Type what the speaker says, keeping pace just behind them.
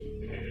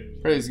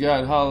Praise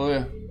God.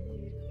 Hallelujah.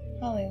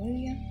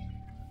 Hallelujah.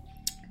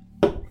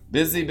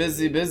 Busy,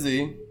 busy,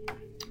 busy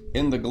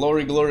in the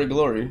glory, glory,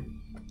 glory.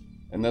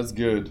 And that's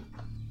good.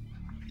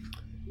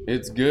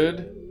 It's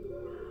good.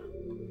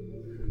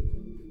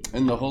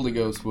 And the Holy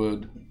Ghost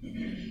would.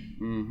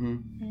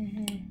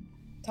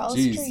 Tallest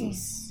Jesus. tree.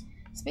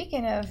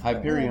 Speaking of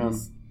Hyperion.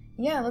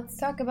 Yeah, let's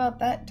talk about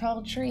that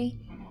tall tree.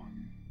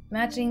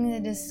 Matching the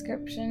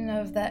description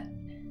of that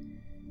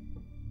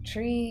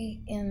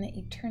tree in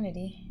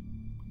eternity.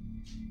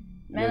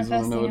 You guys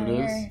want to know what it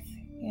is? Earth.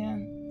 Yeah.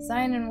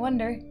 Sign and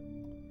wonder.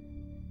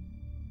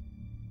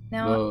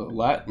 Now, the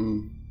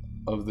Latin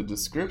of the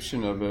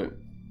description of it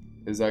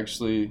is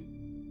actually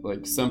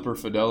like Semper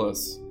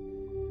Fidelis.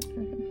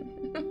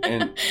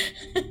 And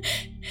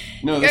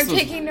no, I'm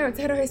taking notes.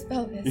 How do I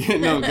spell this?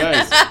 No,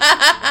 guys.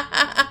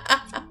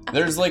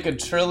 There's like a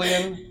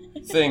trillion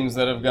things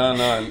that have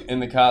gone on in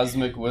the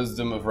cosmic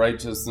wisdom of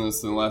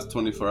righteousness in the last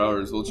 24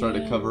 hours. We'll try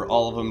to cover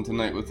all of them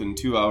tonight within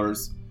 2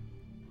 hours.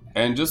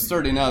 And just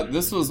starting out,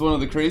 this was one of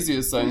the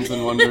craziest signs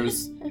and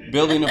wonders,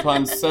 building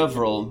upon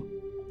several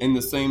in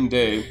the same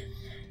day.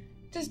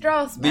 Just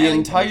draw a smile. The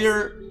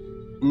entire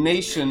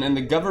nation and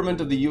the government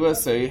of the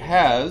USA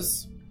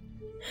has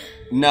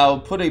now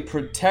put a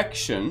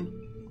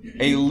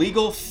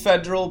legal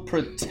federal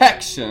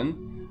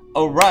protection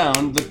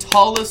around the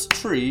tallest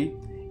tree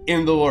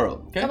in the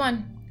world. Okay? Come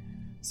on.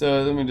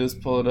 So let me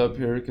just pull it up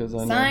here because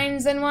I know.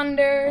 Signs and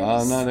wonders.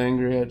 I'm not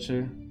angry at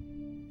you.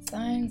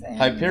 Signs and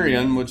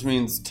Hyperion, which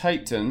means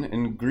Titan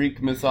in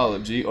Greek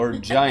mythology, or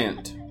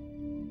giant.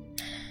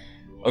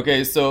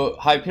 Okay, so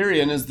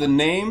Hyperion is the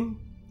name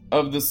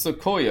of the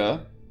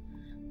sequoia,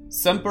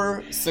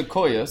 Semper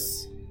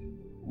Sequoias.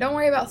 Don't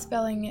worry about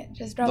spelling it.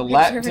 Just draw the a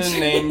picture of a Latin tree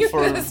name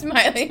for with a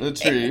smiley the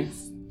tree.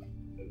 face.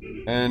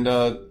 And,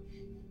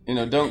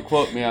 don't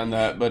quote me on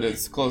that, but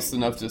it's close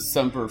enough to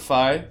Semper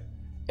Fi.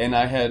 And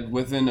I had,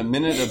 within a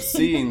minute of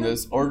seeing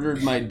this,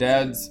 ordered my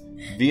dad's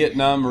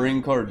Vietnam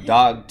Marine Corps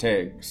dog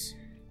tags.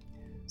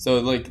 So,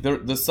 like,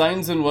 the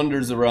signs and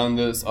wonders around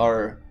this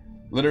are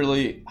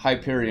literally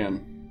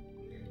Hyperion,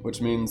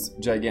 which means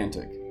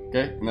gigantic.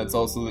 Okay? And that's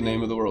also the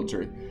name of the world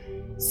tree.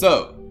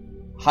 So,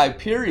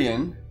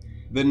 Hyperion,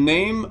 the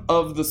name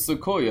of the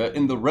sequoia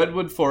in the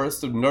redwood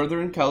forest of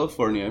Northern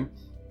California,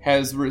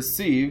 has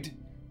received,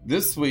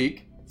 this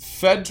week,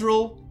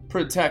 federal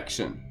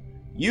protection.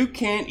 You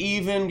can't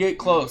even get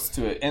close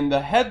to it. And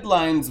the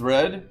headlines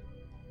read,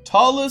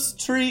 tallest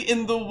tree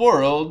in the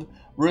world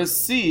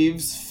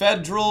receives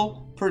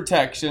federal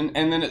protection.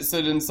 And then it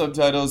said in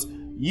subtitles,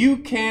 you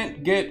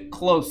can't get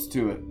close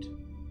to it.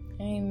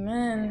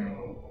 Amen.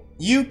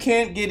 You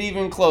can't get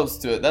even close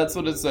to it. That's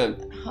what it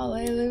said.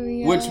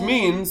 Hallelujah. Which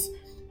means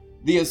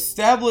the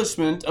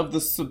establishment of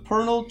the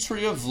supernal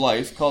tree of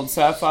life called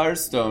sapphire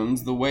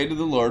stones, the way to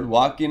the Lord,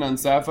 walking on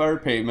sapphire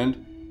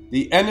pavement,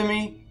 the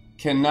enemy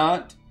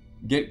cannot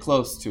get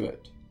close to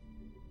it.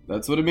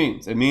 That's what it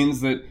means. It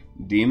means that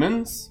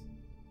demons,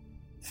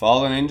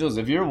 fallen angels,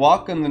 if you're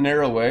walking the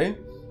narrow way,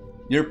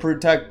 you're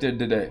protected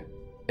today.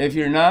 If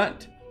you're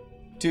not,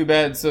 too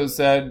bad, so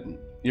sad,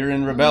 you're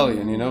in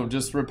rebellion,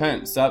 just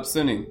repent, stop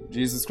sinning.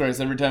 Jesus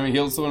Christ, every time he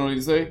heals someone, what did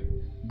he say?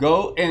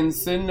 Go and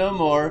sin no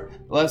more,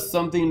 lest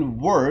something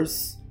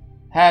worse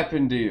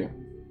happen to you.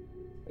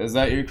 Is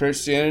that your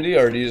Christianity,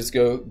 or do you just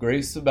go,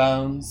 grace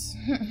abounds,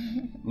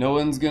 no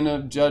one's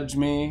gonna judge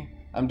me,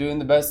 I'm doing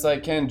the best I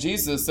can?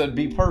 Jesus said,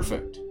 be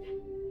perfect.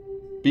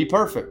 Be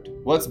perfect.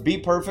 What's be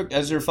perfect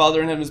as your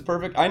Father in heaven is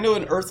perfect? I know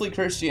in earthly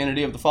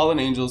Christianity of the fallen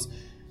angels,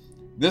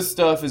 this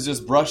stuff is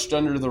just brushed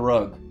under the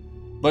rug.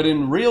 But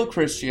in real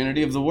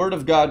Christianity of the Word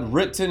of God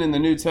written in the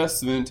New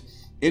Testament,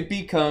 it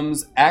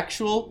becomes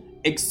actual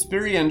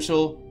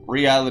experiential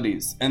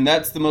realities. And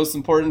that's the most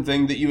important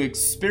thing, that you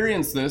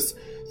experience this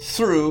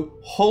through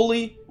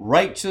holy,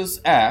 righteous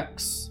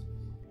acts,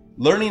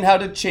 learning how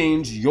to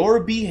change your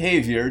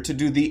behavior to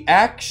do the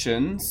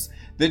actions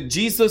that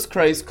Jesus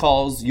Christ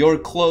calls your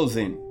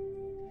clothing.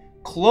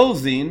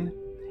 Clothing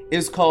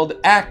is called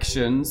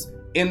actions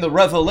in the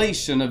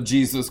revelation of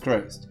Jesus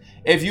Christ.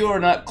 If you are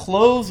not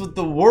clothed with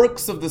the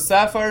works of the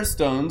sapphire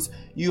stones,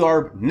 you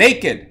are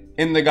naked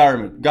in the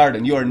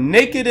garden. You are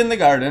naked in the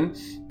garden,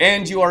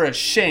 and you are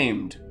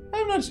ashamed.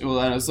 I'm not sure. Well,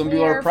 I know some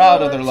people are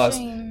proud of their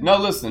lust. No,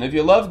 listen. If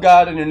you love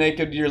God and you're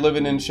naked, you're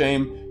living in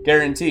shame.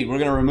 Guaranteed. We're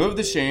going to remove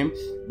the shame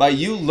by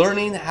you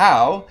learning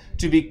how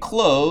to be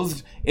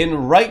clothed in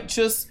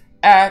righteous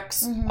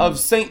acts of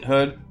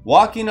sainthood,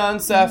 walking on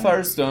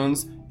sapphire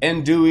stones,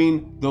 and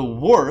doing the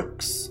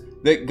works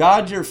that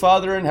God your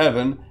Father in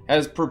heaven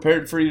has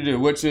prepared for you to do,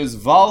 which is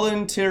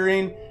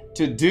volunteering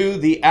to do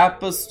the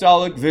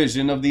apostolic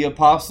vision of the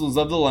apostles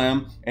of the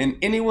Lamb, and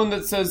anyone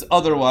that says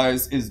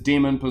otherwise is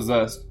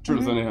demon-possessed.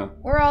 Truth, anyhow.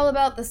 We're all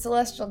about the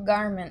celestial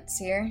garments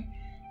here,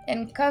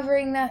 and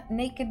covering that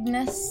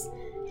nakedness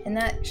and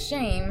that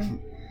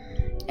shame.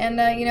 And,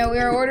 we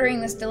were ordering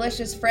this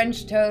delicious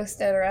French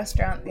toast at a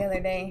restaurant the other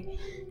day,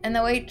 and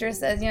the waitress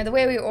says, the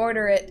way we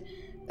order it,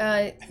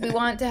 we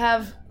want to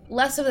have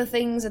less of the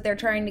things that they're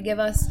trying to give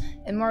us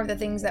and more of the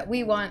things that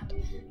we want.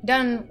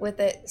 done with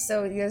it,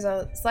 so there's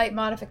a slight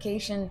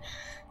modification.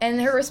 And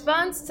her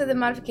response to the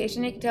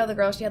modification, you could tell the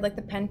girl, she had like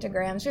the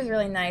pentagram. She was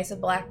really nice, with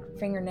black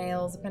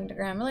fingernails, a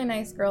pentagram. Really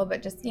nice girl,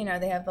 but just, they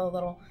have the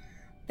little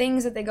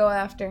things that they go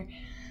after.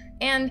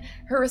 And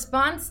her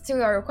response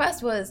to our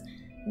request was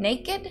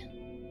naked.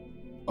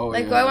 Oh,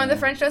 like, I want the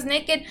French toast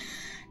naked.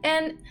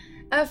 And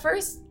at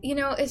first,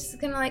 it's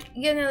kind of like,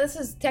 this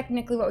is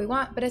technically what we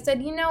want. But I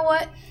said, you know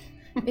what?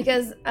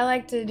 Because I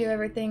like to do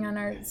everything on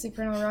our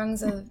supernal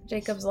rungs of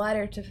Jacob's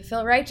ladder to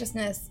fulfill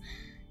righteousness.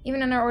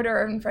 Even in our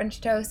order of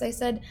French toast, I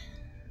said,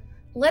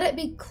 let it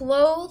be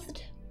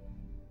clothed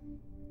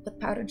with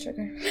powdered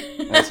sugar.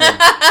 That's right.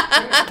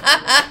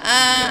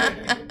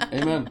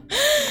 Amen.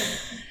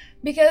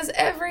 Because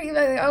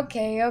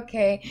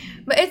okay.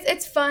 But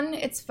it's fun.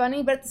 It's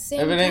funny, but at the same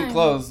time. If it ain't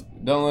clothed,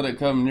 don't let it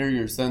come near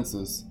your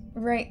senses.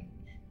 Right.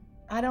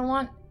 I don't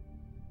want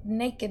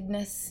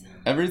nakedness.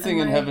 Everything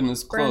in heaven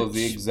is clothed,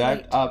 the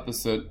exact plate.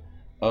 opposite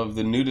of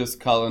the nudist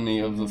colony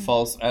of the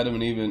false Adam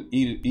and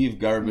Eve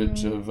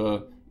garbage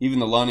of even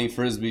the Lonnie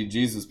Frisbee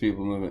Jesus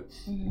people movement.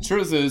 The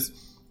truth is,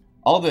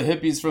 all the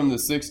hippies from the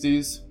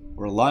 60s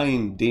were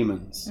lying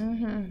demons.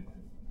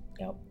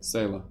 Yep.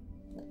 Selah.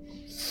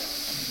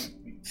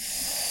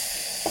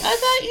 I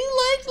thought you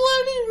liked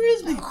Lonnie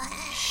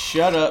Frisbee.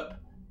 Shut up,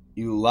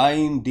 you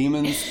lying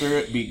demon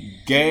spirit, be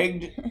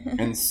gagged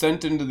and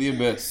sent into the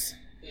abyss.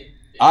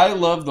 I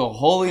love the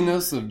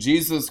holiness of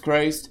Jesus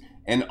Christ,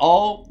 and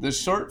all the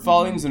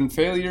shortfallings and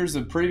failures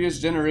of previous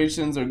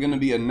generations are going to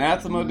be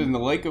anathemaed in the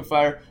lake of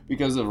fire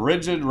because of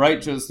rigid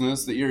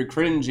righteousness that you're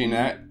cringing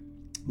at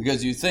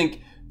because you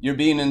think you're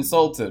being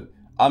insulted.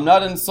 I'm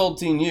not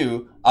insulting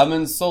you. I'm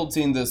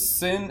insulting the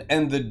sin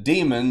and the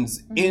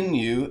demons in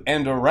you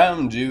and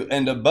around you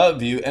and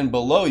above you and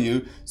below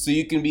you so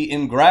you can be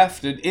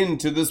engrafted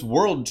into this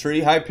world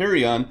tree,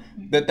 Hyperion,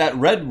 that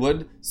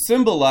redwood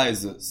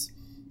symbolizes.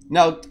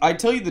 Now, I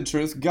tell you the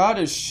truth, God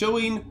is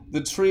showing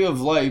the tree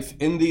of life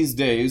in these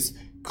days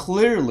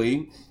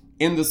clearly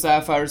in the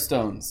sapphire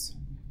stones.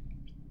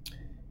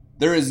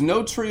 There is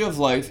no tree of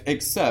life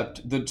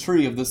except the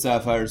tree of the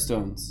sapphire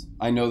stones.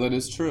 I know that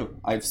is true.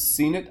 I've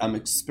seen it. I'm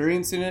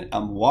experiencing it.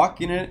 I'm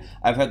walking in it.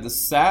 I've had the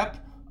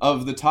sap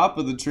of the top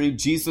of the tree,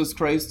 Jesus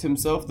Christ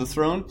himself, the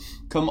throne,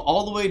 come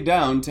all the way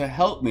down to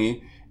help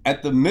me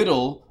at the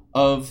middle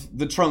of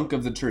the trunk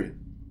of the tree,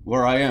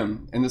 where I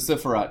am in the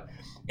Sipharat.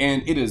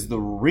 And it is the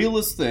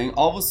realest thing.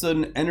 All of a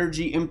sudden,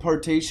 energy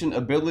impartation,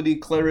 ability,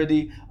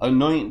 clarity,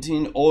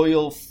 anointing,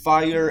 oil,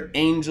 fire,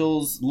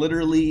 angels,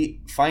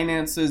 literally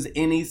finances,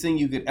 anything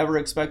you could ever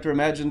expect or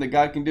imagine that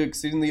God can do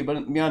exceedingly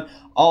abundantly beyond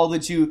all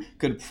that you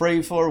could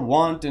pray for,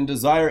 want, and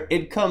desire.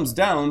 It comes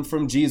down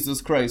from Jesus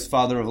Christ,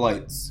 Father of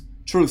lights.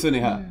 Truth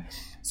anyhow.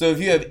 So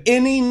if you have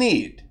any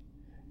need,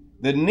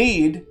 the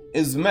need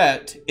is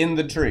met in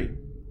the tree.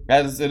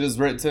 As it is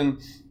written,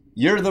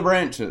 you're the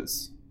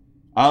branches.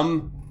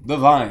 I'm the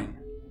vine.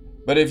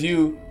 But if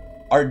you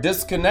are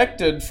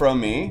disconnected from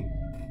me,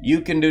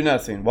 you can do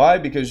nothing. Why?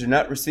 Because you're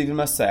not receiving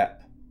my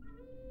sap.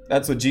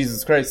 That's what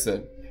Jesus Christ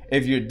said.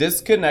 If you're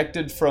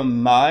disconnected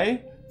from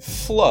my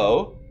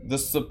flow, the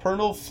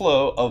supernal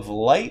flow of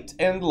light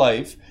and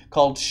life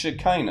called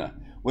Shekinah,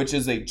 which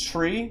is a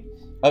tree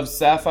of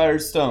sapphire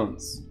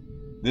stones,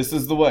 this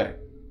is the way.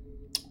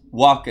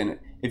 Walk in it.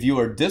 If you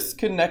are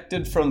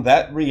disconnected from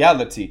that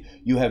reality,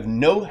 you have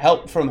no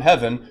help from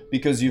heaven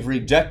because you've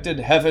rejected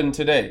heaven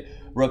today.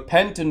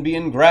 Repent and be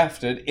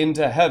engrafted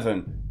into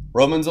heaven.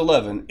 Romans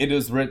 11, it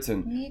is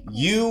written,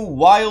 you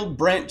wild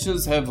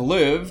branches have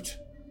lived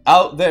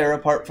out there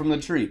apart from the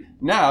tree.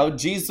 Now,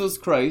 Jesus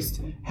Christ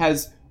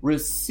has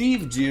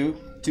received you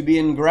to be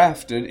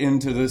engrafted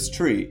into this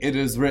tree. It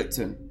is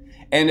written.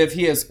 And if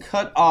he has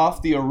cut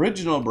off the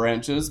original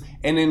branches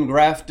and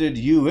engrafted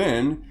you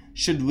in,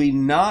 should we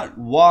not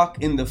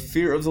walk in the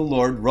fear of the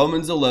Lord?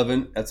 Romans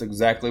 11, that's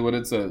exactly what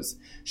it says.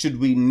 Should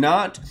we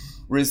not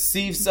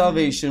receive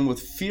salvation with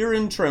fear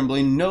and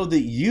trembling, know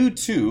that you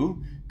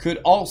too could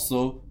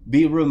also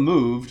be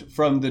removed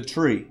from the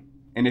tree?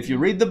 And if you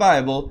read the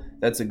Bible,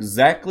 that's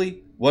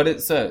exactly what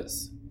it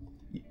says.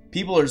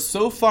 People are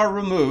so far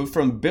removed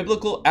from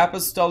biblical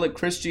apostolic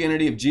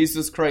Christianity of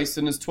Jesus Christ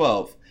and his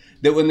 12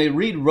 that when they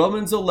read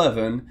Romans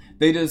 11,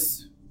 they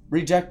just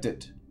reject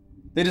it.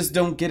 They just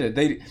don't get it.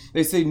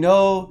 They say,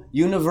 no,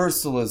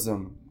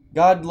 universalism.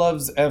 God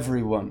loves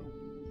everyone.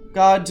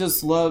 God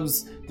just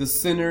loves the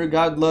sinner.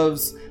 God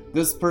loves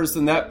this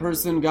person, that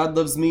person. God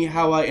loves me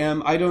how I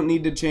am. I don't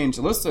need to change.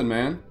 Listen,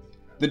 man.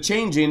 The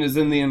changing is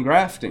in the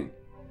engrafting.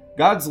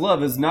 God's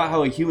love is not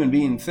how a human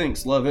being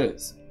thinks love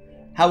is.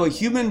 How a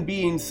human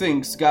being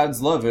thinks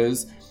God's love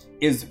is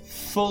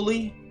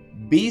fully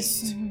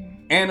beast,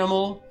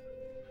 animal,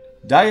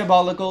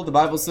 diabolical. The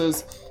Bible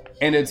says,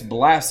 and it's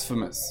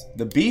blasphemous.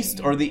 The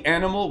beast or the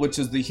animal, which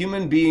is the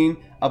human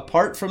being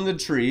apart from the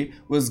tree,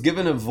 was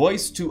given a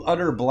voice to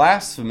utter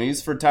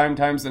blasphemies for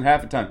times and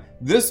half a time.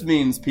 This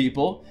means,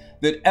 people,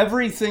 that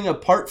everything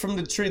apart from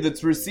the tree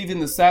that's receiving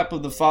the sap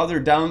of the Father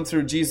down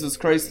through Jesus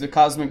Christ, the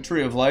cosmic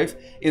tree of life,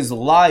 is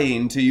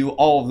lying to you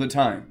all the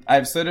time.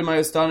 I've said in my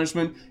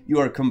astonishment, you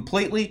are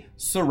completely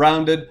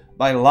surrounded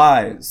by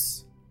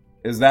lies.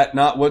 Is that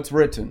not what's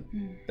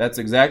written? That's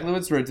exactly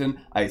what's written.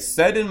 I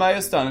said in my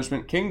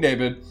astonishment, King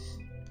David,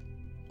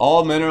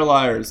 all men are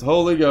liars.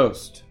 Holy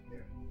Ghost.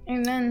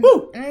 Amen.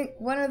 Woo! I think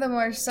one of the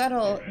more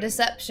subtle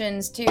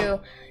deceptions, too,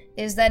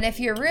 is that if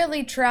you're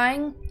really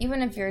trying,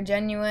 even if you're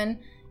genuine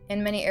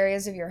in many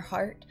areas of your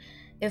heart,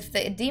 if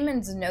the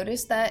demons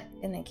notice that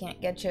and they can't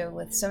get you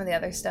with some of the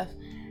other stuff,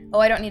 oh,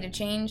 I don't need to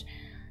change,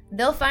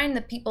 they'll find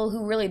the people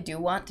who really do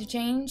want to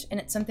change, and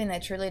it's something they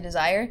truly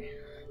desire.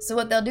 So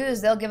what they'll do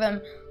is they'll give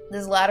them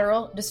these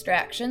lateral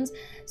distractions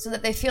so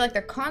that they feel like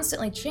they're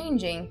constantly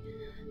changing.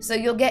 So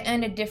you'll get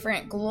into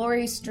different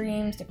glory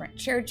streams, different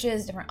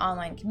churches, different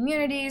online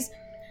communities,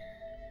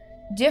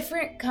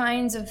 different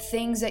kinds of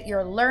things that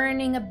you're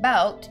learning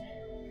about.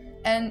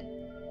 And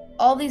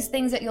all these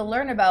things that you'll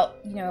learn about,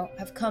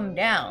 have come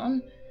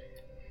down.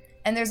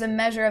 And there's a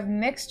measure of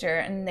mixture,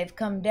 and they've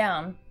come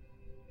down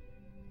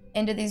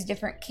into these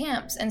different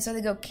camps. And so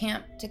they go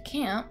camp to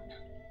camp.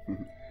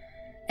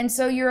 And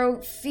so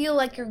you feel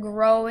like you're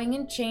growing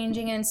and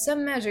changing, and in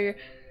some measure,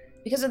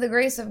 because of the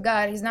grace of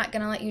God, He's not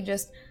going to let you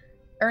just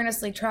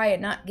earnestly try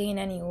and not gain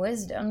any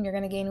wisdom. You're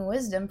going to gain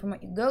wisdom from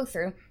what you go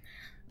through.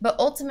 But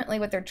ultimately,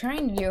 what they're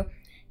trying to do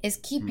is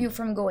keep you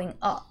from going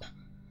up,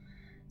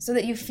 so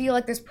that you feel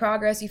like there's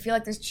progress, you feel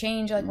like there's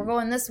change, like we're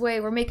going this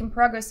way, we're making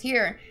progress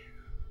here,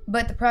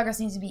 but the progress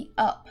needs to be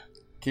up.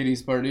 Kitty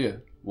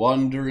Spardia,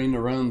 wandering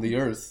around the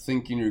earth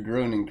thinking you're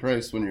growing in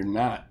Christ when you're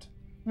not.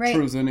 Right.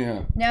 Truth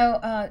anyhow.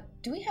 Now,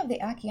 do we have the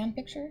Akion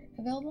picture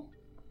available?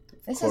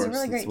 This is a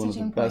really great teaching point. It's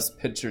one of the best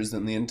pictures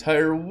in the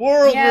entire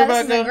world, yeah,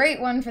 Rebecca. This is a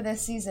great one for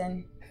this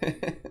season.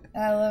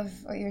 I love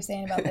what you're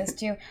saying about this,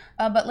 too.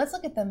 But let's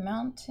look at the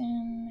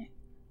mountain.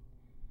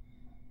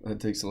 That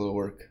takes a little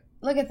work.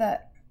 Look at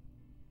that.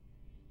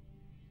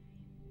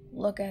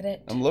 Look at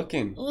it. I'm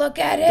looking. Look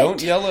at it.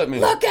 Don't yell at me.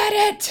 Look at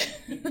it.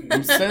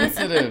 I'm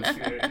sensitive.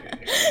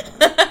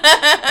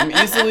 I'm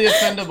easily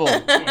offendable.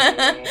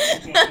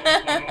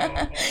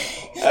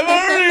 I've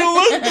already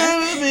looked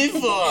at it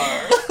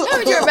before.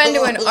 Haven't you ever been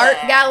to an art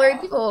gallery?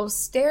 People will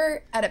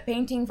stare at a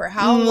painting for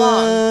how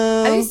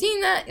long? Have you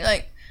seen that? You're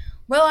like,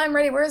 well, I'm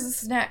ready. Where's the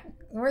snack?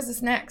 Where's the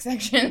snack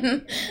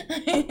section?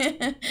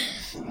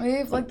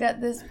 We've looked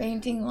at this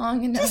painting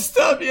long enough. Just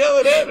stop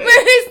yelling at me.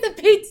 Where is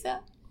the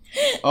pizza?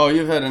 Oh,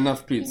 you've had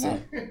enough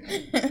pizza.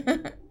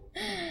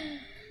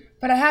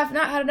 But I have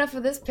not had enough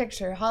of this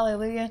picture.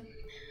 Hallelujah.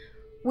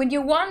 When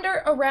you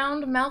wander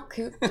around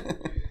Malkut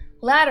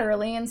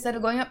laterally instead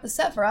of going up the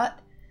Sephiroth,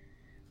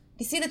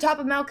 you see the top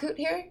of Malkut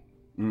here?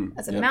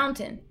 That's a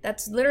mountain.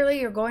 That's literally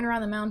you're going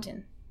around the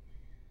mountain.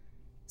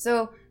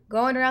 So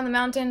going around the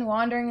mountain,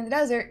 wandering in the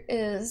desert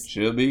is...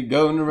 She'll be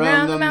going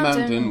around the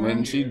mountain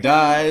when she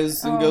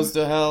dies and goes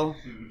to hell.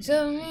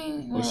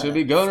 She'll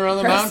be going around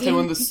the mountain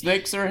when the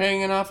snakes are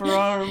hanging off her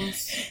arms.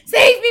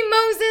 Save me,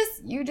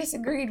 Moses! You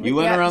disagreed with You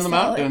went around the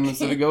apostolic. mountain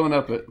instead of going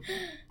up it.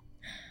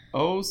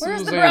 Oh, Where's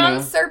Susanna. the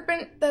bronze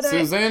serpent that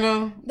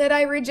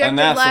I rejected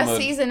Anathema. last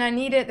season? I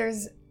need it.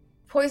 There's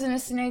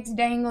poisonous snakes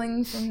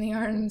dangling from the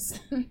arms.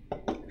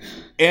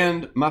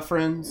 And, my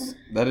friends,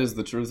 that is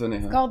the truth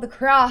anyhow. It's called the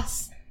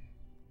cross.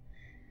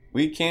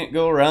 We can't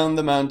go around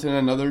the mountain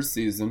another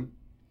season.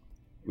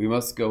 We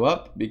must go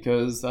up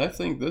because I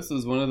think this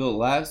is one of the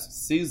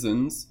last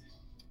seasons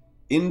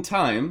in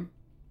time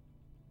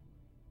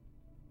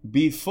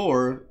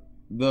before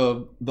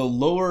the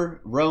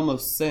lower realm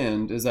of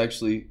sand is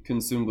actually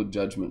consumed with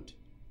judgment.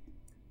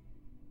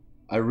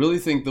 I really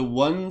think the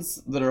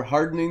ones that are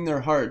hardening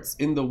their hearts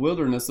in the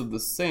wilderness of the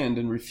sand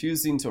and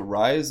refusing to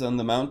rise on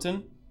the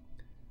mountain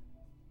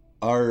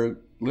are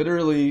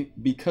literally,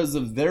 because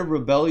of their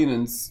rebellion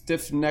and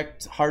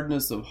stiff-necked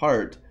hardness of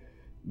heart,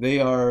 they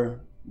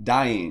are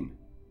dying.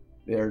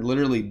 They are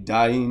literally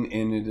dying,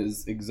 and it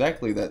is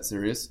exactly that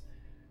serious.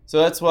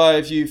 So that's why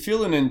if you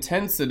feel an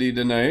intensity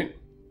tonight,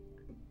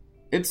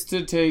 it's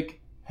to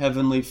take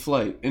heavenly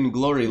flight in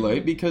glory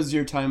light because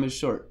your time is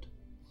short.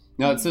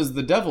 Now it says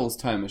the devil's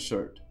time is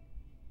short.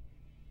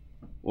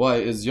 Why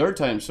is your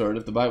time short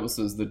if the Bible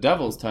says the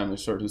devil's time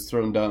is short who's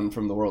thrown down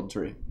from the world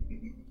tree?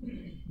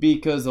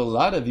 Because a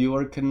lot of you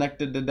are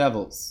connected to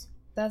devils.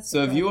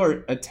 So if you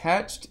are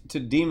attached to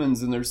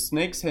demons and there's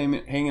snakes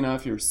hanging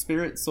off your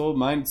spirit, soul,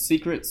 mind,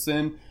 secret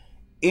sin,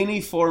 any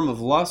form of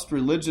lust,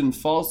 religion,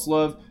 false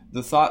love,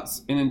 the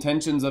thoughts and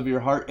intentions of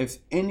your heart, if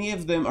any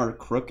of them are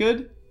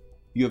crooked,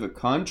 you have a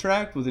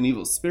contract with an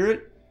evil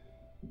spirit,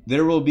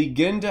 there will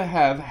begin to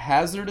have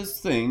hazardous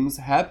things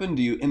happen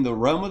to you in the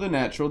realm of the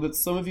natural that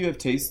some of you have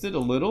tasted a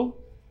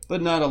little,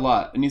 but not a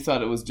lot, and you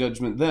thought it was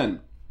judgment then.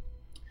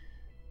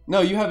 No,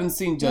 you haven't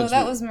seen judgment. No,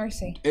 that was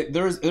mercy.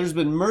 There's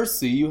been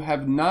mercy. You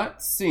have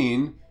not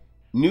seen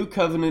new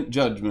covenant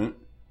judgment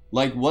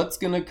like what's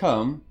going to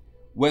come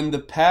when the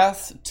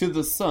path to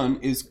the Son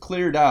is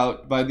cleared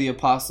out by the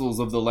apostles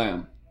of the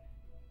Lamb,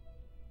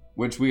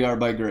 which we are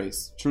by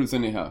grace. Truth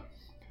anyhow.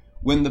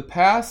 When the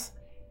path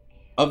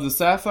of the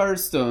sapphire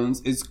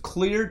stones is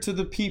clear to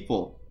the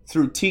people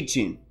through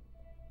teaching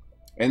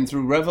and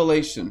through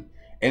revelation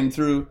and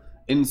through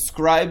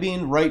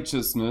inscribing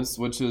righteousness,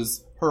 which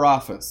is her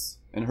office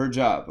and her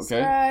job,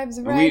 okay? Scribes,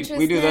 and righteousness.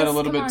 we do that a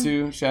little Come bit on.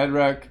 too.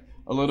 Shadrach,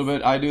 a little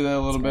bit. I do that a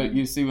little bit.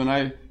 You see, when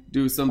I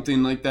do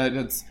something like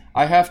that,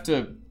 I have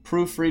to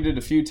proofread it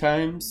a few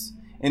times,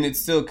 and it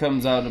still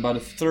comes out about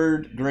a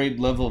third grade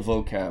level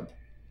vocab.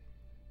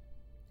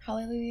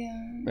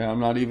 Hallelujah. Yeah, I'm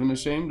not even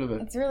ashamed of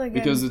it. It's really good.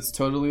 Because it's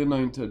totally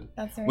anointed.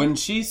 That's right. When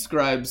she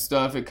scribes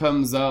stuff, it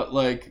comes out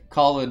like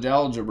college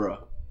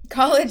algebra.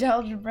 College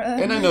algebra.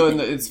 And I know, and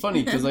it's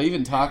funny because I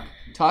even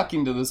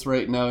talking to this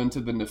right now into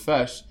the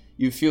Nefesh,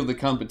 you feel the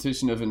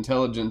competition of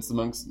intelligence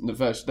amongst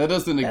Nefesh. That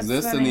doesn't That's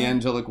exist in funny. the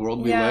angelic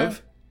world we Yeah.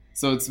 live.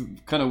 So it's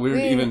kind of weird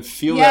to even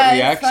feel yeah, that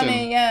reaction. It's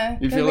funny, yeah.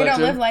 You feel we that don't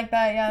too? live like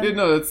that, yeah.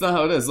 No, that's not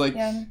how it is. Like,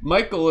 Yeah.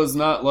 Michael is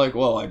not like,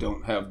 well, I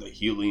don't have the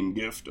healing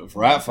gift of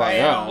Raphael.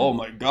 Raphael. Oh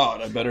my God,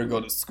 I better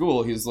go to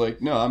school. He's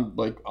like, no, I'm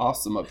like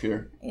awesome up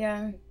here.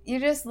 Yeah. You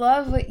just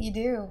love what you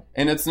do.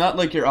 And it's not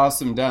like you're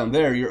awesome down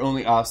there. You're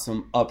only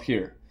awesome up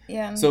here.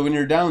 Yeah. So when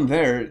you're down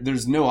there,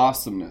 there's no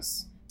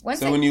awesomeness.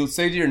 When you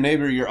say to your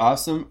neighbor you're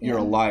awesome, you're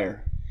a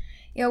liar.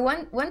 Yeah,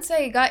 once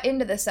I got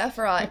into the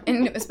Sephiroth,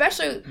 and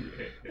especially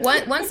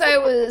once I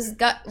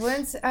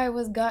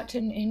was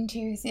gotten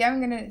into. See, I'm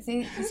gonna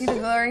see the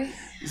glory.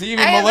 See,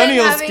 even I have been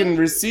millennials can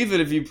receive it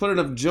if you put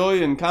enough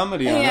joy and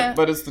comedy on Yeah. it,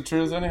 but it's the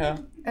truth anyhow.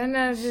 And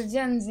the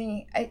Gen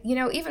Z,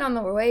 even on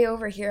the way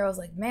over here, I was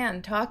like,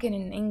 man, talking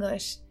in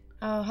English.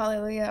 Oh,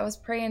 hallelujah! I was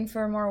praying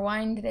for more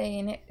wine today,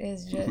 and it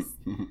is just,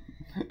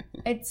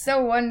 it's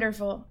so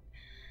wonderful.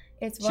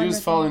 It's wonderful. She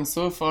was falling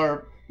so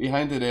far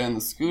behind today on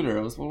the scooter.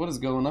 I was, well, what is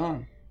going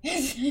on?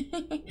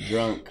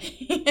 Drunk.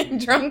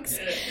 Drunks.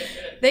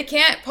 They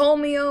can't pull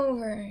me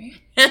over.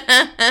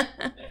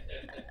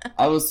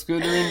 I was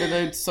scootering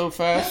today so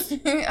fast.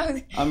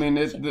 I mean,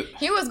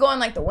 He was going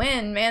like the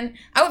wind, man.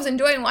 I was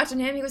enjoying watching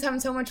him. He was having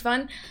so much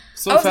fun.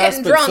 so I was fast,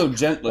 getting but drunk, so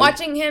gently.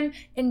 watching him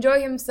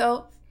enjoy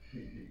himself.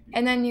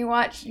 And then you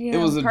watch, It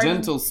was a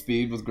gentle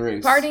speed with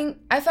grace. Parting.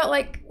 I felt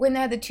like when they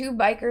had the two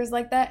bikers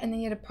like that, and then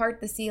you had to part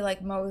the sea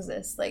like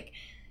Moses. Like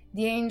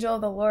the angel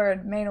of the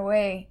Lord made a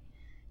way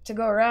to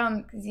go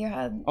around because you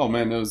had. Oh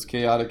man, it was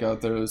chaotic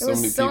out there. There was There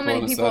so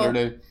many people on a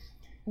Saturday.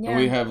 Yeah. And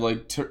we have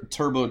like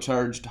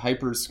turbocharged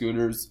hyper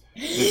scooters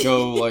that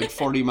go like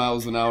 40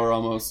 miles an hour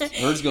almost.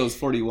 Hers goes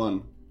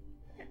 41.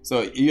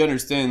 So you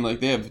understand, like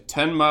they have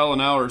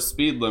 10-mile-an-hour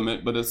speed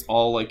limit, but it's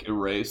all like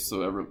erased,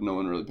 so no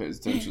one really pays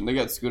attention. They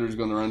got scooters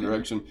going the wrong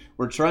direction.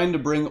 We're trying to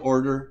bring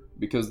order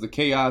because the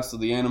chaos of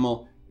the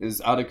animal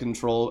is out of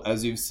control,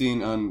 as you've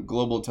seen on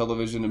global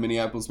television in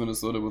Minneapolis,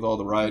 Minnesota, with all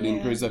the rioting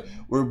and crazy stuff.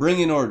 We're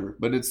bringing order,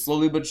 but it's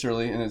slowly but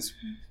surely, and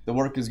the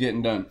work is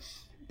getting done.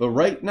 But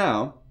right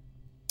now,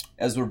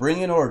 as we're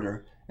bringing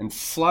order and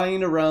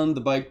flying around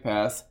the bike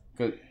path,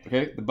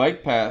 okay, the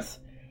bike path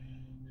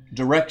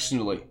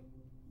directionally.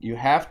 You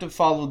have to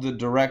follow the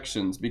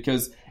directions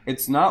because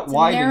it's not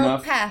wide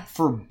enough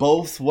for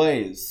both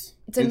ways.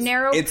 It's a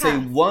narrow path. It's a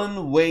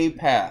one-way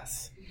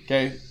path,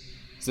 okay?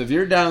 So if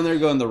you're down there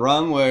going the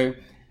wrong way,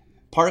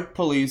 park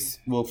police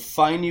will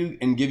fine you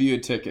and give you a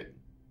ticket.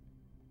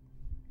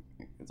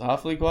 It's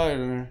awfully quiet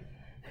in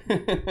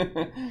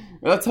there.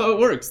 That's how it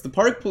works. The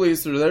park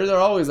police are there. They're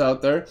always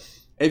out there.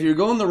 If you're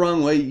going the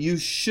wrong way, you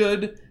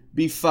should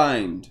be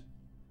fined.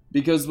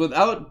 Because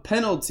without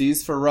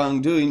penalties for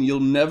wrongdoing, you'll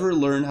never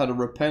learn how to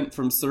repent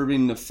from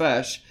serving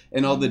Nefesh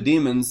and all the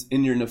demons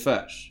in your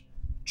Nefesh.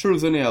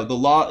 Truth anyhow, the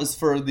law is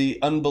for the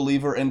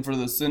unbeliever and for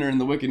the sinner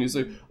and the wicked. You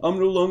say, I'm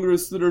no longer a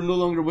sinner, no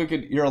longer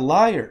wicked. You're a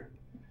liar.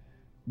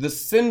 The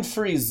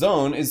sin-free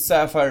zone is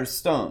sapphire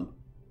stone.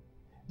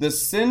 The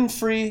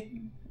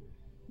sin-free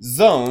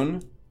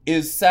zone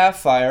is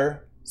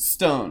sapphire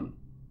stone.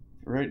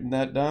 Writing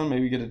that down,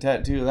 maybe get a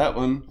tattoo of that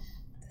one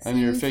on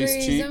your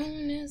face cheek.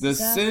 The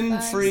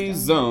sin-free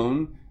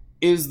zone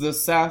is the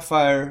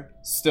sapphire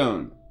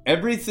stone.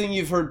 Everything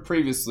you've heard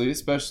previously,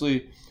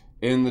 especially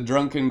in the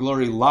drunken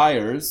glory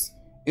liars,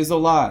 is a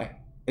lie.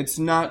 It's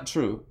not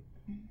true.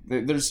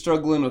 They're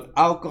struggling with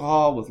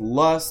alcohol, with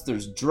lust,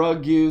 there's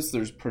drug use,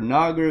 there's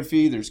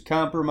pornography, there's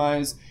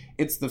compromise.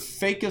 It's the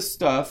fakest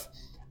stuff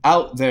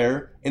out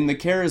there in the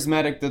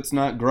charismatic that's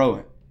not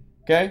growing.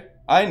 Okay?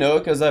 I know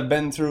because I've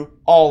been through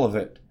all of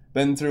it.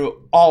 Been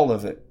through all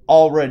of it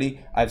already.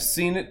 I've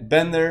seen it,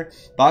 been there,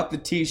 bought the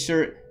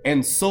t-shirt,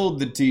 and sold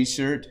the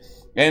t-shirt.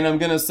 And I'm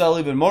going to sell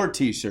even more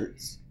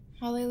t-shirts.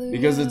 Hallelujah.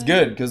 Because it's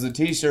good. Because the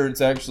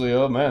t-shirt's actually,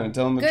 oh man, I'm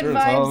telling the good truth.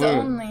 Vibes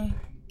Hallelujah. only.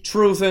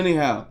 Truth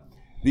anyhow.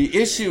 The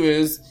issue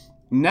is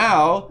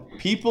now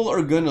people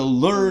are going to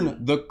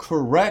learn the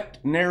correct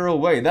narrow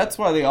way. That's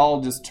why they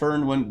all just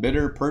turned, went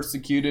bitter,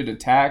 persecuted,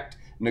 attacked,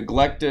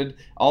 neglected.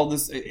 All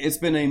this. It's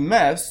been a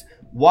mess.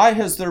 Why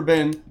has there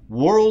been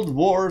World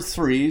War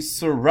III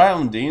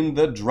surrounding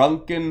the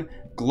drunken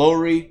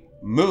glory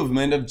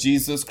movement of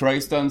Jesus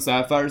Christ on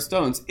sapphire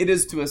stones. It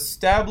is to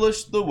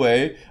establish the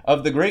way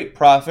of the great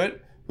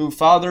prophet who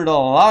fathered a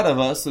lot of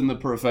us in the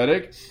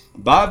prophetic,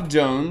 Bob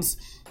Jones.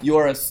 You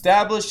are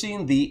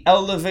establishing the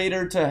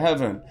elevator to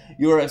heaven.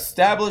 You are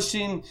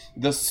establishing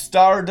the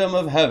stardom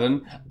of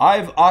heaven.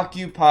 I've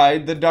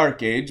occupied the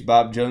dark age,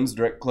 Bob Jones,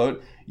 direct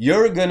quote.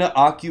 You're going to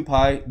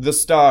occupy the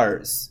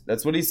stars.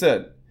 That's what he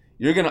said.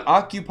 You're going to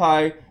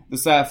occupy the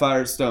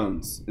sapphire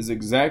stones, is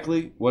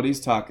exactly what he's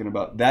talking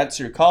about. That's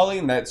your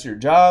calling. That's your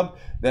job.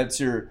 That's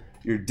your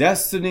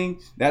destiny.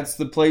 That's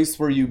the place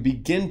where you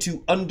begin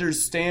to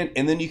understand,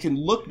 and then you can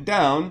look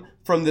down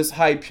from this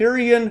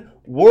Hyperion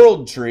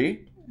world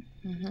tree,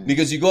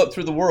 because you go up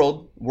through the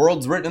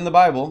world's written in the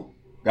Bible.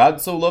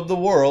 God so loved the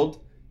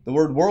world. The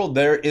word world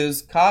there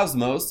is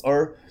cosmos,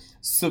 or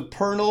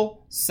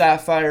supernal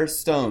sapphire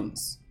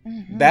stones.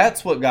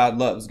 That's what God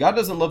loves. God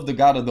doesn't love the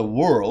God of the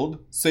world,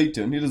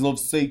 Satan. He doesn't love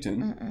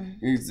Satan.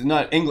 It's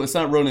not English. It's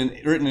not written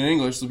in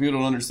English, so people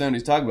don't understand what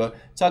he's talking about.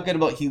 Talking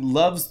about he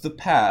loves the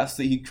path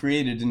that he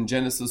created in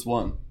Genesis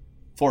 1,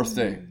 fourth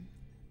day.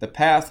 The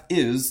path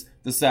is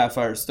the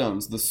sapphire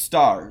stones, the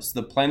stars,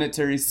 the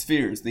planetary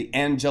spheres, the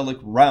angelic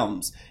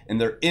realms. And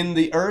they're in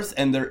the earth,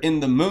 and they're in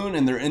the moon,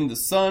 and they're in the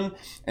sun,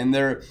 and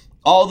they're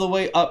all the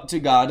way up to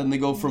God, and they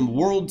go from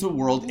world to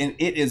world, and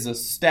it is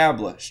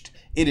established.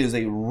 It is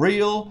a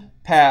real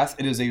path.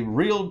 It is a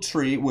real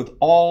tree with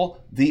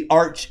all the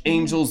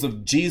archangels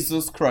of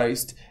Jesus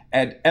Christ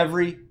at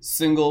every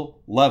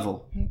single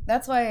level.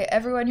 That's why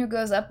everyone who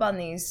goes up on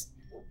these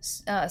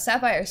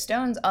sapphire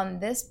stones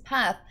on this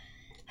path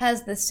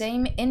has the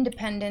same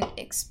independent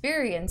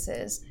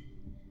experiences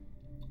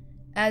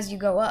as you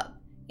go up.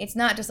 It's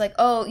not just like,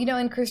 oh, you know,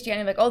 in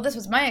Christianity, like, oh, this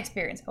was my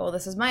experience. Oh,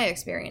 this is my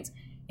experience.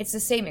 It's the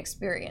same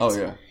experience.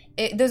 Oh,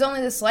 yeah. There's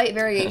only the slight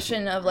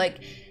variation of, like,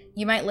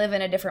 you might live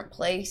in a different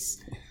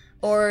place,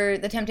 or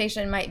the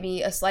temptation might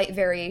be a slight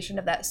variation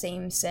of that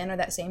same sin or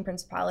that same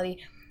principality.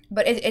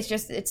 But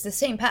it's the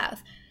same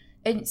path.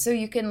 And so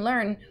you can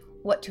learn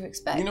what to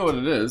expect. You know what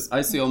it is?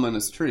 I see all men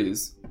as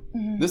trees.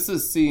 This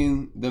is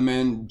seeing the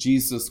man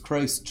Jesus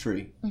Christ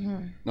tree.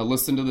 Now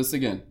listen to this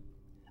again.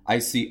 I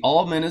see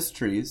all men as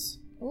trees.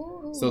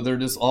 Ooh. So they're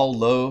just all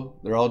low.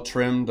 They're all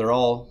trimmed. They're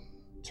all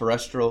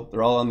terrestrial.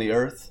 They're all on the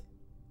earth.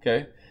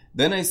 Okay?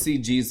 Then I see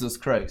Jesus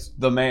Christ,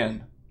 the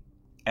man,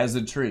 as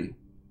a tree.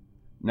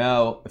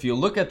 Now, if you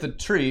look at the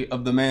tree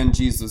of the man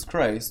Jesus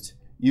Christ,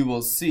 you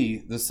will see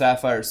the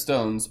sapphire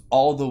stones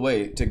all the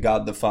way to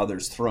God the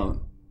Father's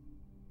throne.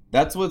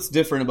 That's what's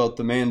different about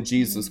the man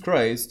Jesus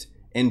Christ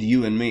and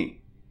you and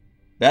me.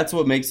 That's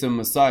what makes him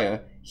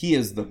Messiah. He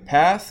is the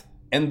path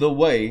and the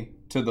way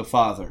to the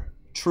Father.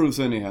 Truth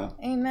anyhow.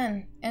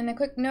 Amen. And a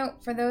quick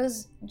note for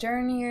those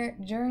journeyer.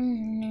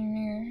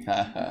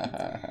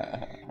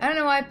 I don't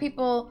know why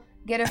people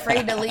get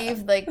afraid to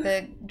leave like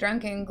the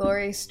drunken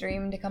glory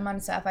stream to come on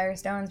sapphire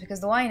stones, because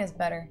the wine is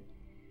better.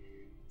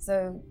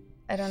 So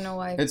I don't know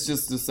why. It's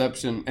just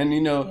deception. And you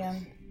know,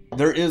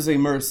 there is a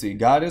mercy.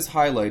 God is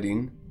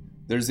highlighting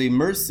there's a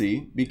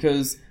mercy,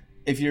 because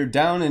if you're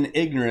down and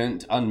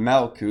ignorant on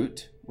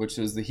Malkut, which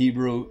is the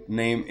Hebrew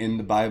name in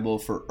the Bible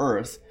for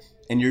earth,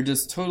 and you're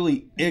just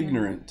totally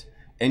ignorant,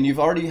 and you've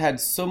already had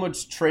so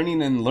much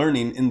training and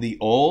learning in the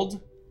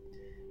old,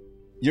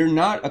 you're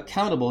not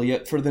accountable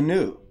yet for the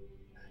new.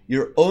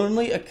 You're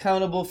only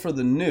accountable for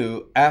the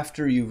new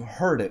after you've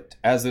heard it,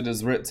 as it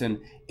is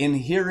written, in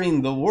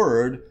hearing the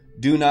word,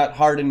 do not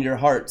harden your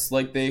hearts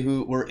like they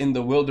who were in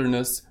the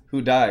wilderness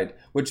who died.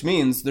 Which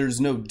means there's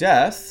no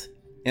death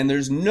and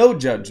there's no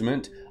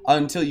judgment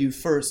until you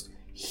first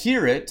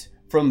hear it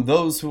from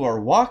those who are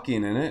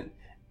walking in it,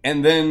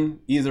 and then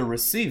either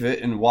receive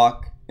it and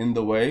walk in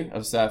the way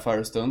of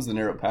sapphire stones, the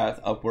narrow path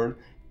upward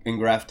in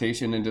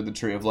graftation into the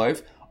tree of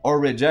life, or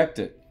reject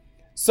it.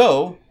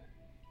 So,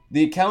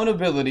 the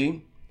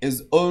accountability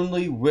is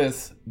only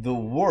with the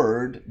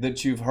word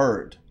that you've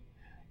heard.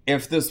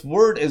 If this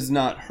word is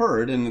not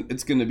heard, and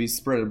it's going to be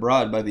spread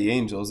abroad by the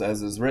angels,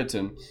 as is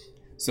written,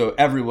 so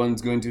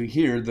everyone's going to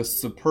hear the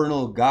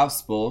supernal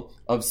gospel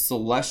of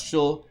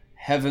celestial,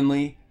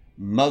 heavenly,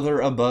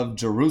 mother above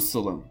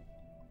Jerusalem.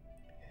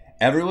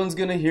 Everyone's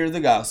going to hear the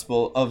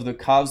gospel of the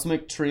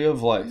cosmic tree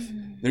of life.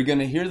 They're going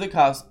to hear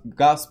the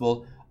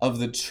gospel of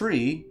the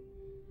tree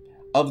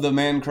of the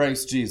man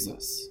Christ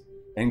Jesus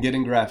and get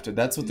engrafted.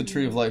 That's what the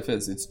tree of life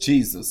is. It's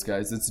Jesus,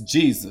 guys. It's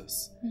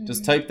Jesus.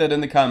 Just type that in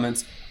the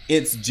comments.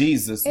 It's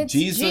Jesus.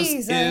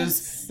 Jesus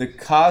is the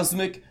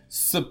cosmic,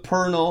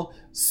 supernal,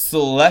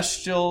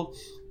 celestial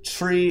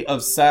tree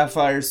of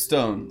sapphire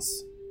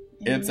stones.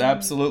 It's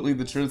absolutely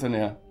the truth in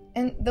here.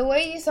 And the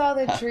way you saw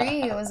the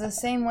tree was the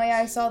same way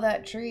I saw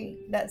that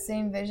tree, that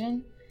same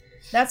vision.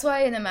 That's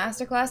why in the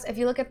masterclass, if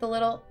you look at the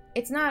little,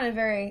 it's not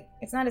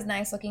as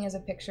nice looking as a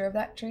picture of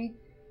that tree,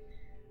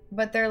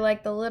 but they're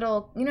like the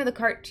little, you know, the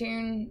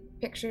cartoon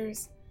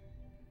pictures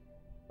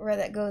where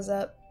that goes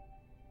up,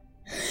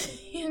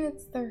 and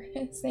it's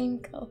the same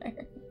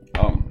color.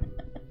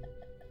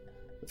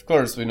 Of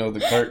course we know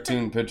the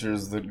cartoon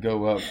pictures that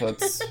go up.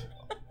 That's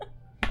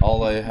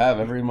all I have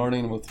every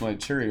morning with my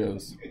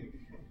Cheerios.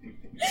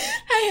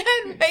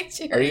 I had my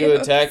Cheerios. Are you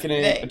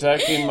today.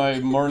 attacking my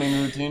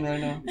morning routine right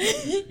now?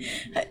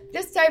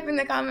 Just type in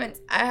the comments,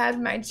 I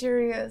had my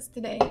Cheerios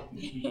today.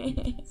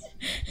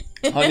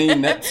 Honey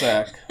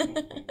Netsack.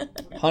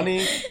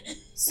 Honey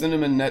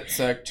Cinnamon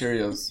Netsack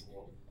Cheerios.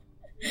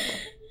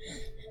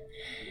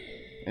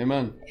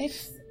 Amen.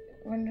 It's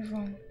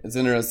wonderful. It's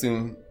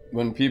interesting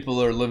when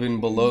people are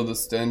living below the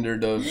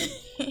standard of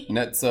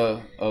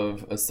Netza,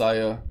 of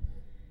Asaya.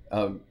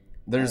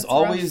 There's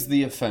always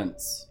the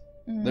offense.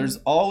 Mm-hmm. There's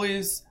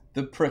always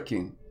the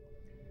pricking.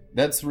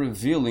 That's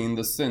revealing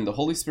the sin. The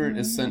Holy Spirit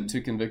is sent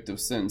to convict of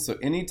sin. So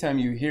anytime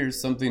you hear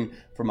something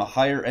from a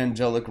higher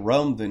angelic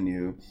realm than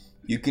you,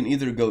 you can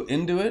either go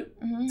into it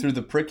through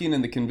the pricking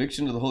and the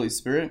conviction of the Holy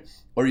Spirit,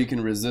 or you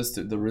can resist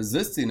it. The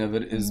resisting of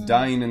it is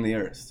dying in the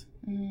earth.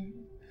 Mm-hmm.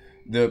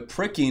 The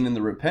pricking and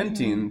the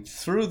repenting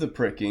through the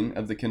pricking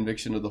of the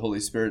conviction of the Holy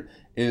Spirit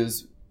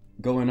is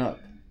going up.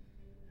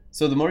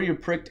 So the more you're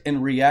pricked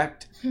and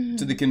react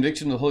to the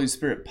conviction of the Holy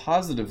Spirit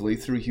positively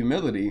through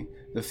humility,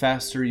 the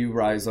faster you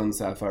rise on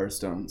sapphire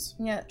stones.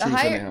 Yeah,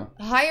 the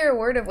higher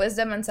word of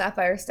wisdom on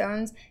sapphire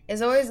stones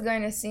is always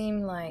going to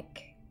seem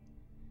like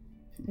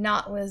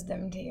not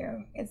wisdom to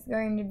you. It's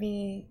going to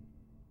be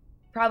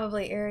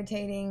probably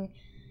irritating,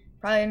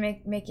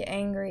 probably make you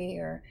angry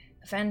or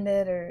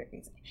offended, or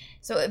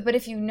so. But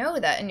if you know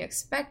that and you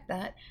expect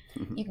that,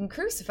 you can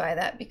crucify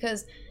that,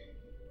 because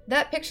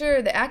that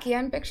picture, the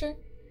Akian picture,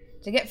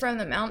 to get from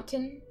the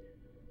mountain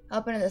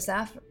up into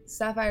the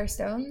sapphire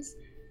stones,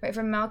 right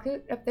from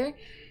Malkut up there,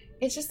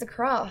 it's just a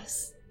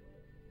cross.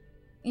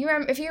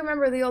 If you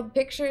remember the old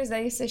pictures I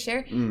used to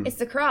share, it's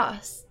the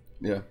cross.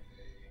 Yeah.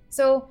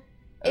 So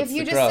if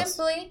you just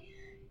simply,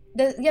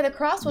 the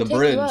cross will take you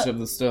up. The bridge of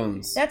the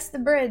stones. That's the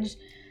bridge.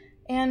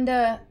 And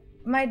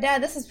my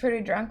dad, this is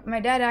pretty drunk,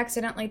 my dad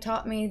accidentally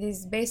taught me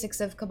these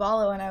basics of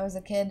Kabbalah when I was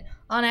a kid,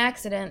 on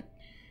accident,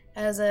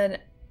 as an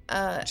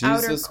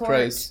outer court.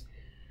 Christ.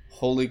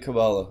 Holy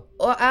Kabbalah.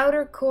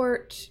 Outer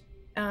court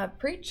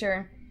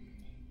preacher,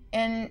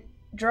 and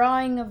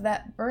drawing of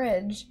that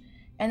bridge,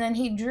 and then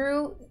he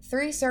drew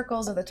 3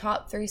 circles of the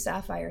top 3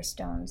 sapphire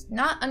stones,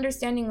 not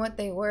understanding what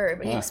they were,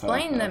 but he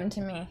explained them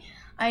to me.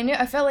 I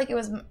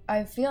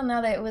feel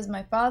now that it was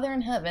my Father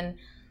in heaven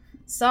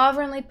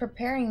sovereignly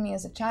preparing me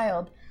as a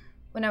child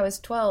when I was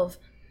 12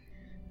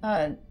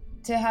 to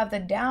have the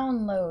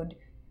download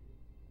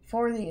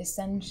for the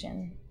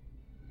ascension.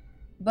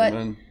 But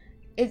Amen.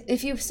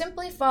 If you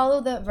simply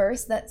follow that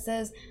verse that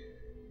says,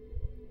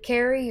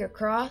 carry your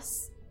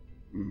cross,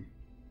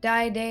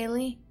 die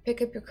daily,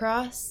 pick up your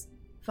cross,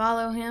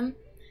 follow him,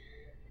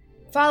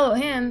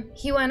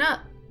 he went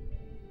up.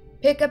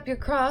 Pick up your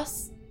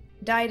cross,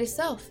 die to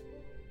self.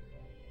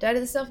 Die to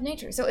the self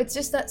nature. So it's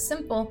just that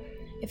simple.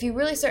 If you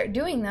really start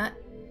doing that,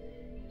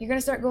 you're going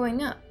to start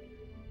going up.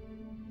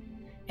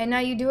 And now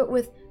you do it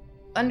with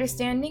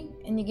understanding,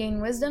 and you gain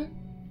wisdom.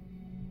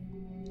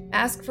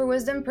 Ask for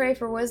wisdom, pray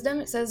for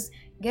wisdom. It says,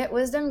 get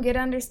wisdom, get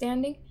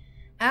understanding.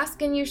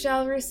 Ask and you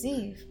shall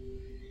receive.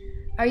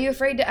 Are you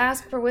afraid to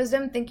ask for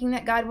wisdom, thinking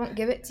that God won't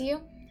give it to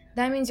you?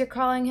 That means you're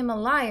calling him a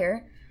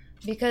liar,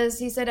 because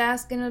he said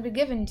ask and it'll be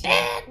given to you.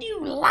 And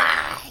you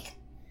lie.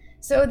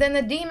 So then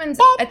the demons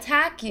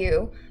attack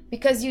you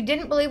because you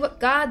didn't believe what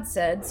God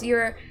said, so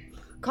you're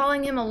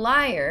calling him a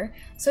liar.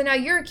 So now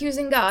you're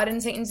accusing God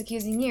and Satan's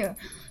accusing you.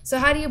 So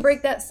how do you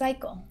break that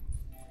cycle?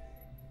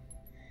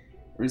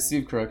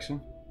 Receive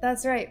correction.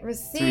 That's right.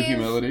 Receive through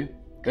humility.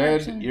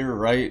 correction. Dad, you're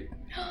right.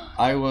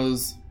 I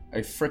was a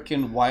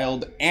freaking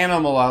wild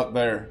animal out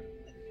there.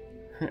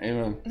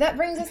 Amen. That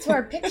brings us to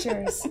our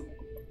pictures.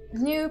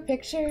 New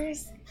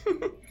pictures.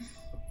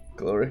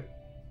 Glory.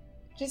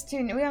 Just 2.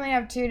 We only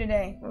have 2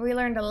 today. We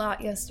learned a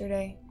lot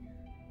yesterday.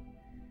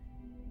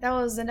 That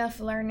was enough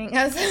learning.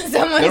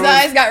 Someone's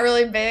eyes got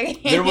really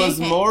big. There was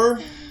more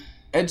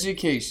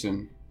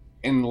education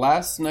in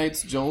last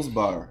night's Joel's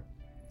Bar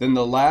than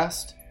the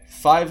last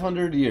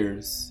 500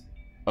 years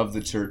of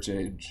the church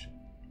age.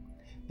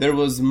 There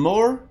was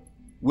more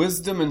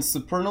wisdom and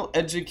supernal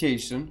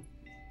education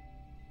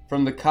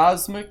from the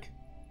cosmic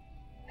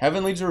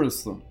heavenly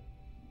Jerusalem.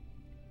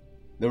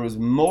 There was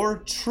more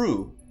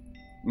true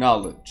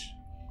knowledge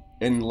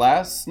in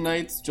last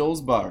night's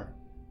Joel's Bar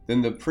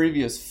than the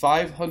previous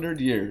 500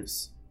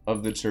 years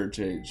of the church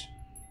age.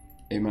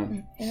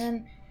 Amen.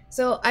 Amen.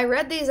 So I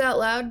read these out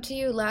loud to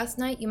you last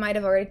night. You might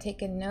have already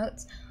taken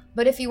notes.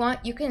 But if you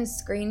want, you can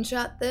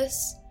screenshot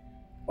this,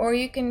 or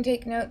you can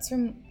take notes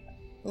from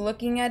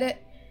looking at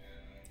it,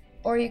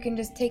 or you can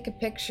just take a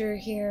picture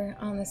here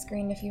on the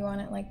screen if you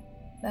want it like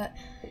that.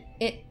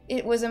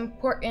 It was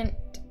important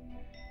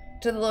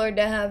to the Lord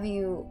to have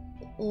you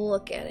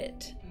look at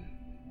it.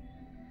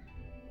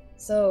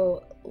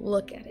 So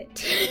look at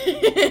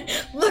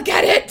it. Look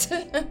at it.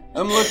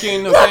 I'm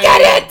looking. Okay? Look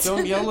at it.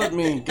 Don't yell at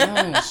me,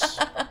 gosh.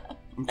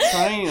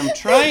 I'm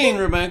trying,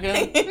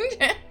 Rebecca.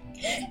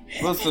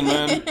 Listen,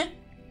 man.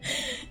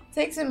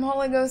 Take some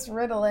Holy Ghost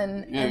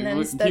Ritalin and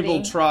then study.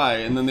 People try,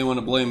 and then they want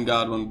to blame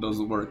God when it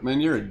doesn't work.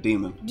 Man, you're a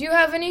demon. Do you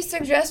have any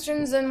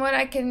suggestions on what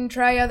I can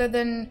try other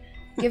than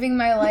giving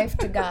my life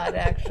to God,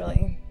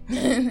 actually?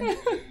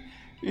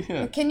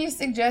 Yeah. Can you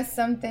suggest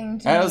something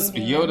to As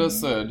me? Yoda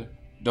said,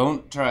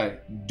 don't try,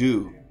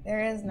 do. There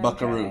is no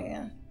Buckaroo.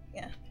 try,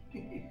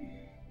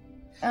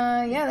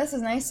 yeah, this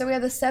is nice. So we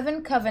have the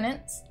 7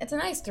 covenants. It's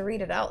nice to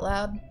read it out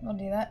loud. We'll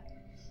do that.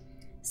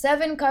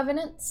 7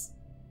 covenants.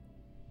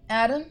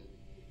 Adam,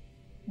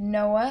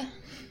 Noah,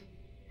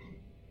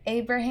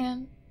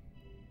 Abraham,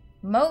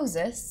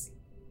 Moses,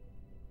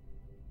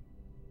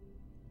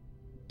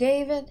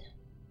 David,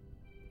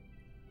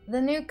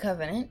 the new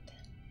covenant,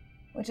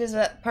 which is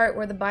that part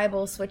where the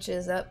Bible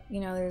switches up.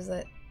 You know, there's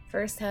that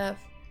first half,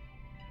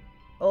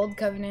 Old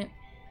Covenant,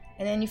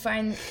 and then you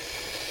find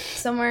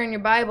somewhere in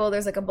your Bible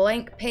there's like a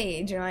blank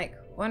page. You're like,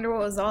 wonder what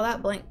was all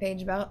that blank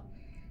page about.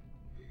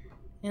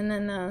 And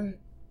then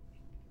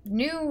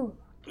new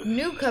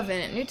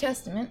covenant, New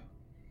Testament,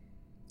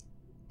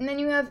 and then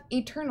you have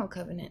eternal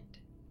covenant.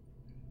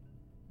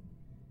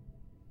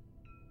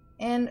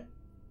 And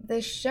the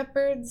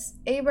shepherds,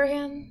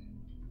 Abraham,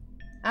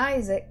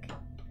 Isaac,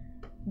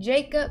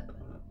 Jacob,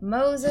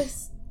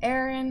 Moses,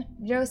 Aaron,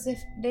 Joseph,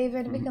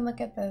 David. We can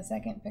look at the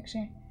second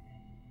picture.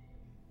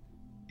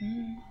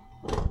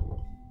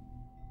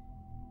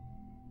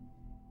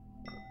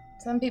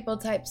 Some people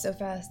type so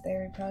fast they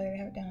would probably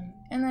have it down.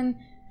 And then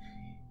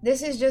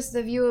this is just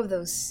the view of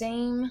those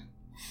same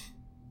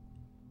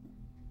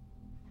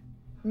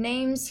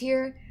names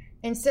here.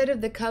 Instead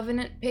of the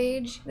covenant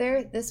page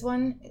there, this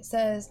one, it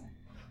says,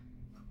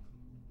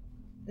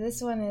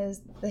 this one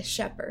is the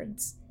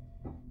shepherds.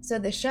 So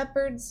the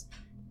shepherds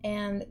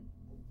and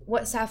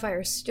what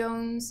sapphire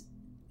stones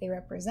they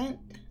represent.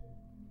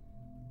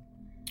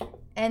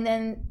 And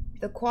then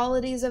the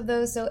qualities of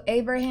those. So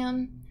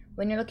Abraham,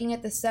 when you're looking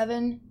at the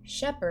 7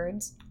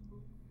 shepherds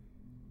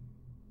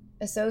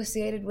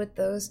associated with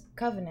those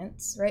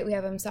covenants, right? We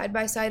have them side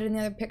by side in the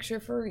other picture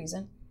for a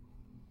reason.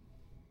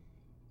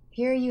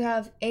 Here you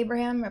have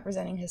Abraham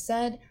representing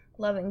Hesed,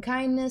 loving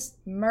kindness,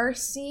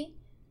 mercy,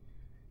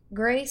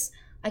 grace.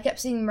 I kept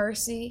seeing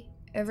mercy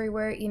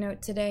everywhere, you know,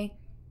 today.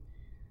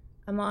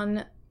 I'm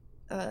on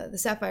the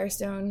sapphire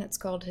stone that's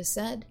called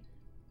Hesed.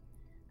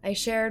 I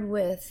shared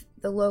with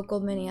the local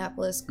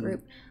Minneapolis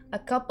group a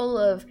couple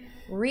of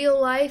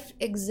real life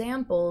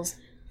examples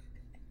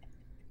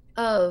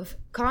of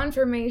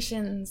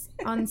confirmations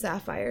on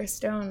sapphire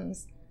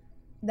stones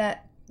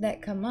that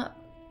come up.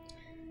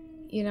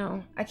 You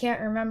know, I can't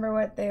remember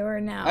what they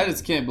were now. I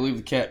just can't believe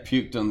the cat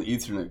puked on the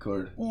Ethernet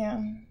cord.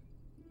 Yeah.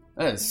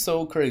 That is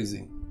so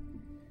crazy.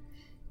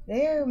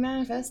 They're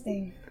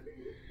manifesting.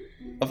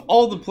 Of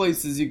all the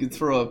places you could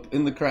throw up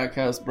in the Crack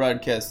House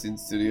broadcasting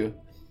studio,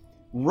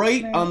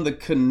 right on the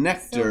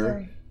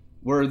connector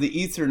where the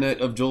Ethernet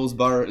of Joel's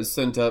bar is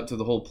sent out to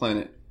the whole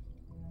planet.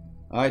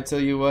 I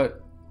tell you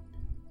what,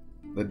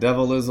 the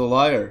devil is a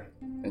liar.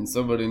 And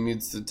somebody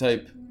needs to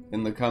type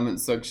in the comment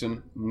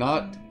section,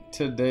 not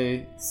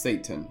today,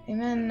 Satan.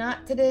 Amen.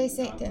 Not today,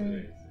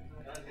 Satan.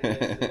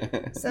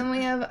 So then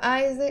we have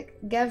Isaac,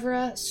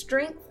 Gevra,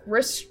 strength,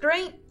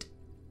 restraint,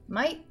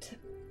 might.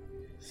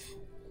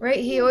 Right?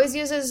 He always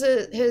uses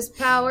his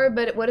power,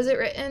 but what is it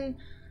written?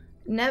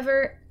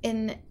 Never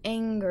in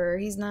anger.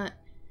 He's not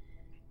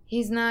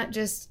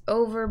just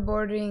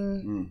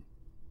overboarding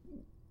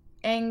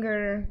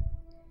anger,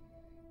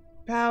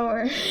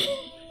 power.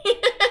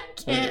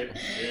 Can't.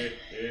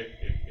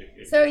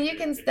 So you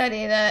can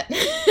study that.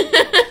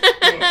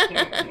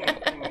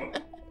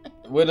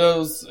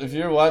 Widows, if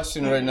you're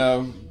watching right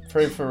now,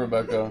 pray for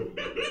Rebecca.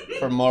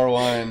 For more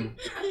wine.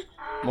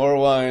 More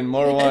wine,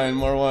 more wine,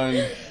 more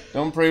wine.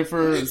 Don't pray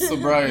for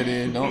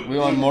sobriety. We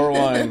want more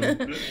wine.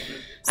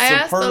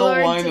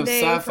 Supernal wine of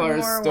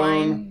sapphire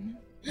stone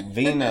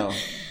vino.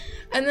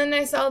 And then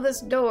I saw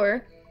this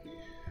door.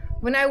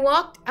 When I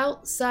walked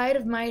outside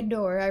of my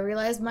door, I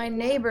realized my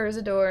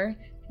neighbor's door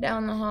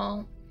down the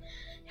hall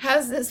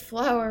has this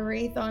flower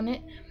wreath on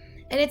it.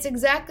 And it's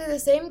exactly the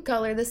same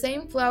color, the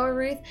same flower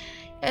wreath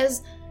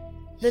as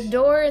the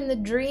door in the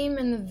dream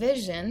and the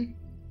vision.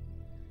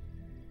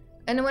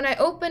 And when I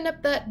opened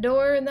up that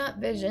door in that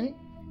vision,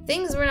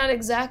 things were not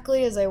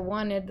exactly as I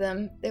wanted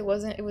them. It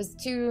was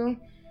too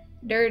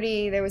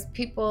dirty. There was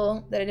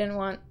people that I didn't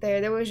want there.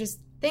 There was just,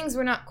 things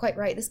were not quite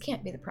right. This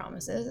can't be the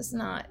promises. It's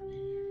not.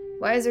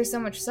 Why is there so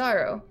much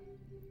sorrow?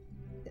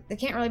 It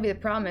can't really be the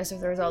promise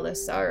if there was all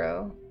this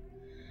sorrow.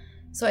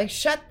 So I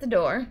shut the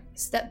door,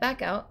 stepped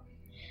back out,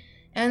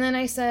 and then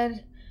I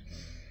said,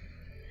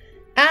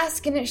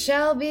 ask and it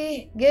shall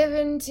be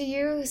given to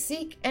you.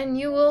 Seek and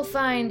you will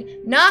find.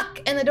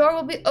 Knock and the door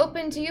will be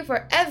open to you,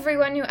 for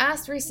everyone who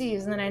asks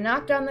receives. And then I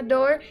knocked on the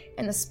door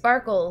and the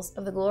sparkles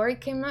of the glory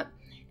came up.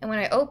 And when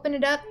I opened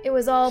it up, it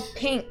was all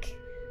pink.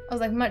 I was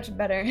like, much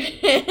better.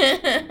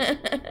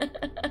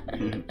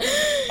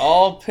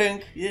 All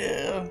pink,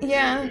 yeah.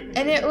 Yeah,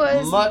 and it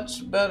was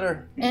much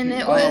better. And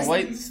it on was a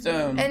white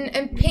stone.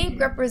 And pink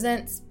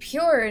represents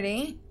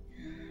purity,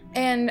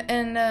 and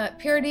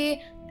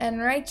purity and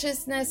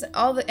righteousness.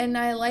 And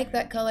I like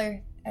that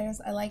color.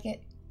 I like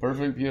it.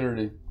 Perfect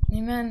purity.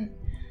 Amen.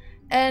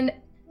 And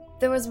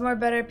there was more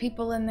better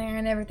people in there,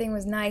 and everything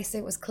was nice.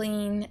 It was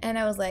clean, and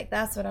I was like,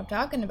 that's what I'm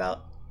talking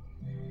about.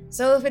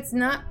 So if it's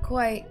not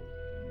quite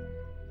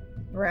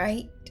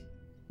right,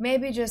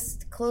 maybe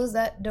just close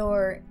that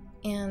door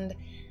and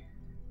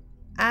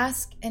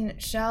ask and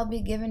it shall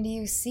be given to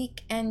you.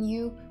 Seek and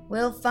you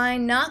will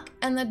find. Knock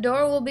and the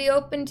door will be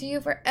open to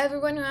you. For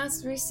everyone who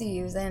asks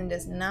receives. And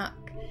just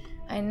knock.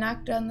 I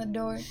knocked on the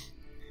door.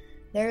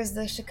 There's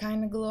the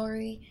Shekinah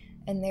glory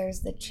and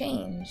there's the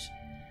change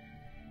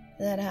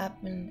that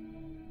happened.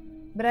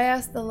 But I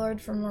asked the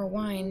Lord for more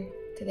wine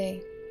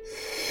today.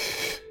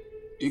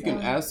 You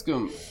can ask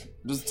him.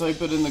 Just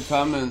type it in the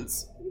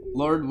comments.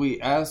 Lord, we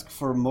ask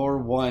for more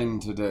wine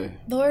today.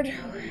 Lord,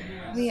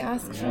 we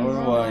ask for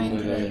more wine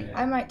today.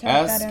 I might type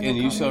ask that in and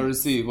the you comments. shall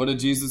receive. What did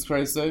Jesus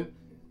Christ say?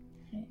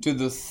 To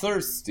the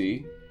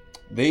thirsty,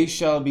 they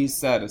shall be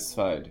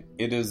satisfied.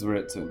 It is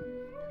written.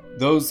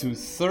 Those who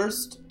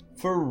thirst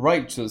for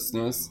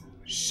righteousness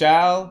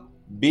shall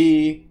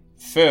be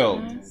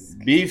filled.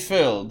 Be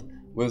filled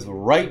with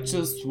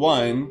righteous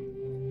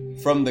wine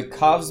from the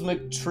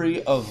cosmic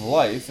tree of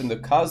life. And the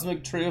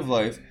cosmic tree of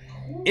life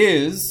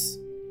is,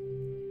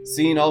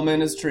 seeing all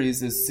men as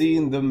trees, is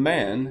seeing the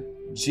man,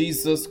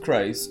 Jesus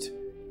Christ,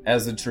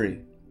 as a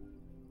tree.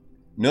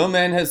 No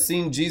man has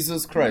seen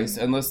Jesus Christ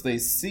unless they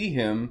see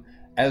him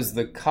as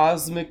the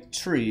cosmic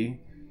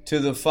tree to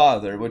the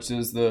Father, which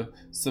is the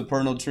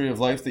supernal tree of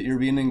life that you're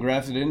being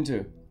engrafted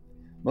into.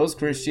 Most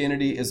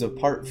Christianity is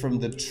apart from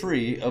the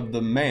tree of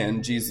the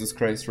man, Jesus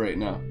Christ, right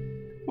now.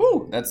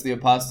 Woo! That's the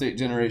apostate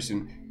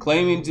generation,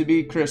 claiming to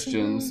be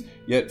Christians,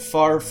 yet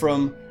far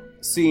from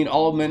seeing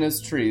all men as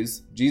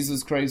trees,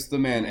 Jesus Christ the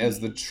man as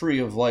the tree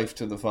of life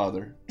to the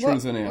Father.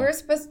 Truth and We're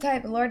supposed to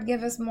type, Lord,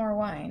 give us more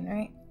wine,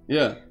 right?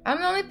 Yeah. I'm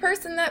the only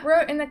person that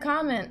wrote in the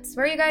comments.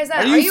 Where are you guys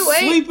at? Are you awake?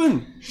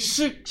 sleeping?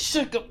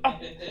 Shook up.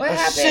 What A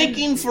happened?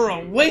 shaking for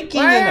a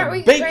waking Why and aren't a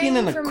we baking praying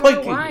and a for more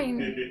quaking.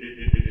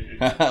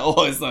 wine?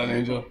 Oh, it's not an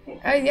angel.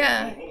 Oh,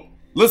 yeah.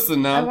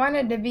 Listen I now.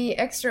 wanted to be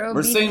extra obedient.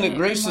 We're saying it and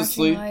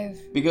graciously watching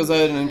live. because I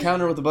had an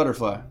encounter with a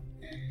butterfly.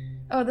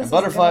 Oh, this And is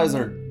butterflies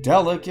good. are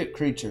delicate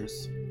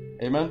creatures.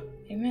 Amen?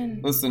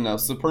 Amen. Listen now,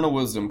 supernal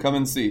wisdom, come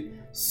and see.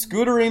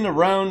 Scootering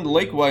around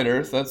Lake White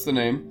Earth, that's the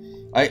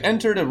name, I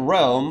entered a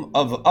realm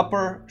of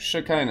upper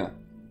Shekinah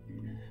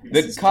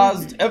that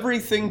caused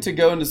everything to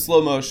go into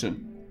slow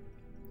motion.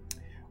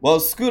 While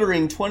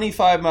scootering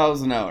 25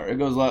 miles an hour, it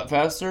goes a lot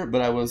faster,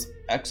 but I was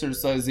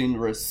exercising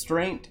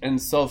restraint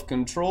and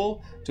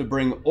self-control to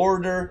bring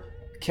order,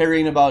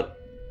 caring about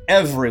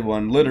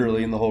everyone,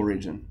 literally, in the whole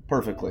region.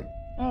 Perfectly.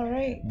 All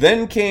right.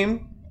 Then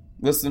came,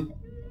 listen,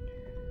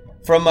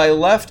 from my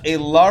left a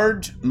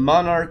large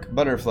monarch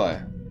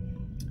butterfly.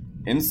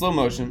 In slow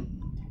motion,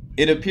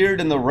 it appeared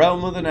in the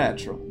realm of the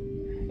natural,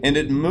 and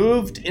it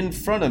moved in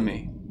front of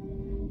me.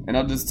 And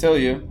I'll just tell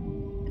you,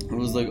 it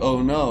was like,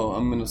 oh no,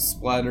 I'm going to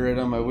splatter it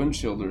on my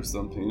windshield or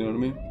something, you know what I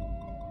mean?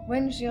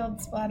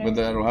 Windshield splatter. But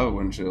I don't have a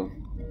windshield.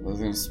 I was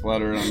going to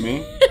splatter it on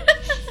me.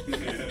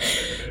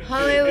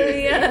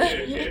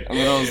 Hallelujah. And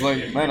then I was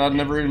like, man, I've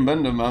never even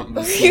been to Mount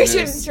You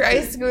should try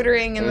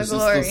scootering in the It's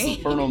just glory. the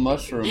supernal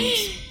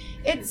mushrooms.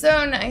 It's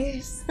so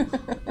nice.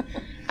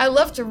 I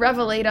love to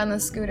revelate on the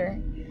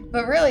scooter.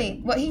 But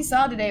really, what he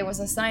saw today was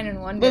a sign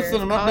and wonder Listen,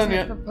 of I'm not done cosmic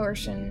yet.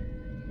 proportion.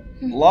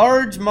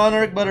 Large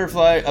monarch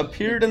butterfly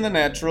appeared in the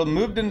natural,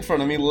 moved in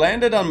front of me,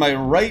 landed on my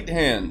right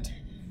hand,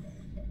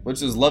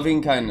 which is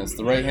loving kindness.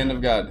 The right hand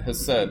of God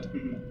has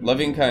said,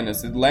 loving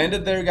kindness. It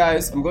landed there,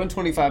 guys. I'm going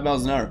 25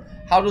 miles an hour.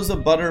 How does a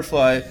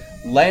butterfly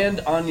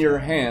land on your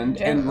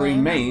hand and Gently.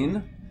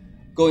 remain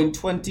going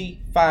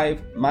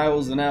 25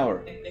 miles an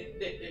hour?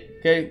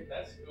 Okay?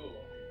 That's cool.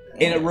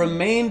 And it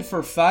remained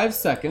for 5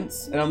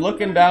 seconds, and I'm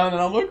looking down,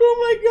 and I'm like, oh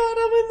my God,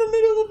 I'm in the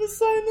middle of a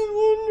sign and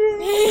wonder.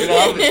 You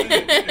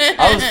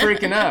know, I was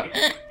freaking out,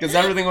 because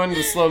everything went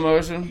into slow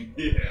motion.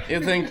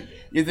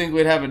 You think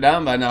we'd have it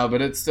down by now,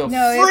 but it still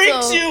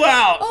freaks you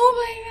out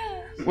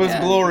Oh my God.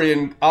 with glory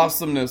and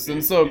awesomeness.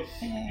 And so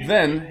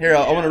then, here,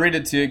 I want to read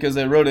it to you, because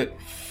I wrote it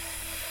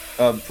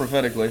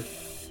prophetically.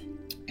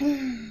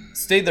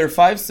 Stayed there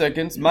 5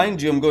 seconds.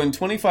 Mind you, I'm going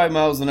 25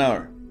 miles an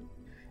hour.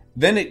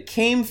 Then it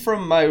came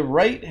from my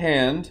right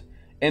hand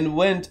and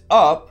went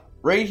up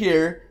right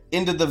here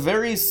into the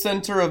very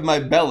center of my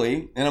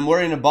belly. And I'm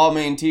wearing a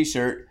Balmain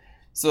t-shirt.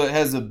 So it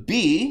has a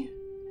B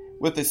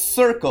with a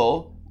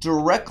circle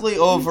directly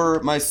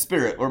over my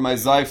spirit where my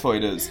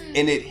xiphoid is.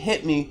 And it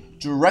hit me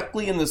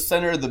directly in the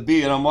center of the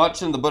B. And I'm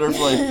watching the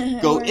butterfly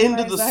go Where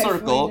into my the xiphoid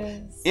circle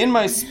is. in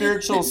my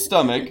spiritual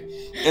stomach.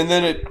 And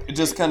then it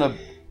just kind of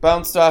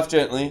bounced off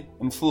gently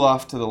and flew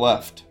off to the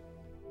left.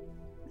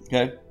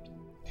 Okay?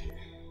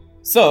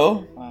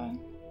 So,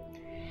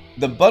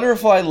 the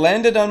butterfly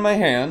landed on my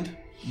hand,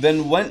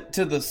 then went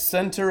to the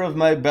center of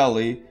my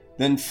belly,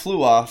 then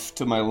flew off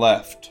to my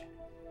left.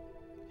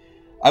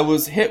 I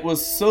was hit with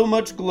so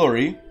much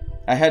glory,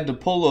 I had to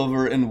pull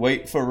over and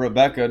wait for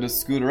Rebecca to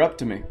scooter up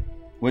to me.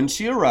 When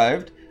she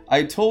arrived,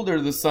 I told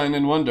her the sign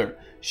and wonder.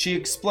 She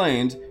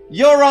explained,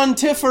 "You're on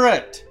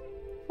Tiferet!"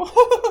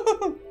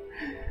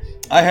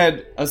 I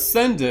had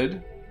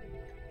ascended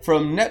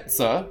from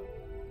Netzah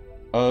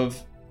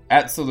of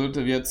Absolute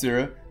of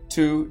Yetzirah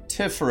to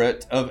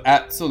Tiferet of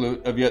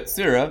Absolute of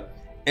Yetzirah,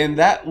 and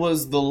that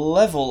was the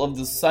level of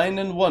the sign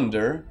and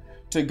wonder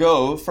to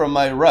go from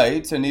my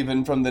right, and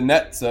even from the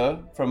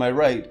Netzah, from my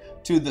right,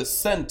 to the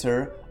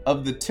center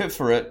of the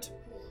Tiferet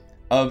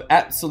of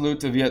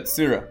Absolute of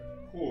Yetzirah.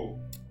 Cool.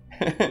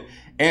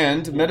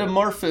 And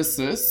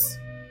metamorphosis,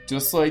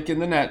 just like in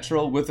the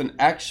natural, with an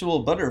actual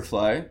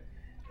butterfly,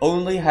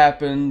 only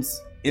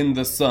happens in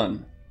the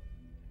sun.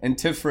 And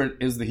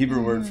Tiferet is the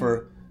Hebrew word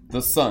for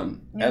the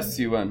sun,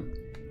 S-U-N.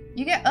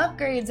 You get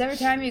upgrades every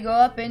time you go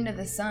up into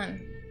the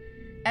sun.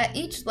 At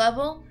each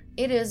level,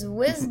 it is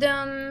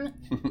wisdom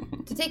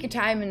to take your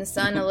time in the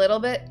sun a little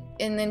bit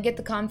and then get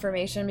the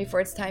confirmation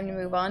before it's time to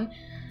move on.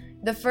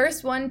 The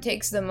first one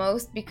takes the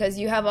most because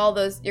you have all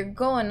those, you're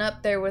going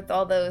up there with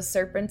all those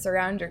serpents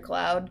around your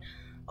cloud,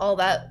 all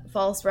that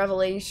false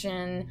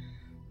revelation,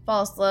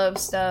 false love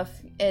stuff,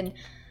 and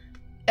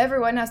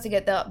everyone has to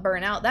get that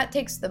burn out. That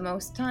takes the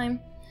most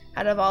time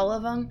out of all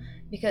of them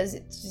because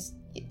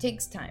it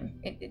takes time.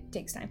 It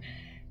takes time.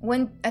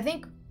 When I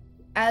think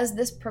as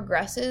this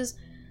progresses,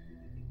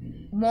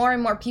 more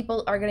and more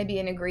people are going to be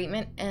in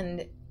agreement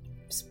and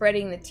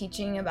spreading the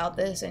teaching about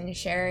this and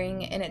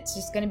sharing, and it's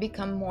just going to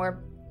become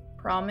more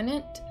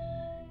prominent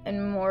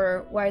and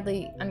more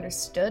widely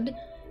understood.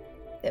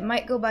 It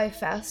might go by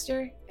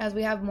faster as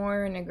we have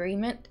more in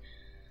agreement,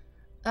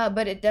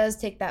 but it does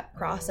take that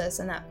process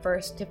and that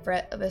first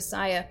Tiferet of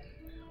Messiah.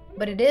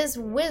 But it is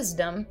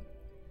wisdom.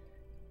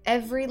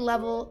 Every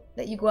level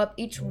that you go up,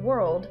 each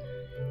world,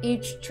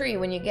 each tree,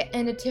 when you get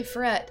into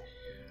Tiferet,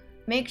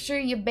 make sure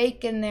you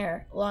bake in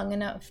there long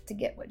enough to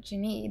get what you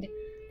need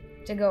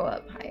to go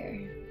up higher.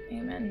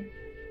 Amen.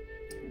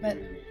 But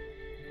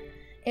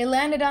it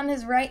landed on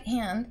his right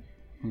hand.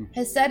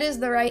 His set is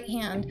the right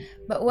hand.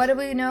 But what do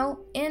we know?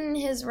 In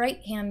his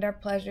right hand are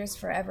pleasures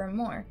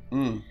forevermore.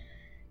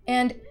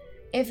 And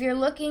if you're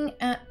looking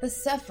at the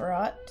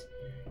Sephirot,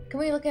 can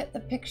we look at the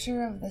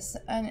picture of this?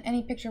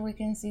 Any picture we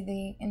can see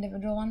the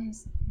individual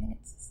ones? I think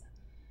it's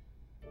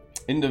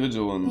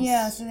individual ones.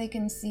 Yeah, so they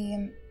can see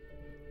him.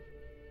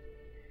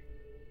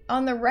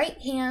 On the right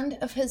hand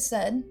of his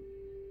Sed,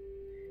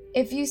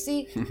 if you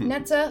see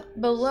Netzah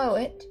below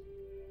it,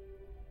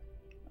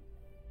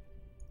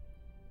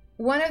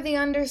 one of the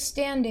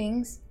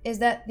understandings is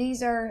that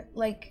these are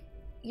like,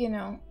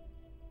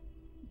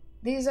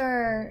 these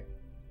are...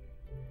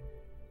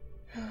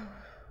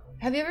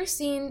 Have you ever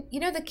seen,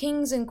 the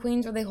kings and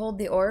queens where they hold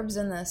the orbs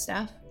and the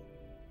staff?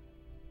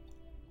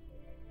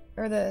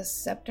 Or the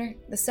scepter?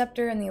 The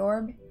scepter and the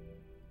orb?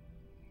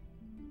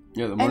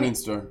 Yeah, the morning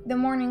star. The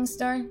morning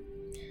star.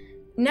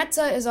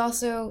 Netzah is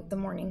also the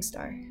morning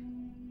star.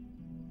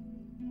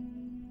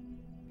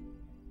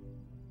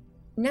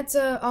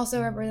 Netzah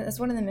also represents, that's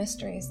one of the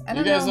mysteries. I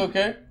don't know. You guys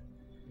okay?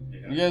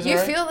 You guys Do you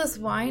alright? feel this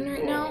wine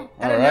right now?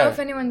 I All don't know right. if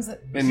anyone's...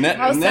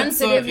 How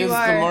sensitive you is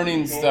are. the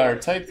morning star.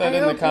 Type that I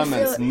in the hope you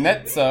comments. feel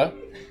Netzah,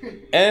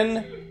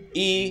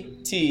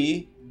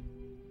 Netzah,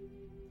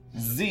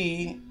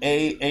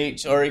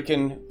 or you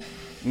can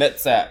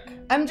Netzach.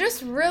 I'm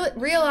just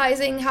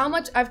realizing how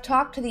much I've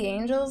talked to the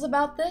angels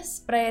about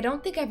this, but I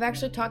don't think I've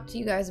actually talked to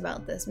you guys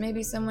about this.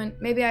 Maybe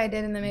I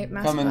did in the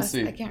master Come and class.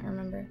 see. I can't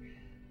remember.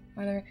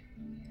 Whether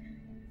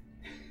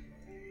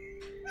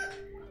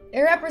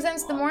it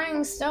represents the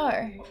morning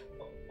star.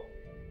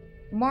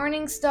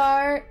 Morning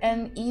star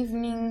and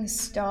evening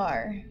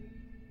star.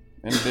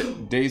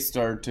 And day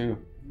star too.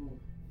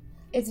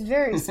 It's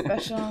very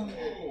special.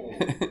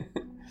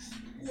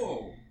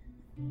 Whoa.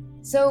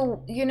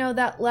 So,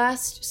 that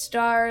last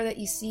star that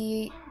you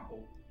see,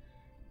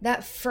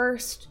 that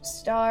first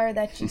star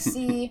that you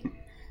see,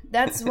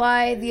 that's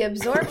why the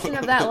absorption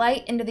of that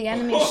light into the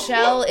enemy's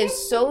shell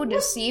is so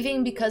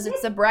deceiving, because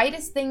it's the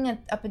brightest thing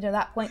up until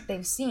that point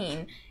they've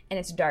seen, and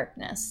it's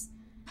darkness.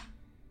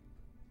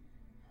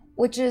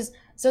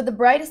 So the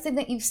brightest thing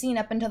that you've seen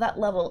up until that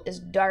level is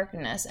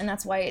darkness, and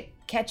that's why it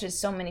catches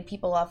so many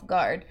people off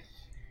guard.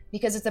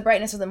 Because it's the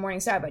brightness of the morning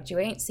star, but you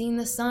ain't seen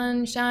the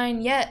sun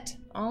shine yet.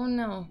 Oh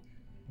no.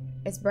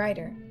 It's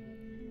brighter.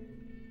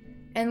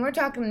 And we're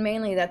talking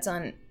mainly that's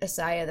on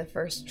Isaiah, the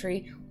first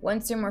tree.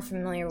 Once you're more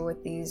familiar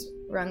with these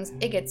rungs,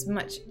 it gets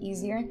much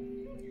easier.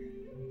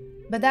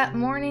 But that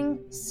morning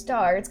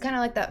star, it's kind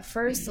of like that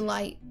first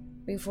light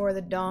before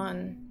the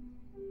dawn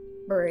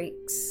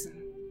breaks.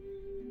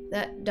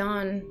 That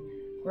dawn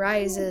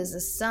rises, the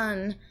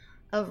sun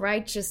of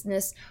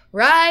righteousness,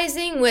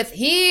 rising with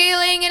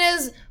healing in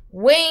his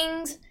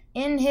wings,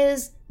 in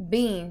his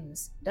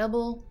beams.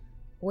 Double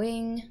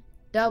wing,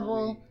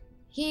 double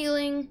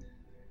healing,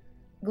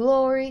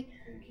 glory,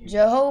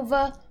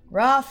 Jehovah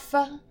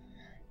Rapha,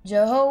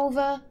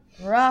 Jehovah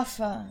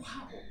Rapha.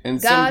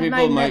 And God, some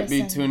my people might be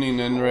medicine. tuning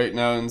in right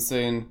now and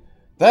saying,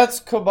 that's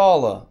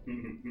Kabbalah.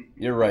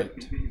 You're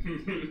right.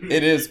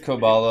 It is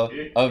Kabbalah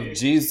of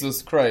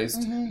Jesus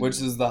Christ,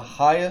 which is the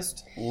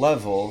highest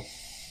level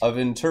of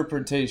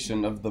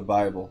interpretation of the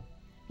Bible.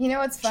 You know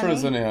what's funny?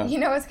 True, Zania. You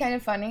know what's kind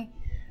of funny?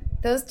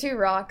 Those two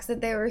rocks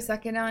that they were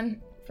sucking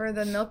on for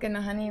the milk and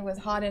the honey was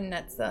hot in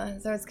Netza.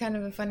 So it's kind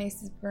of a funny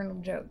supernal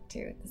joke,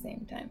 too, at the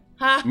same time.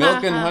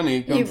 Milk and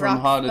honey come You from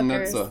rock Hod and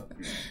fuckers.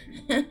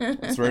 Netza.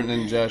 It's written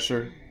in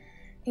Jasher.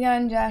 Yeah,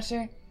 and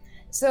Jasher.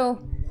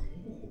 So,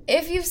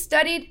 if you've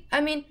studied,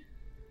 I mean,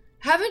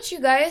 haven't you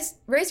guys,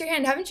 raise your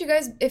hand, haven't you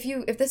guys,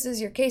 if this is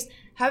your case,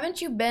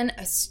 haven't you been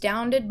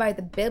astounded by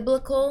the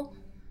biblical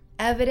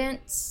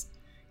evidence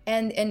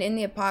and in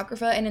the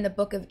Apocrypha and in the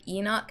book of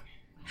Enoch,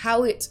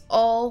 how it's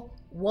all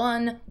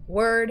one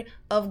word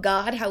of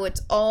God, how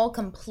it's all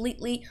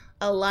completely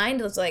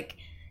aligned? It's like,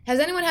 has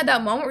anyone had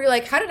that moment where you're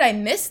like, how did I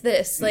miss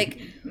this?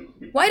 Like,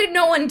 why did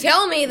no one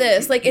tell me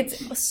this? Like,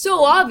 it's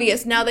so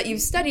obvious now that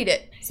you've studied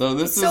it. So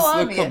this It's is so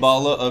the obvious.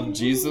 Kabbalah of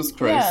Jesus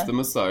Christ, Yeah. the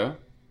Messiah,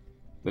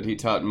 that he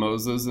taught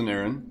Moses and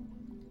Aaron,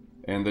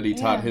 and that he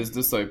taught Yeah. his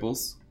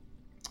disciples.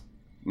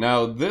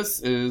 Now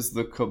this is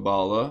the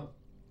Kabbalah.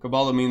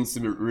 Kabbalah means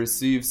to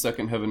receive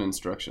second heaven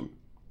instruction.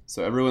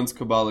 So everyone's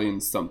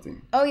Kabbalian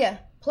something. Oh, yeah.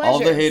 Pleasures.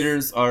 All the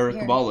haters are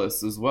Here.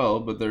 Kabbalists as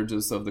well, but they're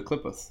just of the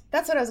Klippeth.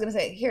 That's what I was going to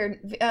say.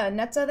 Here,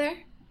 Netza there.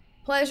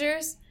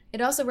 Pleasures. It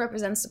also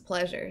represents the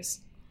pleasures.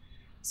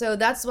 So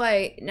that's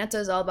why Netza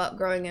is all about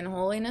growing in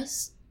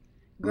holiness,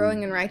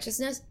 growing in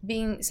righteousness,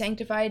 being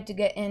sanctified to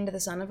get into the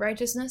Son of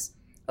Righteousness,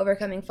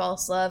 overcoming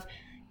false love,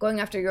 going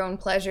after your own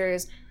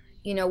pleasures.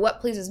 You know,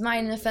 what pleases my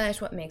nefesh,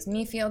 what makes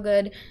me feel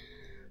good.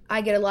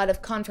 I get a lot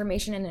of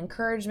confirmation and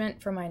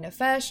encouragement from my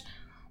nefesh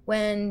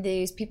when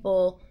these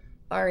people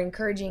are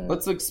encouraging.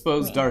 Let's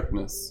expose me.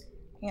 darkness.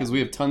 Because Yeah. we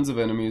have tons of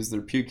enemies.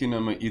 They're puking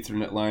on my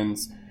Ethernet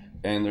lines.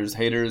 And there's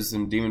haters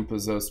and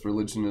demon-possessed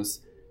religionists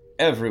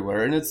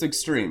everywhere. And it's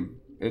extreme.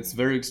 It's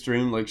very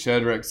extreme. Like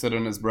Shadrach said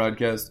on his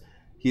broadcast,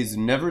 he's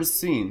never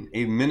seen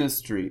a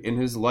ministry in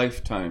his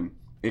lifetime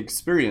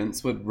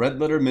experience what Red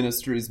Letter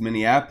Ministries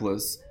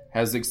Minneapolis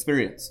has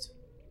experienced.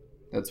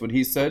 That's what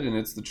he said, and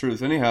it's the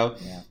truth anyhow.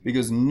 Yeah.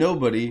 Because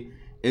nobody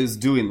is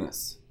doing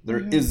this.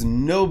 There is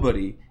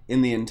nobody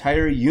in the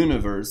entire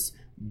universe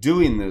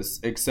doing this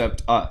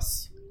except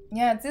us.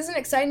 Yeah, isn't it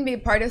exciting to be a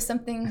part of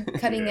something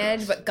cutting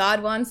edge, what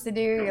God wants to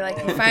do? You're like,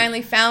 you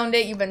finally found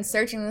it. You've been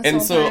searching this And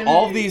whole so time.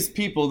 all these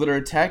people that are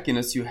attacking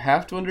us, you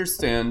have to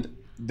understand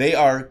they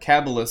are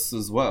Kabbalists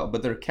as well.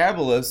 But they're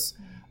Kabbalists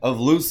of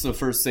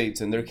Lucifer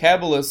Satan. They're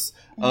Kabbalists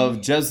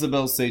of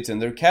Jezebel Satan.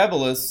 They're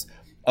Kabbalists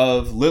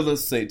of Lilith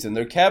Satan.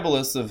 They're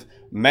Kabbalists of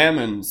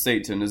Mammon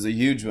Satan is a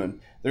huge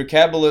one. They're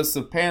Kabbalists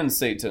of Pan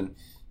Satan.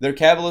 They're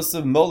Kabbalists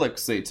of Moloch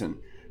Satan.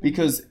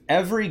 Because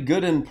every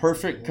good and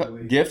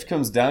perfect gift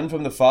comes down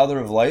from the Father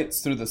of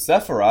Lights through the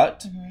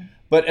Sephirot,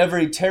 but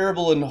every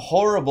terrible and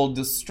horrible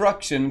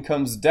destruction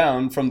comes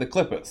down from the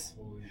Klippeth,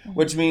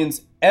 which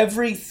means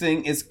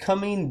everything is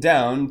coming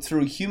down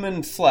through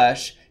human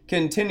flesh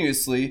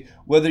continuously,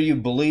 whether you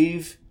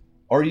believe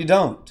or you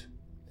don't.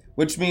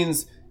 Which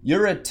means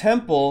you're a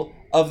temple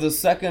of the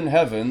second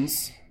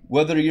heavens,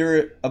 whether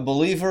you're a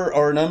believer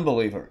or an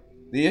unbeliever.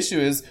 The issue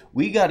is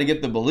we got to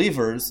get the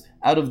believers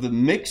out of the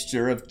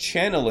mixture of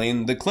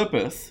channeling the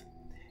Klippeth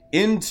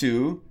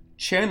into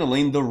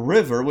channeling the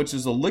river, which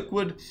is a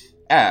liquid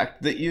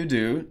act that you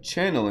do,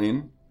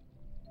 channeling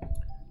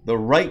the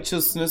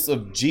righteousness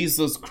of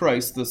Jesus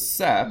Christ, the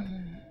sap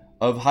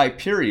of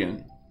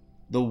Hyperion,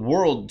 the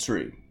world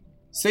tree.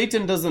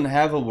 Satan doesn't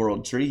have a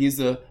world tree. He's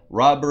a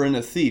robber and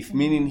a thief,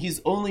 meaning he's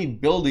only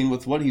building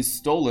with what he's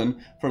stolen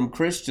from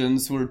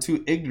Christians who are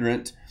too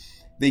ignorant.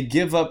 They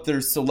give up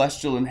their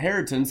celestial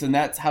inheritance, and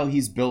that's how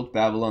he's built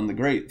Babylon the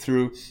Great,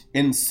 through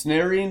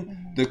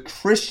ensnaring the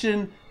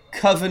Christian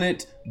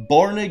covenant,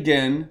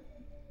 born-again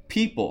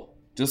people.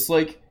 Just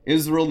like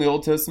Israel in the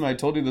Old Testament, I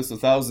told you this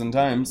 1,000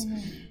 times.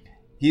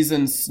 He's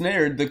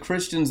ensnared the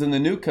Christians in the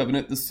New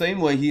Covenant the same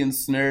way he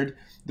ensnared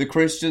the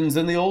Christians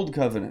in the Old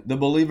Covenant, the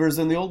believers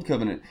in the Old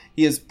Covenant.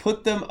 He has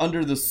put them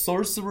under the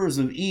sorcerers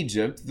of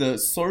Egypt, the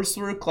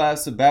sorcerer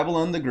class of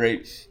Babylon the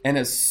Great, and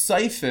has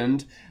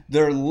siphoned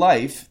their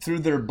life through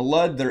their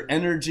blood, their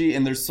energy,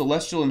 and their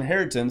celestial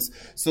inheritance,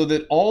 so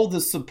that all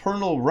the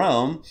supernal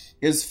realm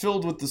is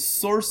filled with the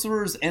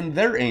sorcerers and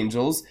their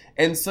angels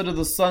instead of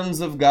the sons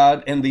of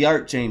God and the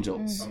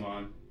archangels. Come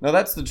on. Now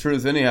that's the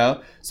truth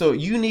anyhow. So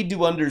you need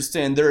to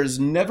understand there has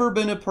never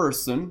been a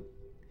person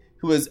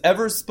who has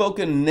ever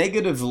spoken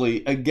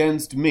negatively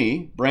against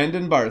me,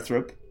 Brandon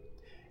Barthrop,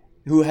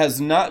 who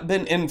has not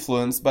been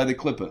influenced by the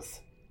Klippeth.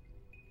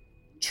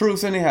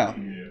 Truth anyhow.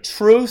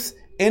 Truth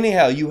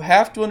anyhow. You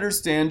have to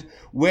understand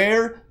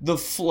where the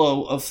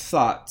flow of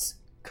thoughts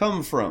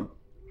come from.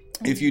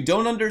 If you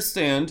don't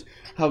understand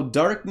how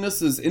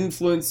darkness is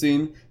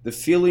influencing the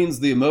feelings,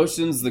 the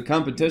emotions, the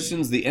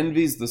competitions, the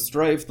envies, the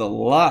strife, the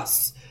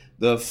lusts,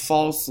 the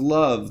false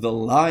love, the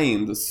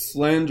lying, the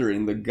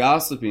slandering, the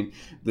gossiping,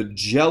 the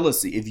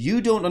jealousy. If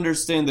you don't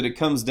understand that it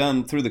comes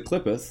down through the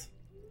Klippeth,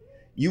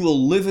 you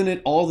will live in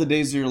it all the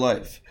days of your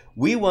life.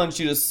 We want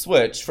you to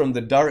switch from the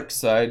dark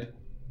side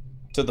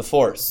to the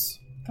Force,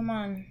 Come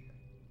on.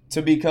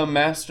 to become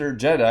Master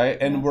Jedi,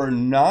 and we're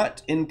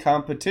not in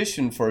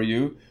competition for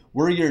you.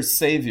 We're your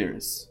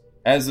saviors.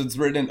 As it's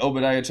written in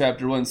Obadiah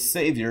chapter 1,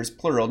 saviors,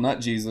 plural,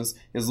 not Jesus,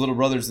 his little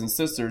brothers and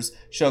sisters,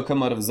 shall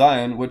come out of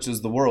Zion, which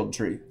is the world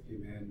tree.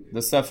 Amen.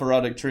 The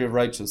Sephirotic tree of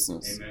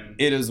righteousness. Amen.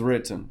 It is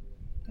written.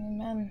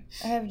 Amen.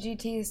 I have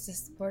GTs to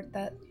support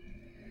that.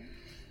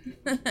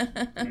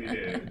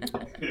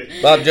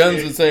 Bob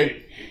Jones would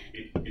say,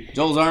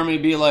 Joel's army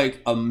be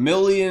like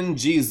 1,000,000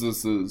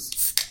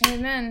 Jesuses.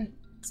 Amen.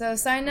 So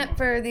sign up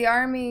for the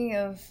army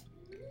of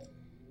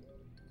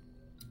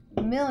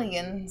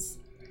millions.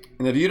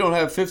 And if you don't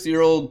have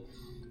 50-year-old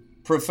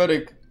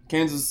prophetic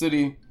Kansas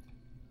City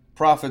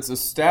prophets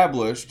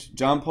established,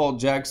 John Paul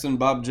Jackson,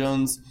 Bob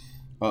Jones,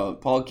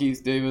 Paul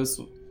Keith Davis,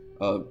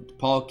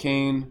 Paul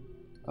Kane,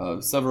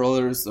 several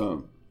others,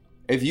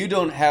 if you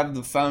don't have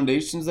the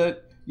foundations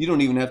that, you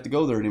don't even have to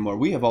go there anymore.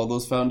 We have all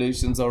those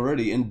foundations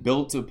already and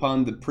built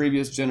upon the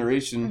previous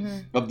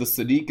generation of the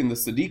Sadiq and the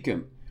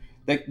Sadiqim.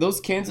 Like those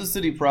Kansas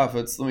City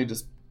prophets, let me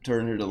just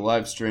turn here to the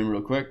live stream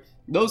real quick.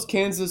 Those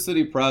Kansas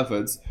City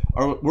prophets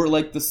were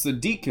like the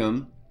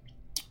Sadiqim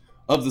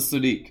of the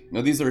Sadiq.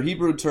 Now these are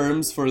Hebrew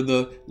terms for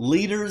the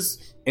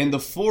leaders and the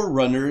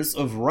forerunners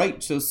of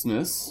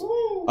righteousness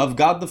of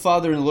God the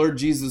Father and Lord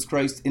Jesus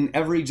Christ. In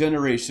every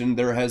generation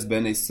there has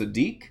been a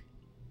Sadiq.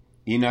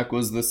 Enoch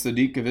was the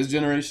Sadiq of his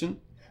generation.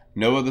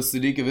 Noah the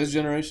Sadiq of his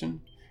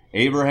generation.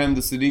 Abraham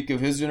the Sadiq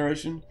of his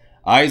generation.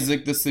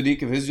 Isaac the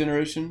Sadiq of his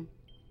generation.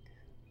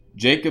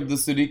 Jacob the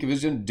Sadiq of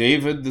his generation.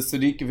 David the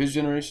Sadiq of his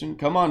generation.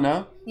 Come on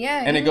now.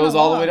 Yeah. And it goes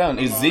all the way down.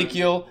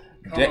 Ezekiel,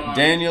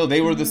 Daniel, they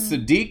were the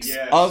Sadiqs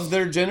of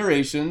their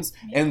generations.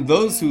 And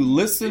those who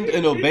listened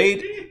and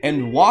obeyed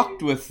and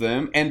walked with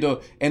them and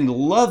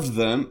loved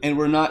them and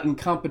were not in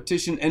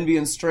competition, envy,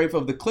 and strife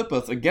of the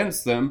clippeth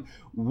against them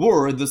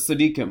were the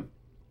Sadiqim.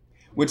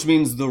 Which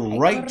means the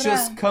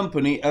righteous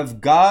company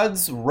of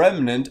God's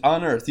remnant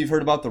on earth. You've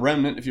heard about the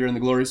remnant if you're in the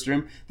glory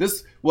stream.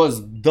 This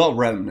was the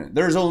remnant.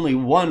 There's only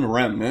one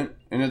remnant,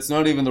 and it's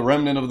not even the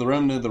remnant of the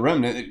remnant of the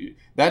remnant.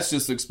 That's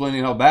just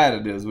explaining how bad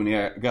it is when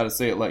you got to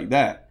say it like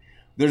that.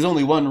 There's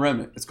only one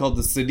remnant. It's called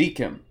the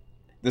Sadiqim.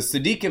 The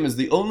Sadiqim is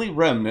the only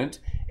remnant,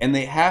 and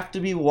they have to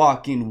be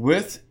walking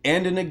with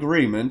and in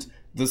agreement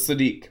the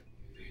Sadiq.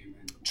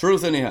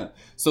 Truth anyhow.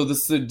 So the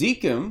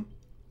Sadiqim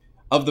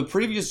of the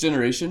previous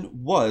generation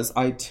was,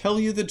 I tell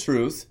you the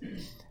truth,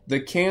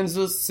 the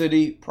Kansas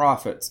City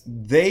prophets.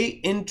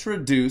 They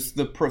introduced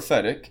the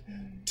prophetic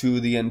to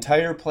the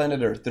entire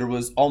planet Earth. There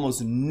was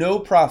almost no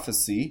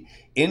prophecy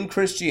in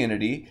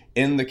Christianity,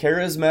 in the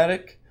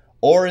charismatic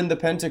or in the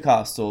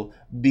Pentecostal,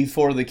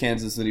 before the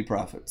Kansas City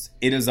prophets.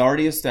 It is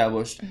already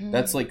established.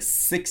 That's like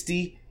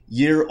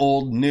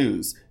 60-year-old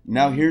news.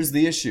 Now here's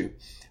the issue.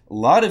 A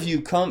lot of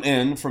you come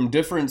in from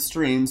different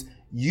streams.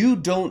 You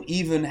don't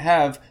even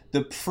have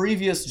the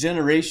previous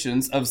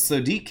generations of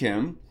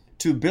Sadiqim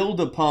to build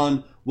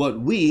upon what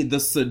we, the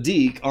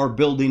Sadiq, are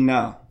building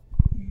now.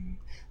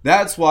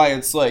 That's why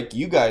it's like,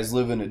 you guys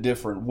live in a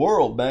different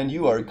world, man.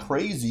 You are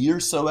crazy.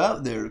 You're so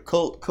out there.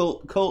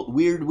 Cult,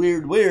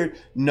 weird.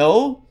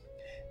 No,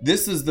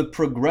 this is the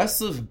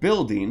progressive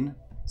building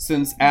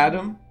since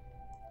Adam,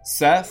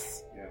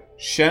 Seth,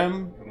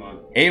 Shem,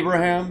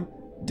 Abraham,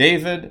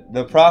 David,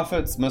 the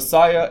prophets,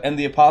 Messiah, and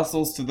the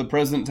apostles to the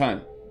present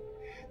time.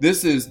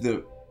 This is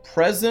the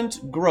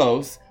present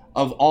growth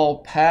of all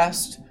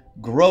past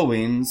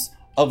growings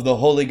of the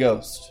Holy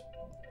Ghost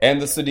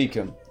and the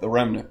Sadiqim, the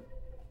remnant.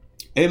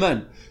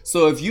 Amen.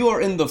 So if you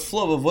are in the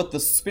flow of what the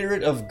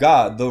Spirit of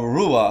God, the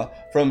Ruah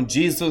from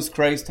Jesus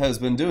Christ has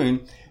been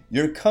doing,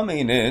 you're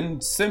coming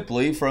in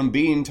simply from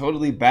being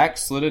totally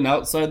backslidden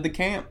outside the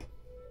camp.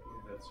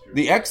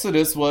 The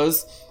Exodus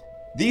was,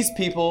 these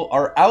people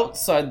are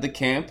outside the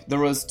camp. There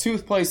was two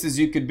places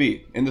you could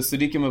be in the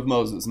Sadiqim of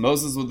Moses.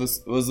 Moses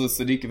was the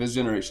Sadiq of his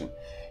generation.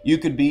 You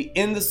could be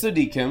in the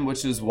Sadiqim,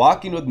 which is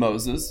walking with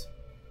Moses,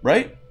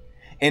 right?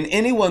 And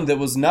anyone that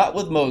was not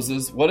with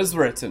Moses, what is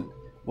written,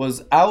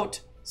 was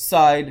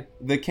outside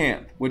the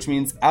camp, which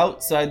means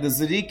outside the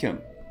Sadiqim.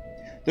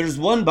 There's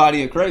one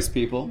body of Christ,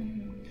 people.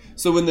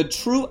 So when the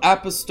true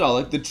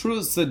apostolic, the true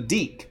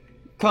Sadiq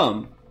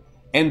come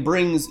and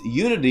brings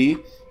unity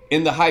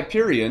in the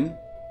Hyperion,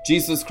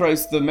 Jesus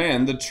Christ the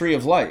man, the tree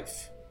of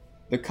life,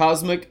 the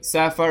cosmic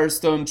sapphire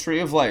stone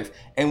tree of life,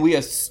 and we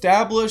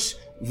establish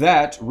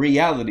that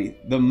reality,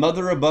 the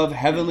mother above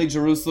heavenly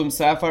Jerusalem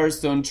sapphire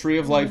stone tree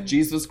of life,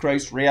 Jesus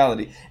Christ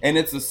reality, and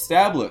it's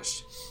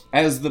established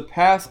as the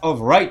path of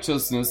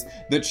righteousness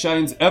that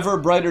shines ever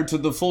brighter to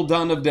the full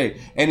dawn of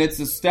day, and it's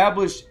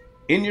established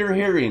in your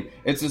hearing,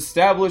 it's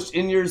established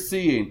in your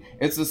seeing,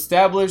 it's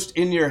established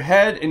in your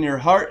head, in your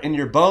heart, in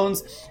your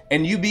bones,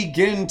 and you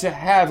begin to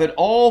have it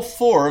all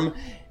form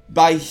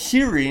by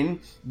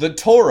hearing the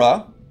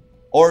Torah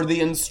or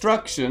the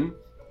instruction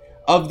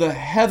of the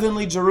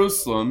heavenly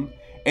Jerusalem,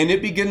 and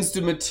it begins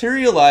to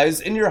materialize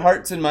in your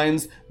hearts and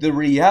minds the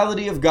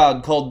reality of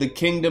God called the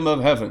kingdom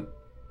of heaven.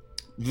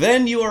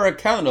 Then you are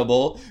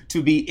accountable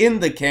to be in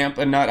the camp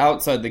and not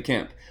outside the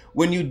camp.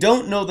 When you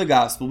don't know the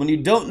gospel, when you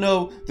don't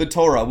know the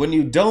Torah, when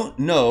you don't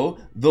know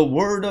the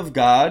word of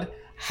God,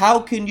 how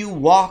can you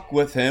walk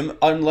with him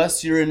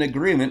unless you're in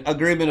agreement?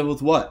 Agreement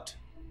with what?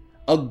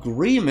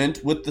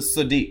 agreement with the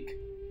Sadiq.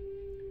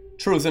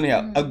 Truth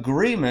anyhow.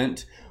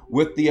 Agreement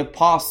with the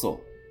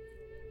apostle.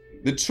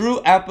 The true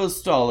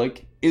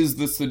apostolic is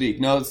the Sadiq.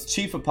 Now it's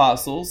chief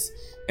apostles,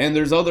 and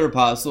there's other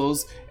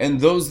apostles, and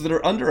those that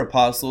are under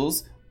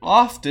apostles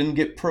often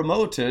get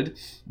promoted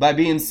by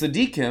being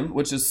Sadiqim,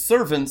 which is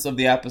servants of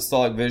the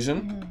apostolic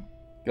vision,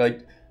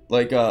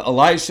 like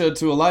Elisha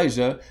to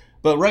Elijah.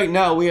 But right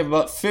now we have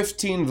about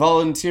 15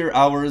 volunteer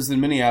hours in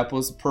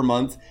Minneapolis per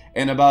month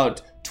and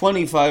about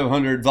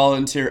 2,500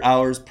 volunteer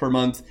hours per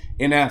month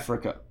in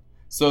Africa.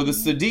 So the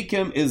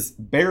Sadiqim is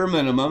bare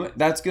minimum.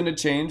 That's going to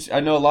change. I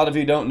know a lot of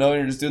you don't know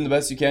and you're just doing the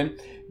best you can.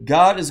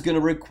 God is going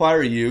to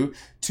require you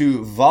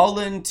to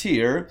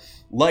volunteer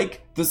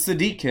like the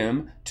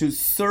Sadiqim to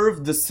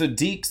serve the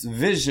Sadiq's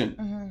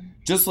vision.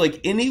 Just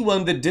like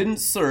anyone that didn't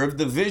serve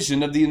the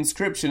vision of the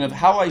inscription of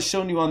how I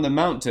shown you on the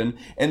mountain,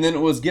 and then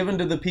it was given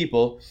to the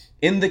people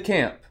in the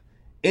camp.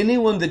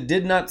 Anyone that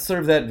did not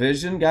serve that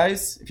vision,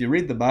 guys, if you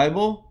read the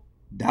Bible,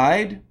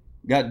 died,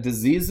 got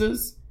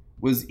diseases,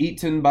 was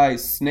eaten by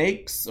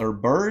snakes or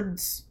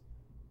birds,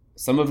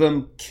 some of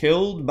them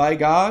killed by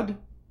God,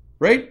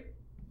 right?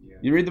 Yeah.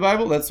 You read the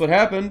Bible, that's what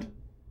happened.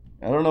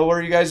 I don't know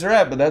where you guys are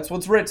at, but that's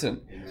what's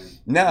written. Amen.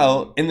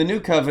 Now, in the new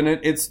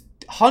covenant, it's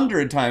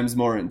 100 times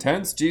more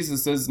intense.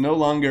 Jesus says, no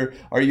longer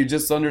are you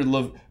just under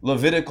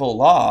Levitical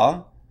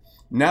law.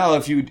 Now,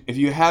 if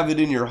you have it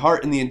in your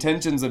heart and the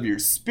intentions of your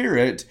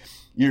spirit,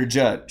 you're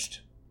judged.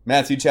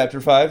 Matthew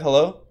chapter 5,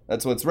 hello?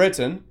 That's what's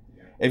written.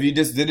 If you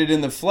just did it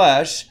in the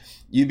flesh,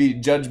 you'd be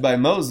judged by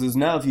Moses.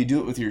 Now, if you do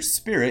it with your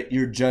spirit,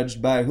 you're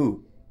judged by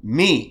who?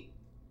 Me.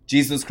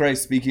 Jesus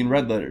Christ speaking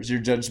red letters. You're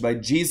judged by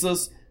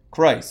Jesus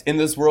Christ. In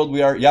this world,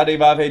 we are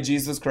Yadevave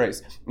Jesus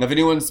Christ. If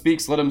anyone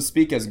speaks, let him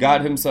speak as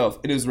God himself.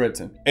 It is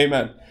written.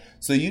 Amen.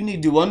 So you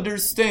need to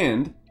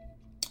understand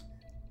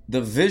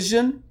the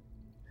vision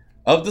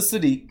of the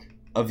Sadiq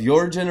of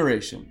your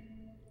generation.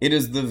 It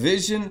is the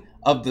vision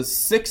of the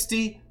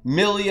 60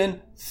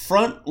 million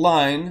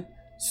frontline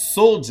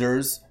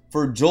soldiers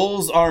for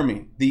Joel's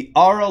army. The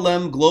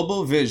RLM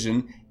global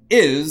vision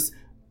is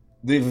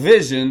the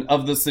vision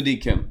of the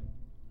Sadiqim.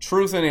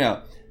 Truth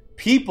anyhow.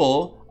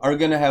 People are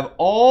going to have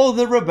all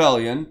the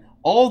rebellion,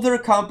 all their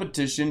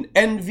competition,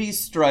 envy,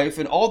 strife,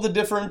 and all the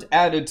different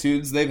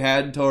attitudes they've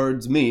had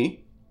towards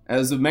me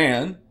as a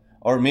man,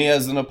 or me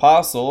as an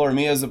apostle, or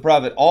me as a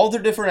prophet. All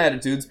their different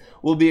attitudes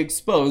will be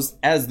exposed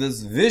as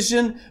this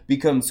vision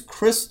becomes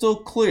crystal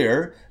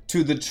clear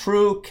to the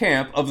true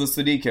camp of the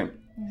Sadiqim.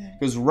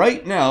 Because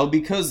right now,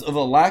 because of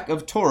a lack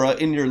of Torah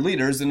in your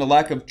leaders and a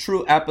lack of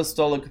true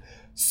apostolic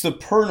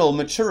supernal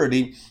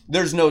maturity,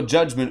 there's no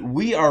judgment.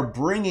 We are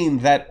bringing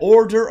that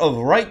order of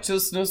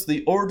righteousness,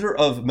 the order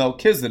of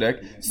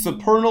Melchizedek,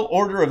 supernal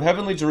order of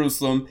heavenly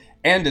Jerusalem,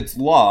 and its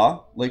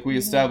law, like we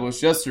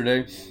established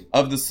yesterday,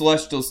 of the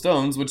celestial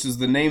stones, which is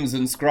the names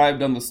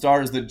inscribed on the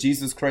stars that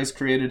Jesus Christ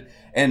created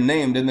and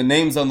named. And the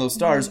names on those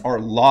stars are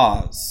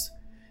laws.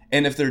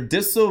 And if they're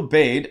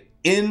disobeyed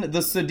in the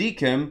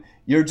Sadiqim,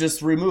 you're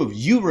just removed.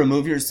 You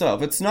remove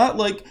yourself. It's not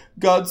like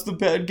God's the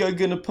bad guy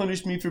going to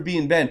punish me for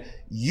being bad.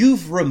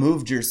 You've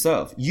removed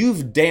yourself.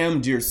 You've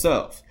damned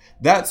yourself.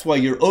 That's why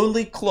you're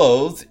only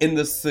clothed in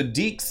the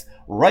Sadiq's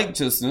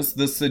righteousness.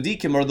 The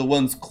Sadiqim are the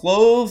ones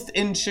clothed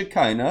in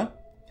Shekinah,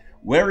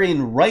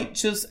 wearing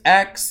righteous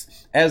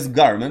acts as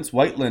garments,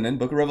 white linen,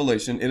 Book of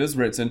Revelation, it is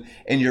written,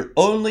 and you're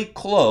only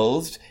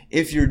clothed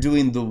if you're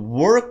doing the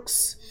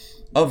works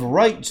of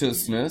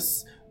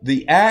righteousness,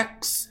 the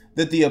acts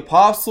that the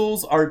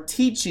apostles are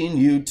teaching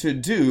you to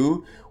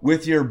do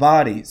with your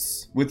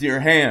bodies, with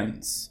your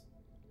hands.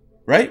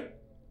 Right?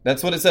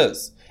 That's what it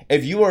says.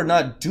 If you are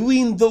not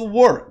doing the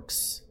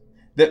works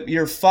that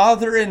your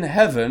Father in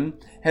heaven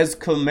has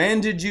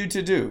commanded you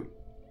to do.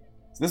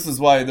 This is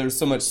why there's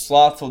so much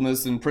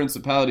slothfulness and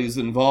principalities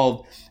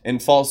involved in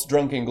false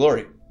drunken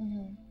glory.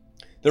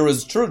 There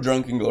was true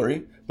drunken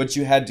glory, but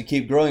you had to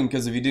keep growing,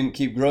 because if you didn't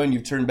keep growing,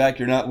 you've turned back,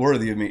 you're not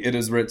worthy of me. It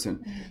is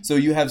written. So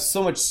you have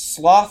so much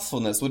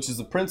slothfulness, which is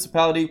the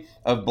principality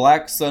of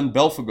Black Sun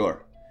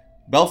Belphegor.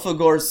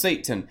 Belphegor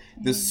Satan.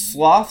 This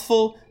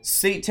slothful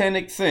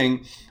satanic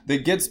thing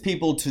that gets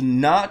people to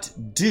not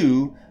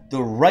do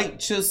the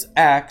righteous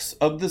acts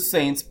of the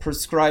saints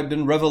prescribed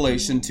in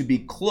Revelation, to be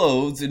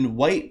clothed in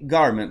white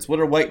garments. What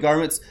are white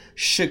garments?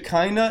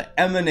 Shekinah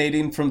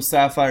emanating from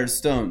sapphire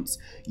stones.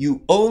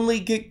 You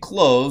only get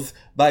clothed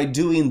by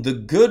doing the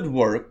good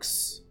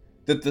works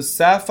that the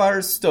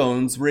sapphire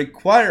stones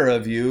require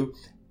of you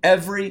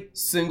every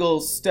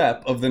single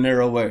step of the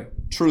narrow way.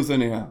 Truth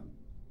anyhow.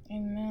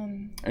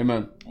 Amen.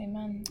 Amen.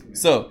 Amen.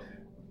 So,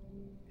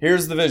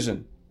 here's the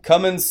vision.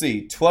 Come and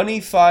see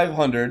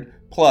 2,500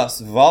 plus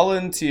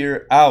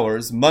volunteer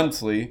hours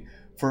monthly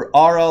for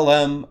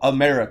RLM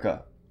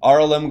America,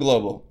 RLM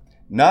Global.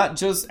 Not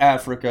just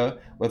Africa,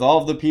 with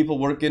all of the people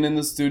working in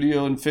the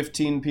studio and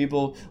 15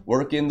 people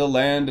working the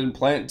land and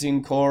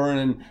planting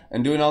corn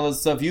and doing all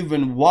this stuff. You've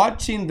been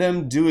watching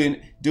them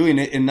doing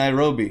it in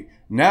Nairobi.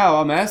 Now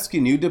I'm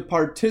asking you to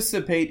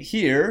participate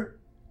here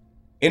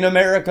in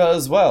America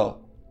as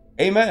well.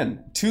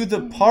 Amen. To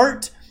the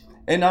part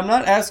And I'm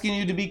not asking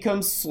you to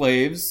become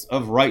slaves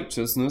of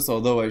righteousness,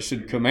 although I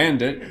should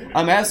command it.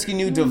 I'm asking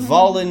you to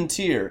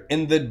volunteer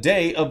in the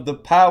day of the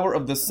power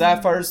of the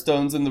sapphire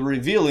stones and the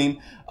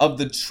revealing of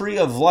the tree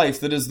of life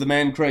that is the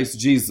man Christ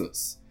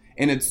Jesus.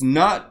 And it's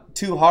not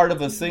too hard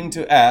of a thing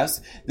to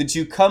ask that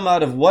you come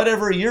out of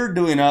whatever you're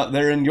doing out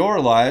there in your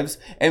lives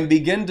and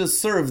begin to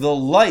serve the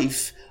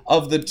life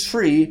of the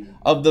tree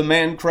of the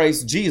man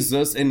Christ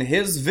Jesus and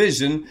his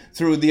vision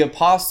through the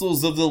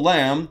apostles of the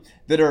Lamb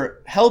that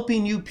are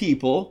helping you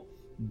people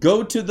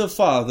go to the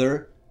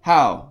Father.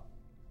 How?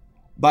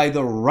 By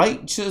the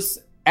righteous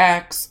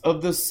acts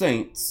of the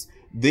saints.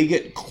 They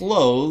get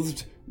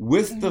clothed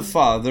with the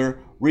Father,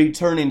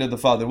 returning to the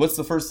Father. What's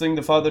the first thing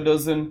the Father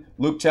does in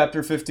Luke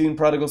chapter 15,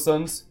 prodigal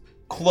sons?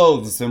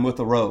 Clothes him with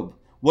a robe.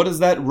 What does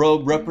that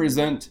robe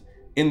represent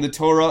in the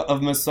Torah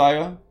of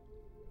Messiah?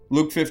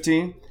 Luke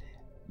 15.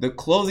 The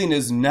clothing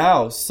is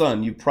now,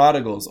 son, you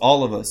prodigals,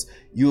 all of us.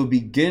 You will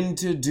begin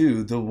to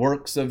do the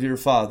works of your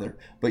Father.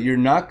 But you're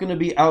not going to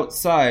be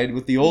outside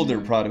with the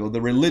older prodigal,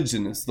 the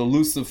religionist, the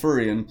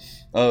Luciferian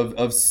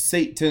of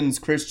Satan's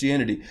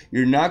Christianity.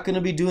 You're not going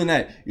to be doing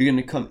that. You're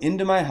going to come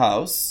into my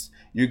house.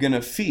 You're going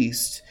to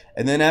feast.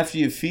 And then after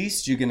you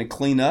feast, you're going to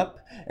clean up.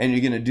 And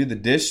you're going to do the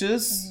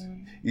dishes.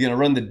 You're going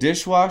to run the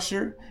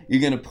dishwasher. You're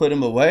going to put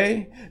them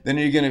away. Then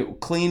you're going to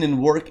clean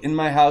and work in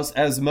my house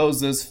as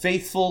Moses,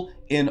 faithful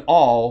in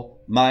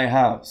all my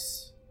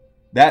house.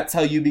 That's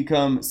how you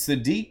become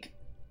Siddiq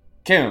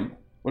Kim.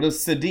 What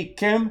is Siddiq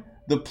Kim?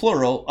 The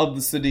plural of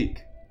the Siddiq,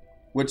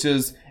 which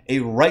is a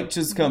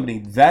righteous company.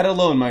 That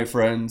alone, my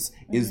friends,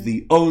 is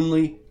the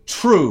only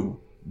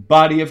true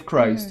body of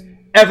Christ.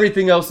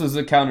 Everything else is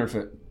a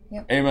counterfeit.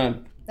 Yep.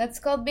 Amen. That's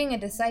called being a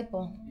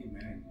disciple.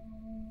 Amen.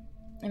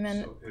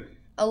 Amen. So good.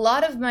 A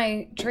lot of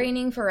my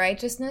training for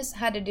righteousness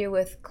had to do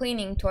with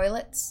cleaning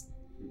toilets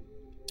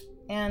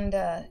and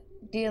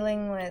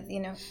dealing with,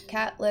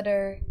 cat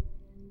litter,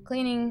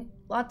 cleaning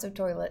lots of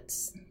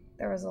toilets.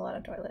 There was a lot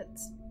of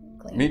toilets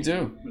cleaned. Me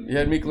too. You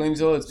had me clean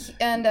toilets.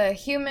 And I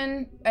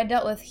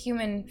dealt with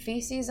human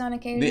feces on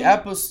occasion. The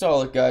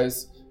apostolic,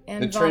 guys,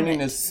 and the training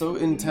vomit. is so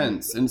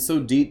intense and so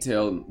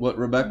detailed, what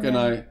Rebecca and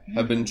I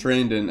have been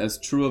trained in as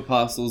true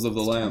apostles of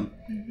the Lamb,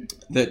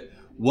 that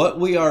what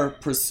we are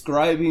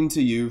prescribing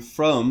to you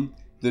from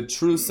the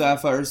true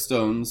sapphire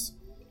stones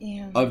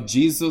of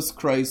Jesus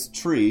Christ's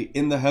tree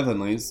in the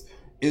heavenlies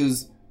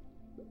is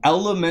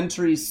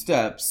elementary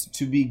steps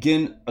to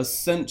begin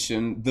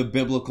ascension the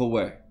biblical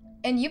way.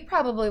 And you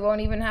probably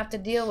won't even have to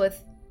deal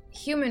with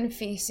human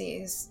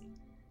feces.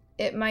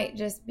 It might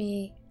just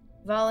be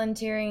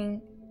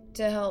volunteering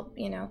to help,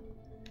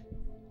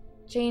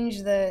 change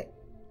the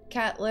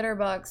cat litter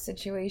box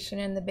situation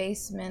in the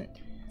basement.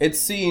 It's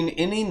seeing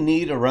any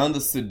need around the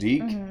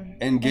Siddiq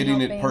and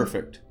getting it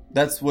perfect.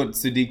 That's what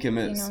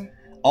Siddiqim is.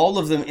 All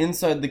of them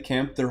inside the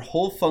camp, their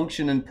whole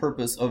function and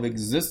purpose of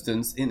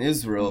existence in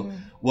Israel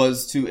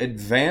was to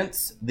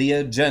advance the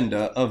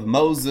agenda of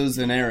Moses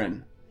and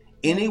Aaron.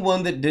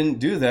 Anyone that didn't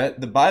do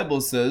that, the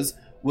Bible says,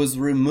 was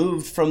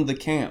removed from the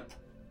camp.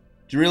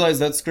 Do you realize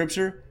that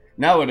scripture?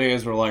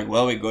 Nowadays we're like,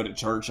 well, we go to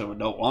church and we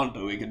don't want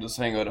to. We can just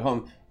hang out at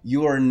home.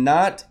 You are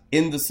not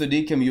in the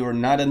Siddiqim. You are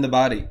not in the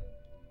body.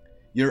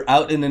 You're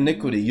out in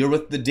iniquity. You're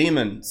with the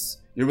demons.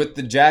 You're with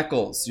the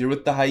jackals. You're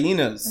with the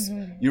hyenas.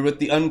 You're with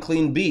the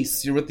unclean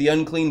beasts. You're with the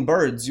unclean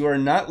birds. You are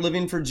not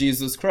living for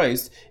Jesus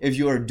Christ if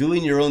you are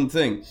doing your own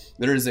thing.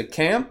 There is a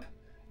camp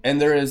and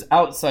there is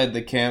outside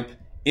the camp.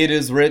 It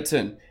is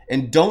written.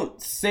 And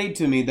don't say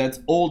to me that's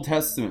Old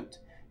Testament.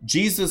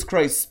 Jesus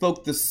Christ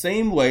spoke the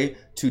same way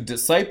to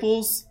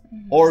disciples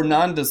or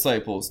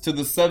non-disciples, to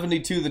the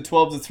 72, the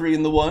 12, the 3,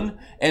 and the 1,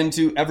 and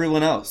to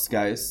everyone else,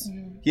 guys.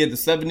 He had the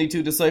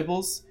 72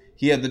 disciples.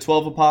 He had the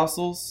 12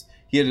 apostles.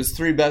 He had his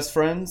 3 best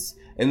friends.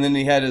 And then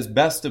he had his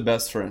best of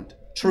best friend.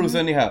 Truth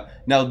anyhow.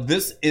 Now,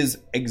 this is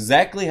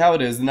exactly how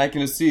it is. And I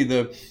can see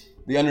the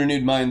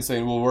unrenewed mind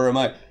saying, well, where am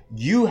I?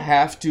 You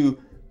have to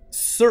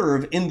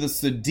serve in the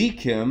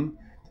Siddiqim,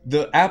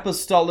 the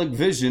apostolic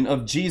vision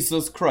of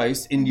Jesus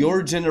Christ in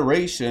your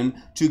generation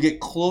to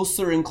get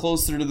closer and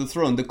closer to the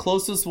throne. The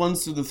closest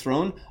ones to the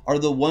throne are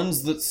the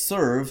ones that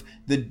serve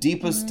the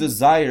deepest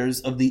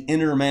desires of the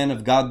inner man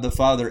of God the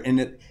Father.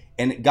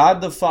 And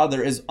God the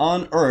Father is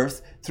on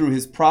earth through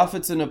his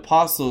prophets and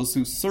apostles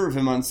who serve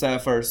him on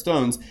sapphire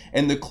stones.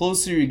 And the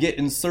closer you get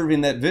in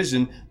serving that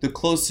vision, the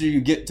closer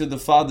you get to the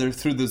Father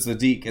through the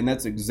Zaddik. And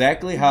that's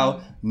exactly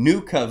how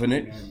New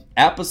Covenant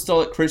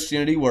apostolic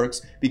Christianity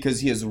works, because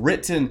he has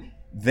written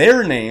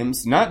their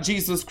names, not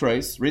Jesus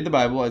Christ. Read the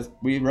Bible.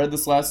 We read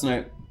this last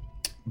night.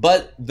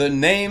 But the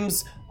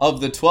names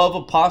of the 12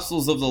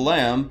 apostles of the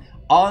Lamb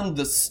on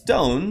the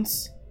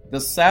stones,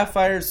 the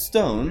sapphire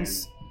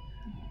stones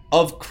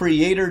of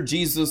Creator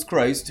Jesus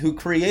Christ, who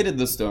created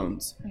the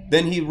stones.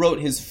 Then he wrote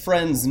his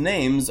friends'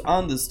 names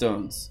on the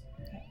stones.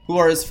 Who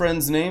are his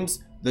friends'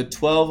 names? The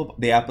 12,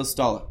 the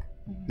apostolic.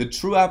 The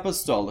true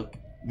apostolic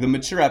the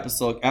mature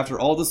apostolic, after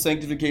all the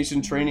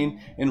sanctification, training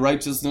in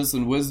righteousness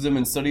and wisdom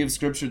and study of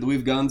Scripture that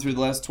we've gone through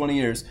the last 20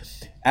 years,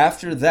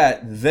 after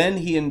that, then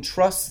he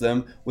entrusts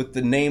them with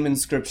the name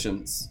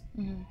inscriptions.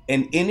 Mm-hmm.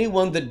 And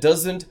anyone that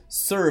doesn't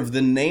serve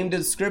the named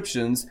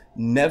inscriptions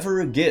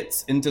never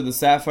gets into the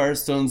sapphire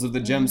stones of the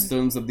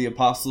gemstones of the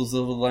apostles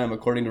of the Lamb,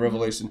 according to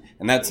Revelation.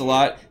 And that's a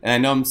lot. And I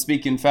know I'm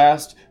speaking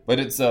fast, but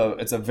it's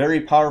a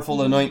very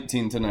powerful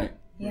anointing tonight.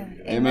 Yeah.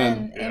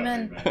 Amen.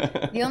 Amen.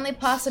 The only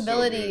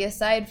possibility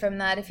aside from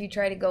that, if you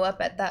try to go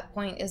up at that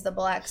point, is the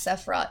black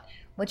Sephiroth,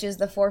 which is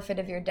the forfeit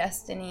of your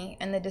destiny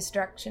and the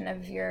destruction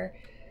of your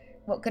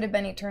what could have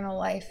been eternal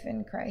life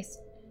in Christ.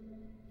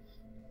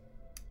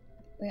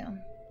 Yeah.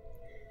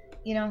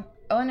 You know,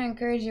 I want to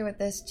encourage you with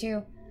this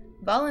too.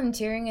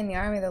 Volunteering in the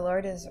army of the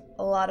Lord is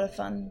a lot of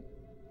fun.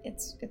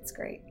 It's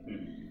great.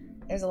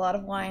 There's a lot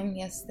of wine.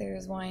 Yes,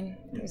 there's wine.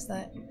 There's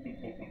that.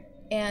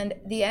 And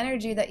the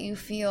energy that you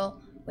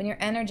feel when you're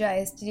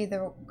energized to do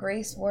the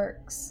grace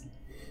works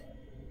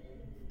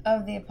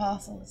of the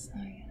apostles.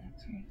 Oh yeah,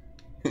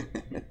 that's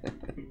right.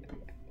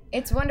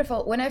 It's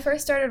wonderful. When I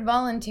first started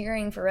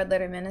volunteering for Red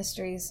Letter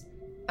Ministries,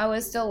 I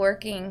was still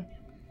working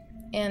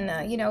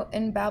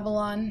in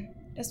Babylon,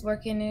 just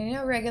working in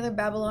a regular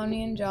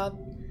Babylonian job,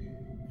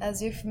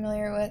 as you're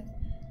familiar with.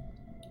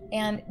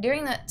 And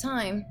during that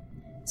time,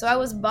 so I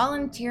was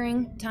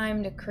volunteering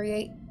time to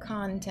create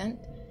content.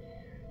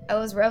 I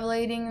was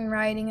revelating and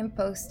writing and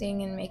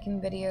posting and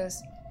making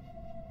videos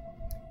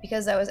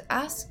because I was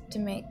asked to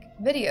make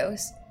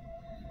videos.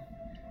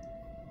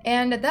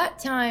 And at that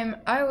time,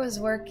 I was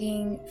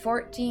working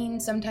 14,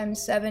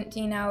 sometimes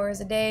 17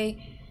 hours a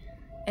day.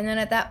 And then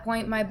at that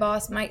point, my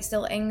boss might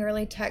still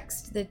angrily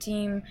text the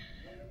team,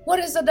 "What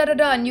is the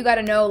da-da-da?" And you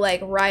gotta know, like,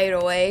 right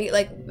away.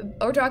 Like,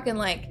 we're talking,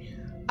 like,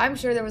 I'm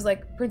sure there was,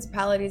 like,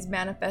 principalities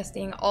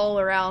manifesting all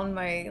around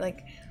my,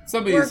 like,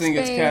 some of you think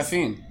it's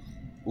caffeine.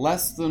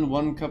 Less than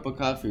 1 cup of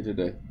coffee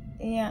today.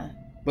 Yeah.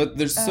 But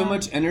there's so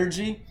much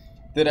energy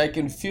that I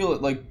can feel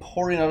it, like,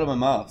 pouring out of my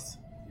mouth.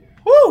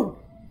 Woo!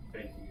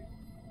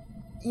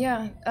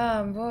 Yeah,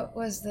 what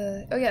was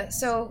the... Oh, yeah,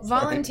 so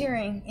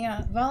volunteering. Sorry.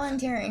 Yeah,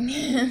 volunteering.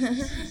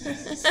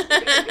 It's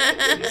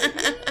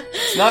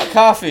not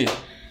coffee.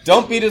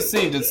 Don't be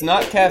deceived. It's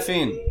not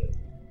caffeine.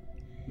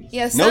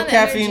 Yeah, no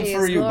caffeine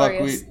for you,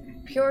 glorious.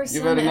 Buckwheat. Pure sun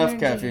You've had enough energy.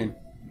 caffeine.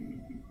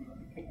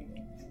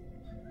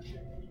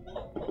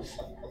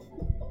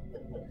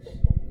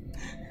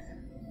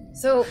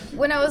 So,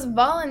 when I was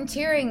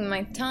volunteering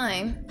my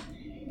time,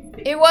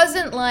 it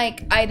wasn't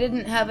like I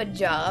didn't have a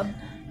job.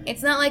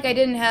 It's not like I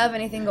didn't have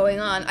anything going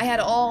on. I had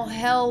all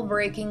hell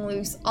breaking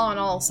loose on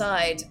all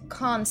sides,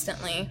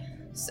 constantly.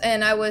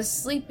 And I was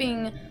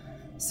sleeping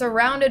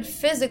surrounded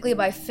physically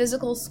by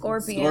physical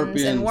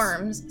scorpions and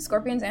worms.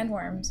 Scorpions and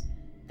worms,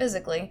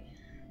 physically.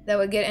 That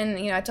would get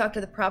in, I talked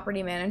to the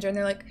property manager, and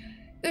they're like,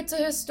 "It's a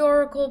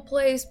historical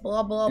place,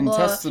 blah, blah, blah."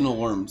 Intestinal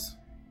worms.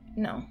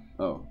 No.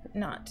 Oh.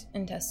 Not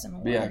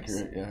intestinal Be worms.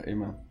 accurate, yeah,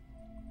 amen.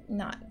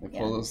 Not. I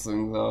pull those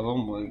things out, oh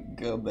my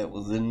god, that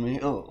was in me.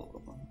 Oh.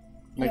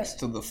 Next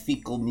to the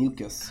fecal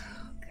mucus.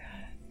 Oh,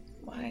 God.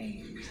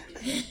 Why?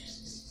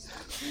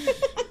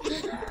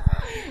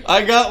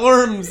 I got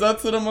worms.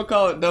 That's what I'm going to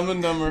call it. Dumb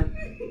and Dumber.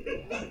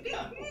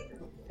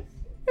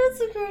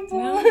 It's a good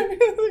one.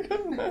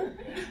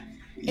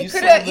 Thanks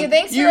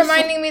for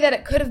reminding me that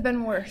it could have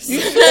been worse. You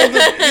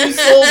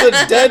sold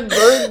a dead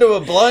bird to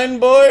a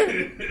blind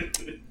boy?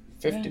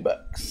 $50.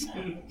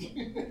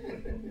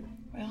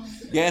 Well.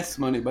 Gas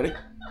money, buddy.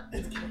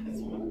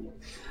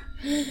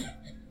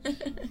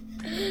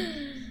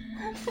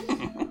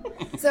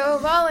 So,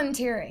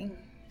 volunteering.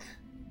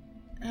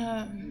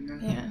 Yeah.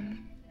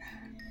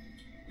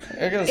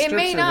 I got a scripture It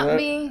may not for that.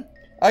 be...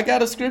 I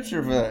got a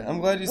scripture for that. I'm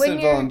glad you said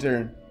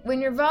volunteering.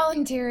 When you're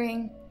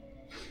volunteering,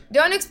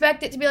 don't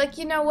expect it to be like,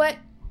 you know what?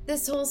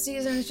 This whole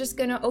season is just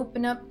going to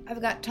open up.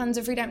 I've got tons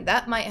of free time.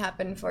 That might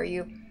happen for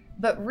you.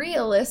 But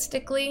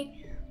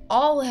realistically,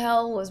 all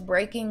hell was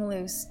breaking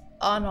loose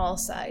on all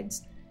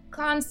sides.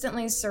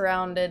 Constantly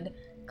surrounded.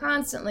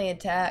 Constantly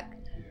attacked.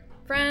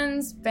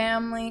 Friends,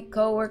 family,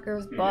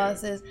 co-workers,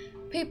 bosses,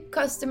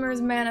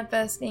 customers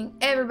manifesting,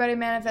 everybody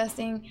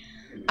manifesting.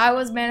 I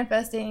was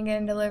manifesting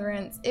in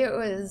deliverance. It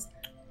was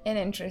an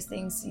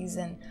interesting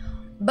season.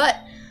 But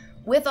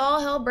with all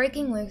hell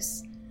breaking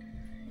loose,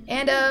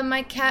 and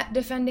my cat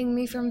defending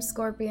me from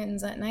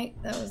scorpions at night,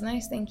 that was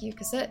nice, thank you,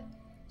 Cassette.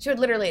 She would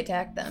literally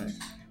attack them.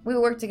 We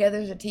would work together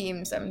as a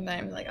team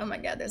sometimes, like, oh my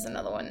god, there's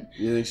another one.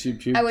 You think she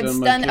puked I would on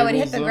my stun, I would hit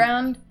cables, the though?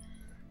 ground.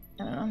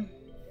 I don't know.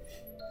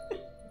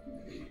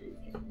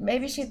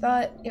 Maybe she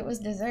thought it was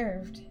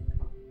deserved.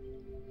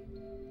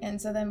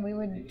 And so then we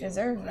would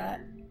deserve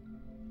that.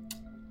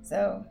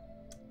 So,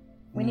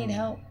 we need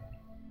help.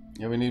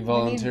 Yeah, we need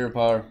volunteer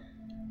power.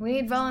 We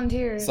need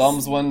volunteers.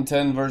 Psalms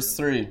 110, verse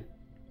 3.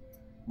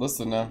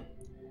 Listen now.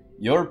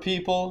 Your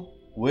people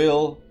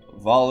will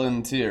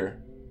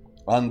volunteer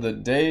on the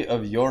day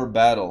of your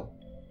battle,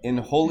 in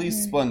holy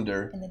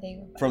splendor,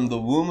 from the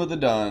womb of the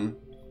dawn,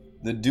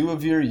 the dew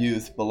of your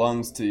youth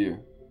belongs to you.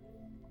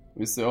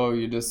 We say, oh,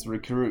 you just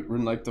recruit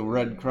like the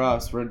Red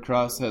Cross. Red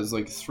Cross has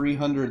like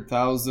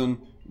 300,000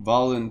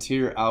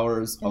 volunteer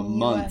hours a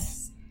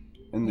month.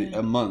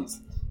 A month.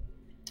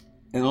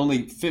 And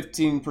only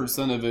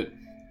 15% of it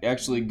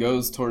actually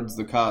goes towards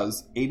the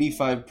cause.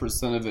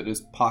 85% of it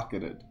is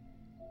pocketed.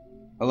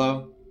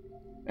 Hello?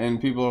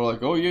 And people are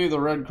like, oh, yay, the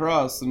Red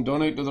Cross, and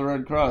donate to the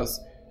Red Cross.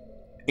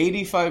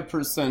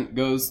 85%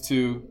 goes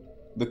to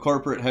the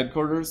corporate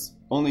headquarters.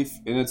 And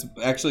it's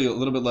actually a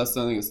little bit less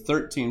than, I think it's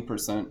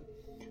 13%.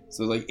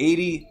 So like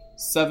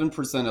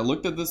 87%, I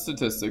looked at the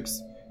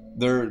statistics.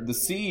 The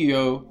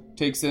CEO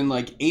takes in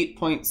like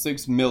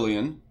 8.6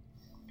 million.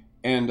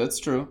 And that's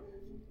true.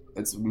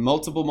 It's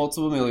multiple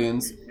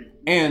millions.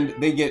 And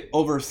they get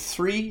over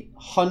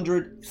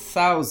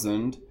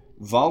 300,000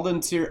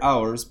 volunteer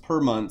hours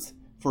per month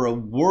for a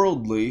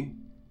worldly,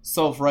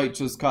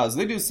 self-righteous cause.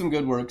 They do some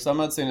good work, so I'm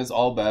not saying it's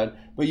all bad.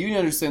 But you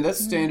understand that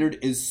standard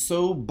is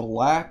so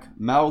black,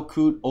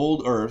 Malkut,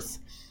 old earth.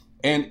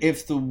 And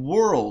if the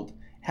world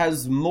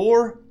has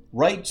more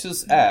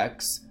righteous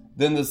acts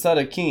than the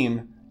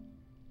Sadakim,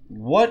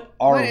 what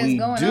are we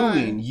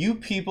doing? You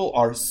people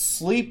are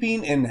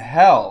sleeping in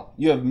hell.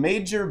 You have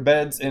made your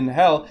beds in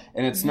hell,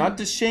 and it's not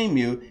to shame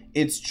you.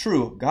 It's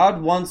true.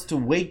 God wants to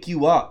wake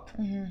you up.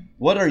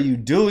 What are you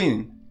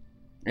doing?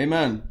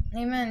 Amen.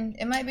 Amen.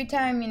 It might be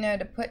time,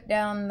 to put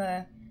down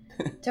the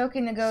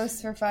toking the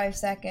ghost for 5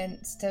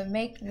 seconds, to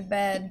make the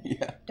bed,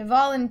 to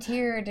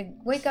volunteer, to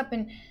wake up,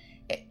 and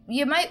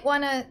you might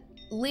want to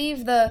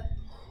leave the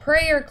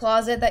prayer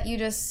closet that you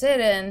just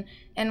sit in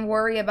and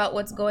worry about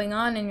what's going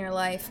on in your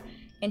life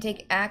and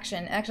take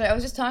action. Actually, I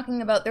was just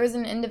talking about, there's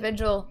an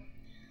individual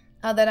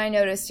that I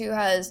noticed who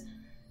has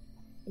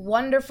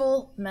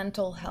wonderful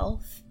mental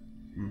health,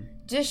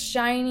 just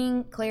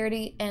shining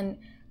clarity, and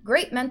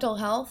great mental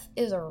health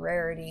is a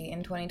rarity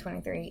in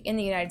 2023 in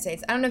the United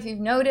States. I don't know if you've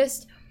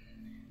noticed,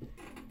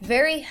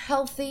 very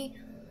healthy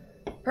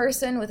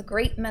person with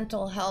great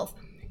mental health.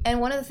 And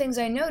one of the things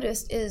I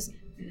noticed is,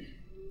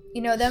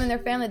 them and their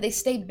family, they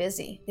stay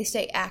busy. They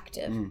stay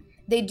active.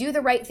 They do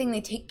the right thing.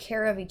 They take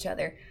care of each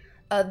other.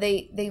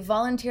 They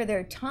volunteer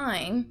their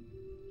time,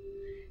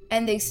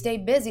 and they stay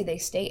busy. They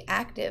stay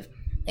active.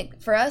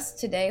 Like for us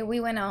today, we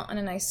went out on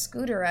a nice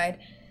scooter ride.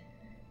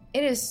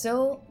 It is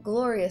so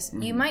glorious.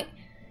 I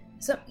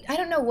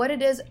don't know what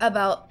it is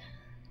about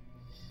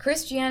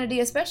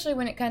Christianity, especially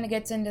when it kind of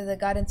gets into the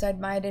God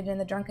inside minded and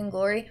the drunken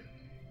glory.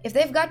 If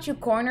they've got you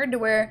cornered to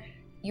where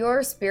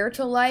your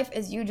spiritual life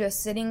is you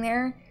just sitting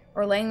there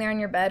or laying there in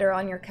your bed or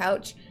on your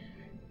couch,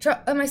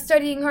 am I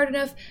studying hard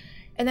enough?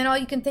 And then all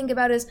you can think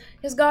about is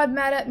God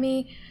mad at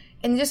me?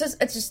 And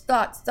it's just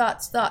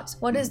thoughts.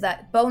 What is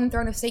that? Bone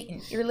throne of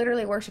Satan. You're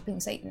literally worshiping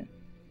Satan.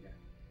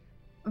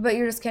 But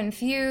you're just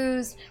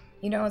confused.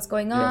 You know what's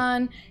going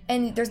on.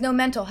 And there's no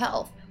mental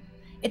health.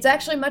 It's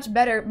actually much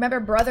better. Remember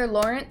Brother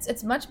Lawrence?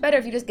 It's much better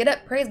if you just get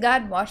up, praise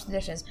God, and wash the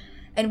dishes.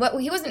 And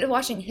he wasn't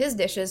washing his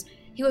dishes.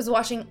 He was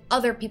washing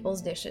other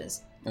people's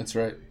dishes. That's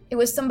right. It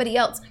was somebody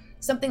else.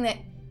 Something that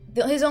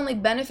his only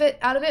benefit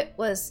out of it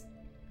was,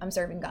 I'm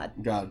serving God.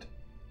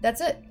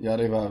 That's it.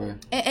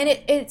 And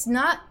it's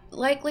not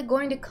likely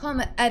going to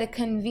come at a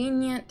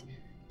convenient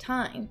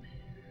time.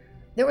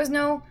 There was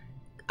no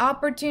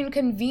opportune,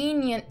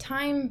 convenient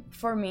time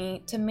for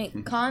me to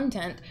make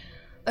content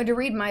or to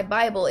read my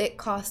Bible. It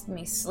cost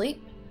me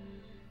sleep.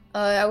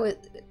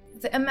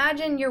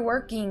 Imagine you're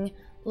working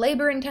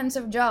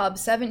labor-intensive job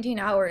 17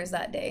 hours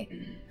that day.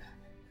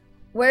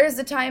 Where's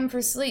the time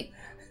for sleep?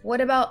 What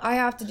about I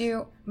have to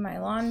do my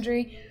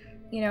laundry?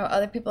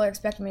 Other people are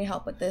expecting me to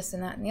help with this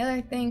and that and the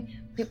other thing.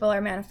 People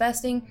are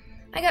manifesting.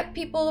 I got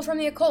people from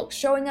the occult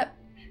showing up,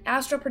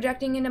 astral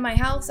projecting into my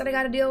house that I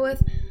got to deal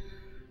with.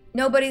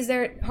 Nobody's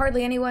there.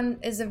 Hardly anyone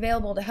is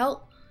available to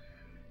help.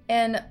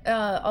 And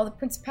all the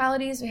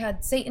principalities. We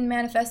had Satan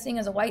manifesting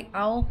as a white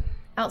owl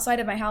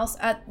outside of my house,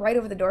 right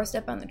over the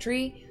doorstep on the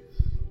tree.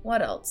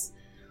 What else?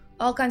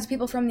 All kinds of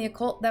people from the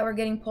occult that were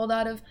getting pulled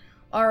out of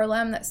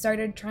RLM that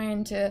started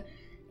trying to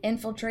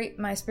infiltrate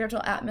my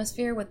spiritual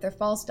atmosphere with their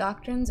false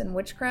doctrines and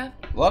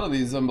witchcraft. A lot of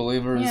these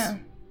unbelievers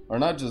are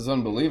not just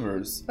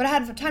unbelievers. But I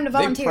had time to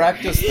volunteer. They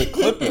practice the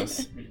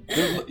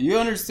clippus. You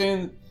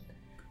understand,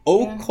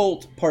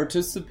 occult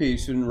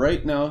participation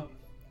right now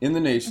in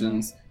the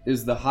nations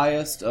is the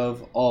highest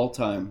of all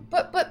time.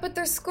 But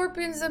there's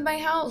scorpions in my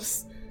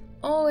house.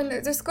 Oh, and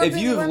there's scorpions.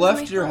 If you've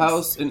left your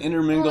house and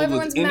intermingled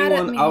with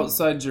anyone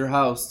outside your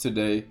house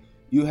today,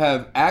 you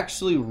have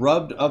actually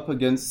rubbed up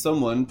against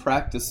someone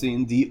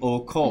practicing the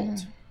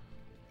occult.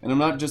 And I'm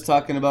not just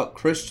talking about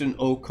Christian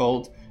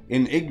occult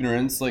in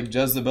ignorance like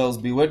Jezebel's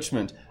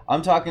bewitchment.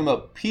 I'm talking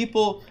about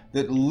people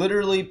that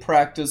literally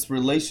practice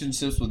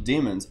relationships with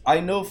demons. I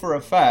know for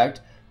a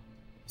fact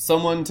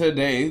someone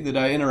today that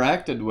I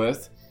interacted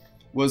with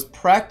was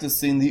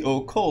practicing the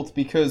occult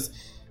because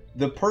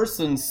the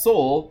person's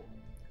soul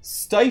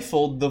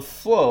stifled the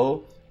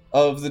flow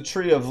of the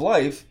tree of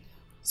life,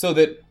 so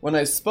that when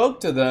I spoke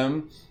to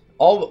them,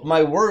 all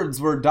my words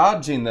were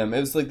dodging them.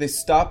 It was like they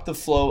stopped the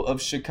flow of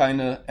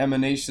Shekinah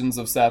emanations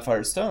of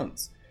sapphire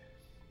stones.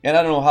 And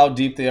I don't know how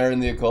deep they are in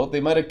the occult. They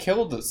might have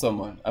killed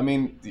someone. I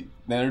mean,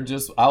 they're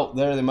just out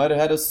there. They might have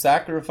had a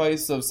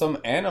sacrifice of some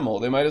animal.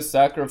 They might have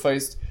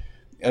sacrificed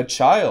a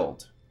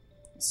child.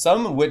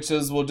 Some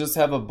witches will just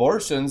have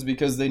abortions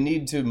because they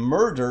need to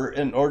murder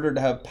in order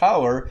to have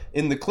power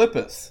in the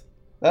clippeth.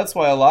 That's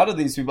why a lot of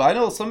these people, I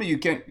know some of you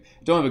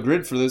don't have a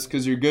grid for this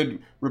because you're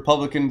good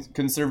Republican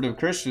conservative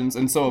Christians,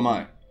 and so am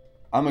I.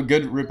 I'm a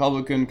good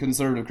Republican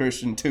conservative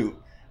Christian too.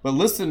 But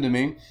listen to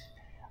me.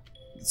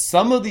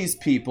 Some of these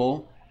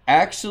people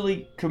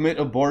actually commit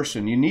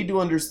abortion. You need to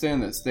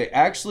understand this. They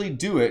actually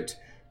do it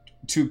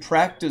to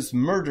practice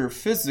murder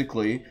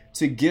physically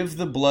to give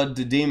the blood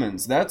to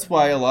demons. That's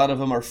why a lot of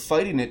them are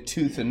fighting it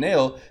tooth and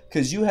nail,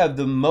 because you have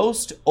the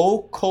most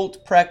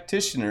occult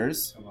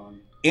practitioners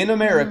in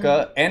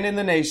America and in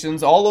the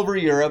nations, all over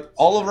Europe,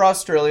 all over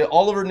Australia,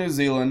 all over New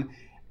Zealand,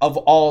 of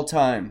all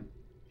time.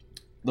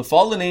 The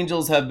fallen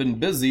angels have been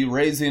busy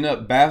raising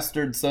up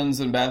bastard sons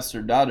and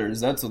bastard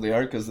daughters. That's what they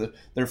are, because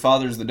their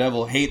fathers, the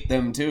devil, hate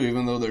them too,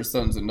 even though they're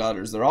sons and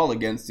daughters. They're all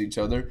against each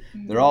other.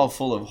 They're all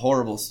full of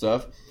horrible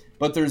stuff.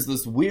 But there's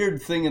this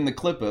weird thing in the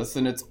clippeth,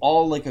 and it's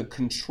all like a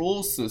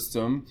control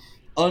system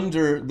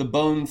under the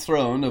bone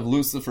throne of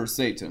Lucifer,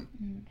 Satan.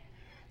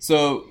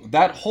 So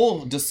that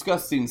whole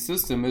disgusting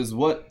system is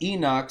what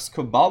Enoch's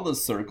Kabbalah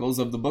circles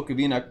of the book of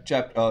Enoch,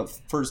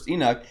 First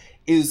Enoch,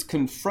 is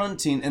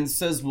confronting and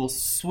says will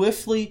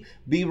swiftly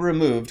be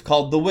removed,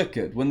 called the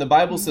wicked. When the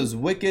Bible says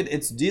wicked,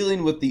 it's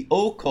dealing with the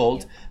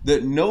occult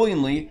that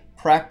knowingly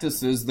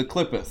practices the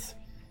clippeth.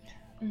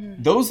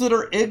 Those that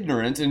are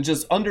ignorant and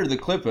just under the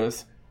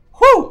clippeth,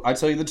 whew, I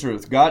tell you the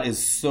truth, God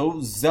is so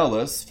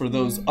zealous for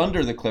those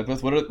under the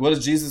clippeth. What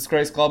does Jesus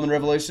Christ call them in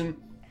Revelation?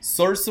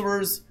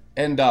 Sorcerers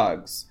and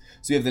dogs.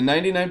 So you have the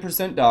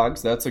 99%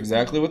 dogs, that's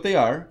exactly what they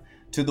are,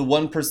 to the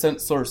 1%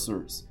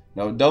 sorcerers.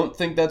 Now don't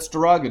think that's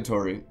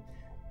derogatory.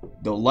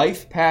 The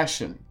life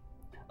passion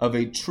of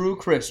a true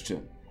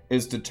Christian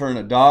is to turn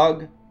a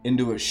dog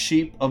into a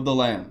sheep of the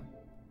lamb.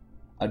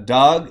 A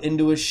dog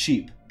into a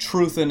sheep.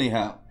 Truth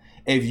anyhow.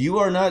 If you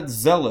are not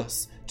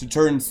zealous to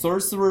turn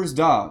sorcerers'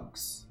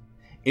 dogs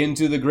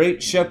into the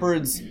great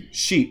shepherd's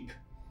sheep,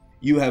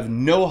 you have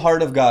no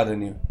heart of God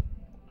in you.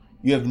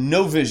 You have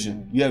no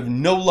vision. You have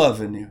no love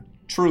in you.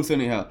 Truth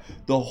anyhow.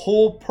 The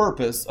whole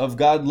purpose of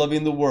God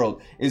loving the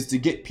world is to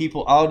get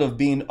people out of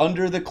being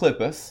under the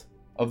clippeth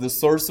of the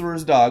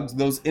sorcerer's dogs,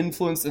 those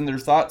influenced in their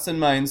thoughts and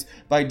minds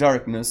by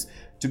darkness,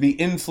 to be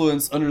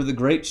influenced under the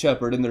great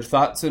shepherd in their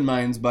thoughts and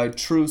minds by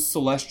true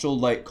celestial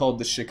light called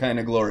the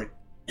Shekinah glory.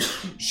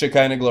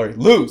 Shekinah glory.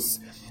 Loose.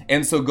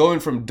 And so going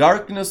from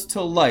darkness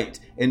to light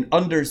and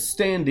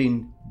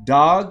understanding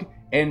dog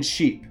and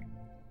sheep.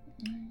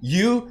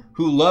 You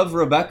who love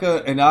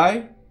Rebecca and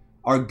I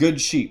are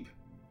good sheep.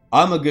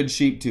 I'm a good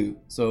sheep too.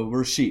 So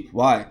we're sheep.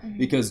 Why?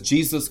 Because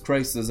Jesus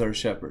Christ is our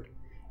shepherd.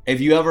 If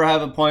you ever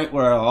have a point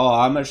where,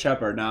 I'm a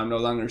shepherd, now I'm no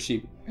longer a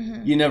sheep.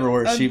 You never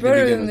were a sheep to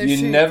begin with.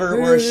 You never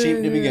were a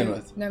sheep to begin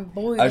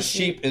with. A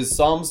sheep is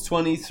Psalms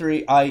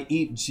 23, I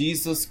eat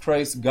Jesus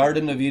Christ's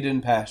Garden of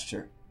Eden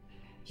pasture.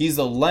 He's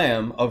a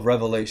lamb of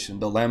revelation,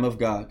 the Lamb of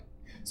God.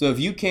 So if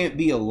you can't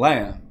be a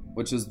lamb,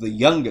 which is the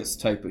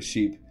youngest type of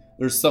sheep,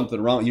 there's something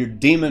wrong. You're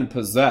demon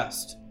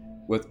possessed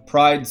with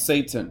pride,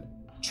 Satan.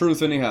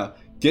 Truth anyhow.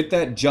 Get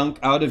that junk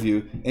out of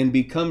you and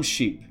become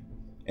sheep.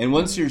 And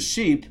once you're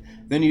sheep,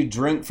 then you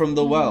drink from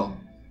the well.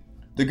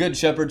 The good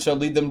shepherd shall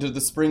lead them to the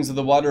springs of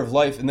the water of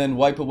life and then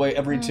wipe away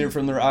every tear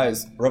from their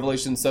eyes.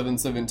 Revelation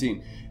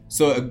 7:17.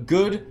 So a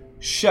good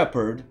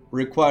shepherd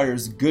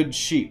requires good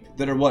sheep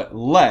that are what?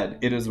 Led,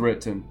 it is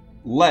written.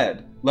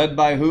 Led. Led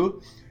by who?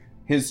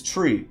 His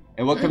tree.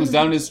 And what comes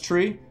down his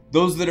tree?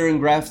 Those that are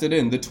engrafted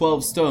in, the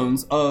 12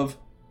 stones of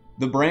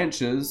the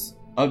branches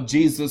of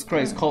Jesus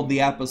Christ, called the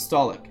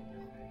apostolic.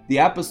 The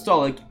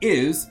apostolic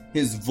is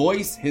his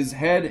voice, his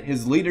head,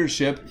 his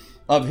leadership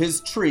of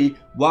his tree.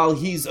 While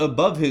he's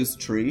above his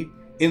tree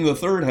in the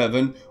third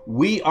heaven,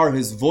 we are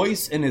his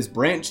voice and his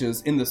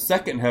branches in the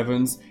second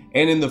heavens,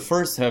 and in the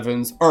first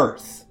heavens,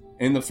 earth.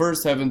 In the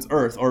first heavens,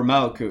 earth, or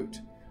Malkut.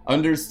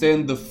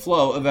 Understand the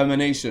flow of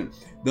emanation.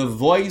 The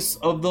voice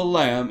of the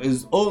Lamb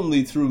is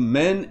only through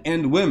men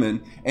and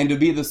women, and to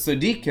be the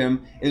Tzaddikim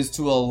is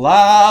to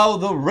allow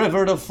the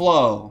river to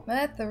flow.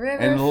 Let the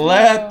river and flow.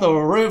 Let the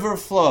river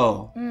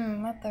flow.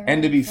 Let the river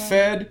and to be flow.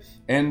 fed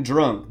and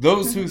drunk.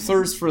 Those who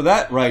thirst for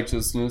that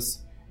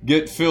righteousness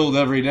get filled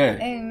every day.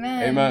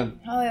 Amen. Amen.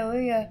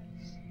 Hallelujah.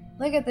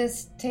 Look at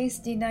this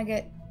tasty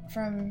nugget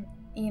from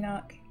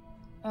Enoch.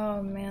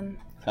 Oh, man.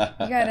 You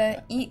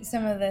gotta eat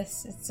some of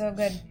this. It's so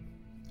good.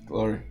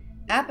 Glory.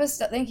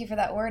 Thank you for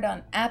that word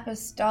on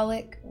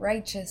apostolic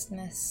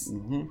righteousness.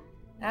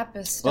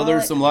 Apostolic. Well,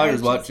 there's some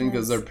liars watching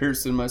because they're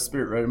piercing my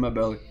spirit right in my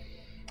belly.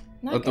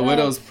 Let the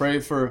widows pray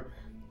for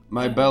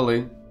my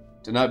belly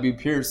to not be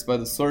pierced by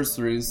the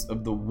sorceries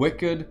of the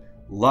wicked,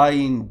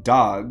 lying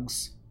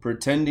dogs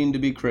pretending to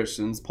be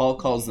Christians. Paul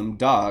calls them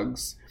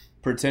dogs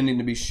pretending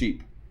to be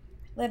sheep.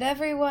 Let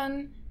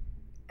everyone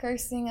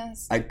cursing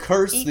us. I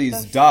curse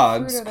these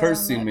dogs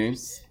cursing me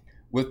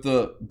with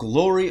the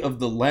glory of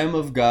the Lamb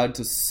of God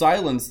to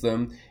silence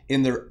them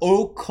in their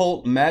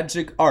occult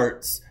magic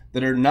arts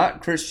that are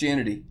not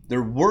Christianity.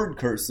 They're word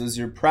curses.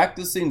 You're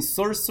practicing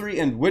sorcery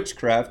and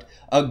witchcraft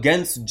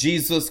against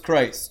Jesus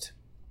Christ,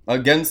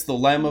 against the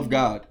Lamb of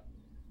God.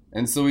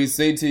 And so we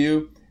say to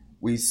you,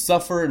 we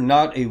suffer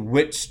not a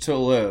witch to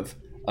live.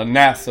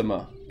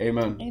 Anathema.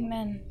 Amen.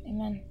 Amen.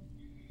 Amen.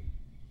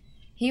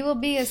 He will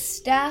be a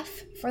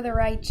staff for the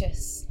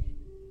righteous.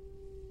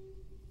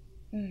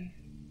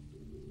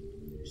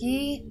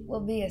 He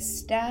will be a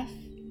staff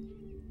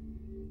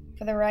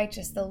for the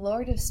righteous, the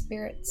Lord of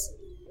spirits.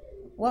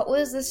 What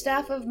was the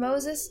staff of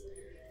Moses?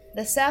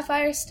 The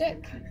sapphire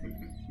stick.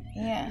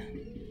 Yeah.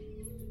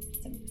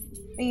 To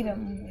beat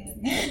him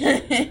with.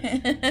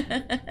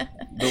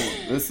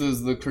 This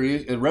is the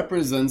creation. It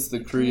represents the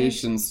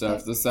creation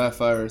staff, the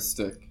sapphire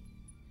stick.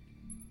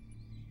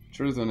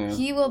 Truth and air.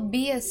 He will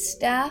be a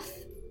staff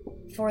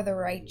for the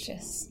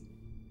righteous.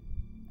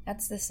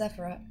 That's the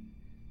Sephiroth.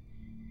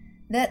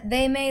 That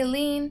they may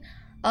lean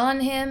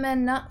on him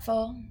and not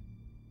fall.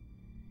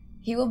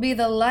 He will be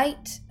the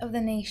light of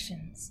the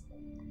nations.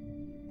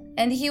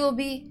 And he will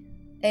be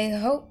a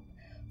hope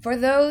for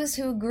those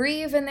who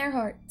grieve in their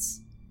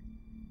hearts.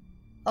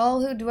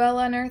 All who dwell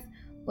on earth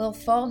will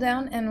fall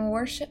down and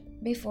worship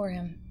before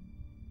him.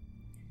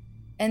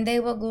 And they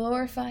will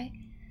glorify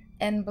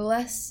and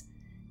bless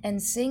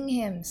and sing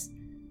hymns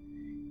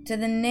to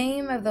the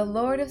name of the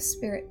Lord of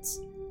spirits.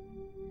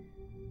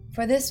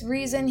 For this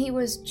reason he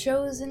was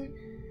chosen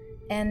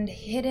and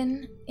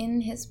hidden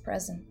in his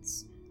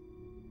presence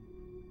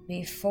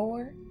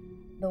before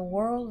the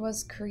world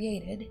was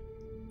created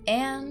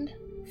and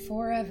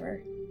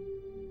forever.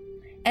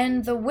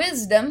 And the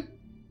wisdom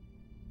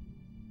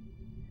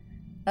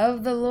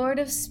of the Lord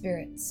of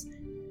spirits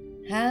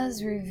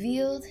has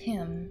revealed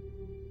him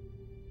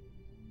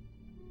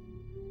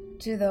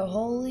to the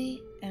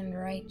holy and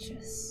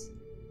righteous.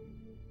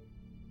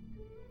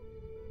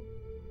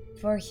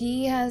 For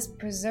he has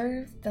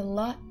preserved the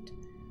lot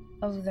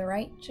of the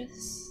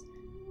righteous.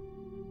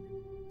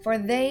 For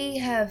they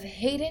have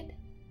hated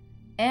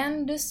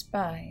and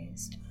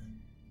despised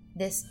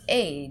this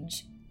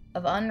age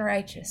of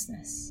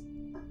unrighteousness.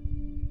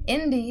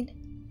 Indeed,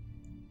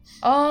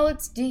 all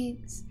its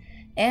deeds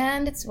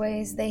and its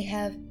ways they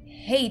have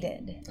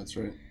hated. That's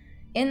right.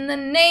 In the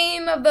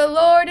name of the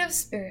Lord of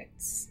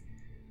spirits.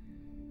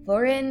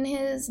 For in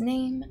his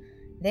name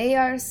they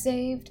are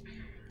saved,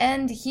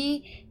 and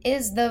he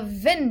is the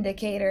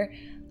vindicator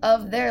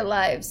of their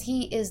lives.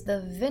 He is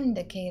the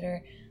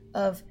vindicator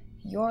of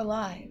your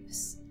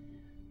lives.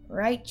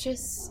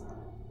 Righteous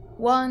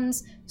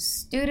ones,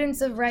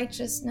 students of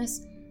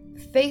righteousness,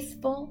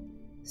 faithful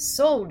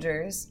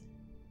soldiers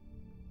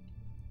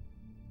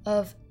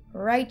of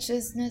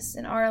righteousness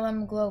in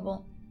RLM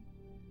Global.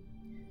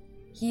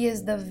 He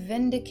is the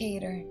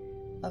vindicator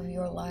of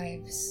your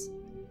lives.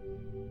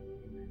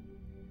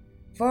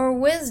 For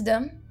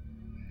wisdom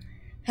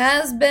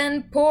has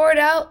been poured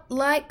out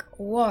like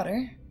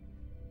water,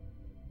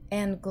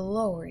 and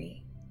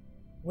glory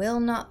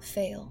will not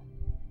fail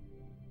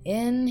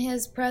in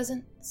his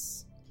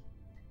presence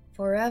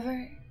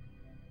forever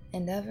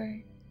and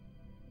ever.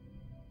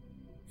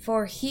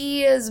 For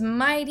he is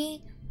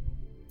mighty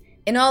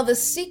in all the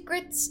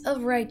secrets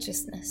of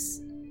righteousness.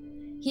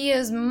 He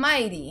is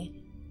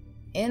mighty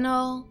in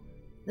all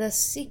the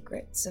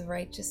secrets of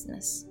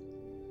righteousness.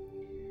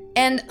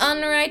 And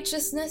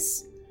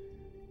unrighteousness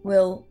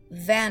will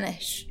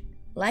vanish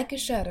like a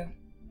shadow,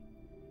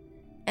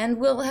 and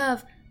will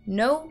have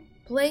no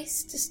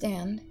place to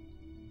stand.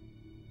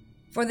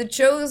 For the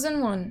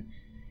chosen one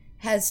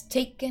has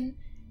taken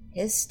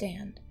his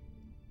stand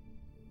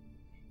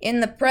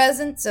in the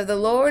presence of the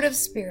Lord of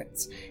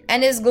spirits,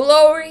 and his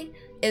glory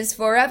is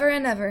forever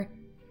and ever,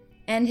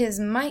 and his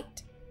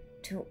might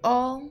to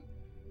all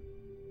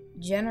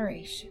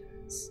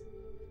generations.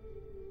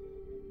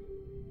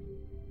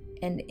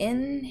 And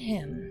in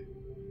him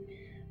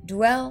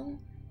dwell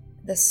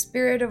the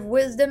spirit of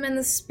wisdom and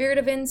the spirit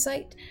of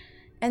insight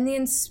and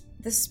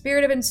the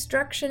spirit of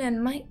instruction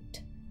and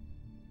might,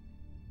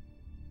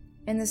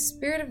 and the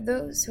spirit of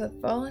those who have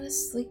fallen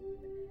asleep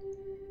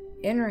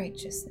in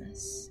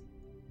righteousness.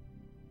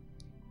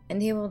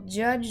 And he will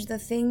judge the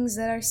things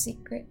that are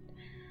secret,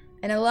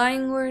 and a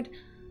lying word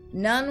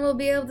none will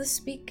be able to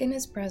speak in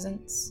his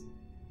presence.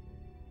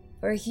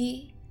 For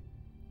he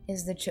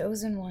is the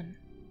chosen one,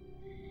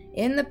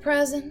 in the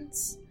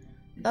presence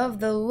of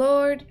the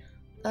Lord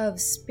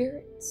of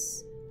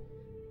spirits,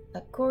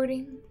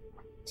 according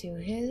to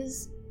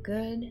his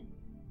good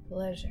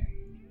pleasure.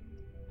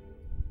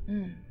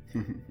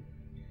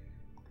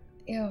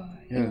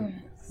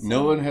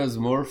 No one has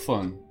more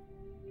fun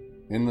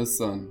in the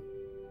sun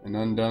and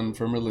undone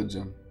from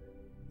religion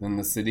than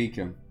the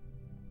Siddiqim,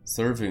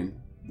 serving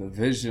the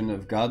vision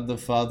of God the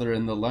Father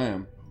and the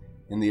Lamb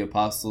in the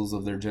apostles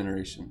of their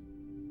generation.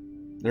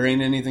 There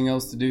ain't anything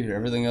else to do here.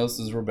 Everything else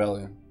is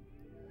rebellion.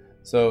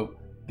 So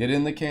get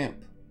in the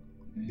camp.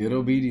 Get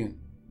obedient.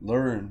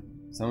 Learn.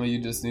 Some of you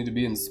just need to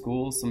be in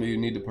school. Some of you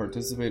need to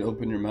participate.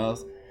 Open your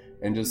mouth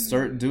and just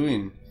start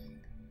doing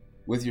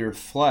with your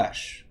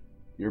flesh,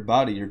 your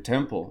body, your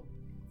temple,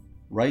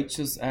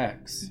 righteous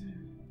acts.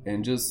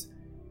 And just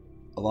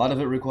a lot of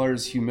it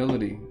requires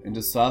humility and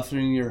just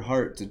softening your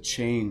heart to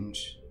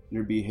change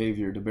your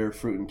behavior, to bear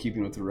fruit in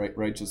keeping with the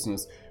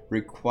righteousness,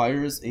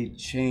 requires a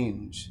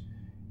change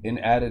in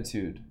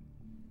attitude,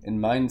 in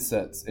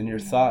mindsets, in your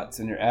thoughts,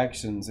 in your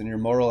actions, in your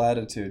moral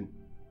attitude.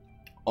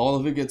 All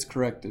of it gets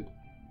corrected.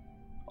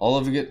 All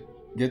of it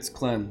gets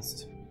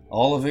cleansed.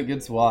 All of it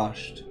gets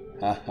washed.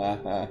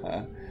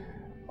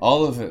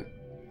 All of it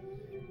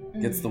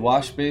gets the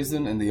wash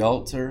basin and the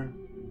altar,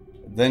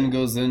 then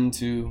goes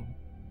into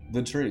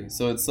the tree.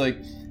 So it's like,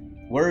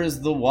 where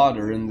is the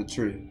water in the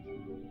tree?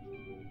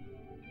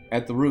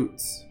 At the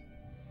roots.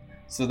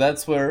 So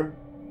that's where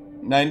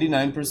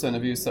 99%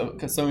 of you, some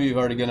of you have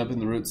already gone up in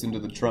the roots into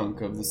the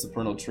trunk of the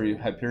supernal tree of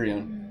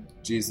Hyperion,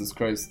 Jesus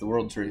Christ, the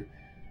world tree.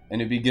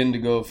 And you begin to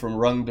go from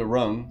rung to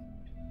rung,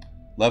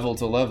 level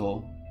to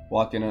level,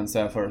 walking on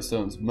sapphire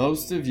stones.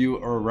 Most of you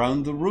are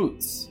around the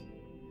roots.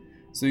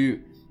 So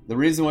the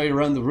reason why you're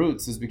around the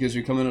roots is because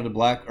you're coming out of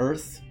black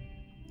earth,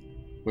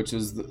 which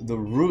is the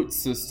root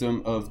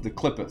system of the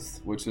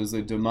Clippeth, which is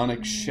a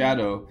demonic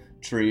shadow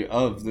tree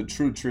of the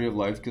true tree of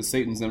life, because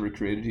Satan's never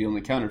created, he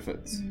only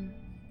counterfeits.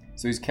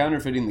 So he's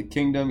counterfeiting the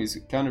kingdom, he's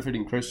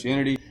counterfeiting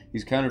Christianity,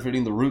 he's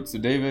counterfeiting the roots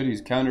of David,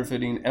 he's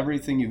counterfeiting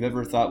everything you've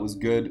ever thought was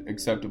good,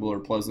 acceptable, or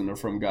pleasant, or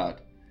from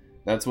God.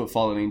 That's what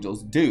fallen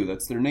angels do.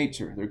 That's their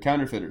nature. They're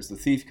counterfeiters. The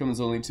thief comes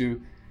only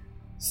to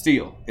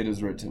steal, it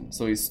is written.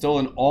 So he's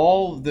stolen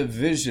all the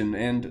vision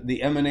and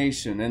the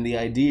emanation and the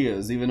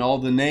ideas, even all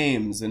the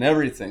names and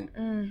everything,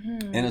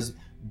 and has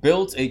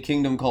built a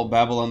kingdom called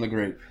Babylon the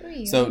Great.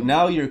 So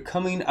now you're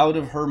coming out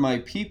of her, my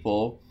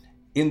people,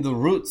 in the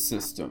root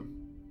system.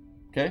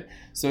 Okay?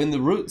 So in the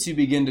roots you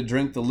begin to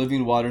drink the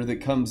living water that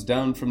comes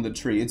down from the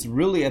tree. It's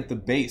really at the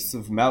base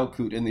of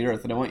Malkut in the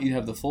earth, and I want you to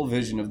have the full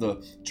vision of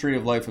the tree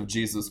of life of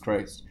Jesus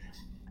Christ.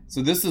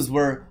 So this is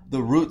where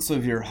the roots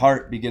of your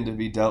heart begin to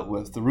be dealt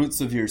with, the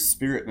roots of your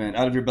spirit, man.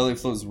 Out of your belly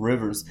flows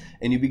rivers,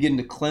 and you begin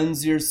to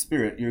cleanse your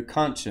spirit, your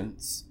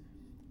conscience,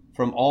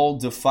 from all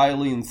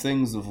defiling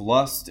things of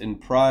lust and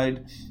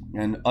pride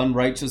and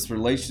unrighteous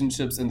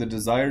relationships, and the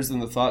desires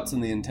and the thoughts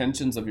and the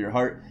intentions of your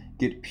heart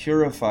get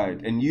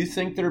purified. And you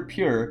think they're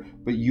pure,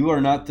 but you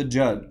are not the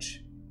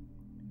judge.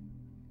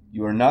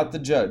 You are not the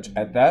judge.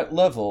 At that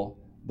level,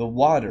 the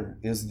water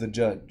is the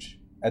judge.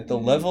 At the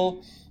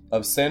level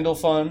of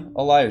Sandalphon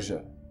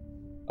Elijah,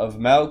 of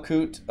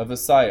Malkut of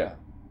Isaiah,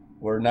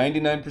 where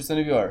 99%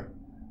 of you are,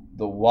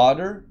 the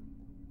water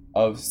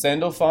of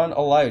Sandalphon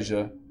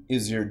Elijah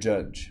is your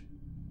judge.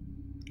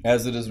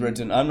 As it is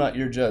written, I'm not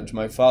your judge,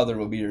 my Father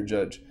will be your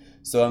judge.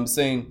 So I'm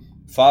saying,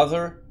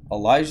 Father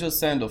Elijah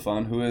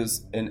Sandalphon, who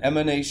is an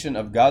emanation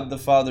of God the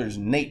Father's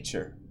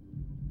nature,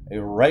 a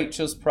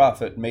righteous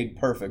prophet made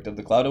perfect of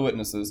the cloud of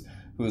witnesses,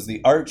 who is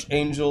the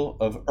archangel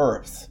of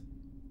earth.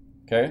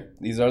 Okay?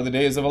 These are the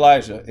days of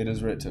Elijah, it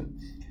is written.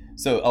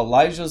 So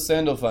Elijah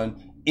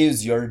Sandalphon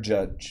is your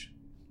judge.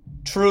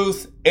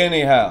 Truth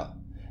anyhow.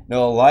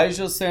 Now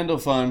Elijah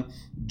Sandalphon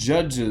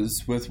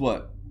judges with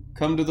what?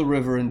 Come to the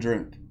river and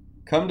drink.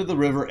 Come to the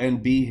river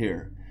and be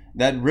here.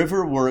 That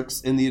river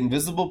works in the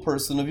invisible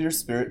person of your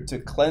spirit to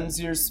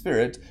cleanse your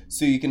spirit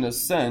so you can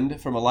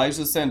ascend from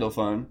Elijah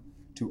Sandalphon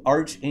to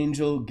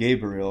Archangel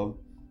Gabriel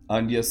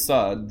on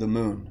Yesod, the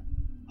moon.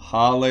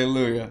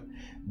 Hallelujah.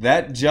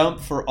 That jump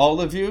for all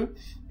of you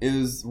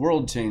is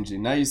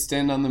world-changing. Now you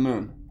stand on the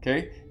moon,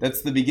 okay?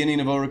 That's the beginning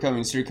of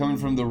overcoming. So you're coming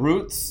from the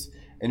roots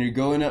and you're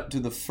going up to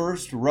the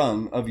first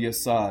rung of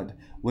Yesod.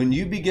 When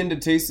you begin to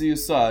taste the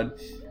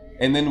Yesod,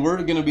 and then we're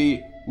going to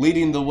be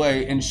leading the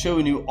way and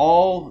showing you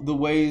all the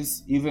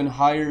ways even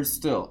higher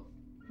still.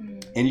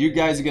 And you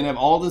guys are going to have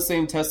all the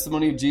same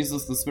testimony of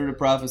Jesus, the spirit of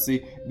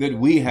prophecy, that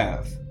we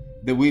have,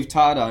 that we've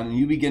taught on. And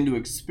you begin to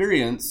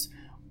experience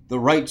the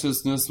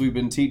righteousness we've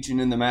been teaching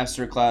in the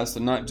master class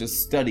and not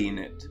just studying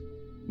it.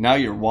 Now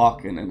you're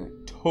walking in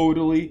it.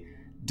 Totally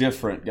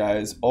different,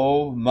 guys.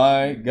 Oh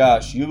my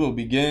gosh. You will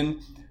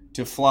begin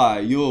to fly.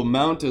 You will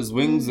mount as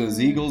wings as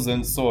eagles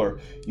and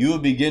soar. You will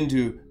begin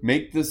to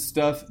make this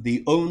stuff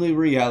the only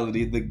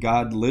reality that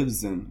God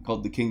lives in,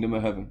 called the kingdom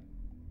of heaven.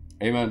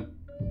 Amen.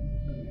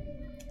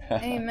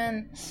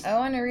 Amen. I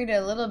want to read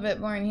a little bit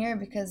more in here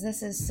because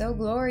this is so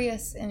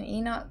glorious in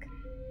Enoch.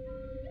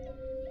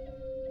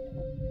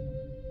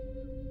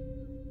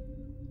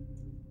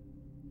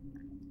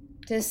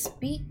 To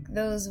speak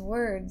those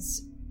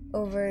words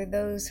over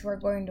those who are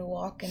going to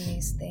walk in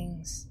these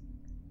things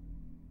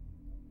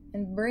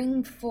and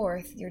bring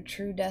forth your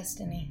true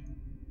destiny.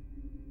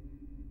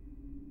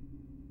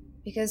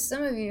 Because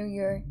some of you,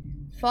 your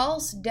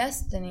false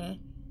destiny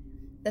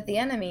that the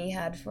enemy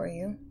had for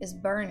you is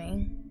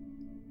burning.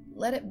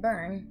 Let it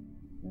burn.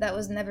 That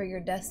was never your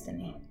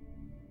destiny.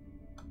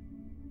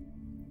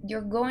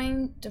 You're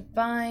going to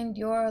find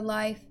your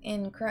life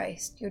in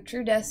Christ. Your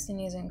true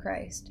destiny is in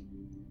Christ.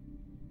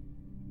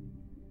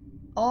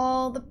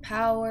 All the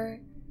power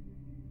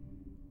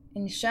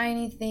and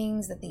shiny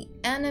things that the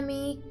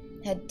enemy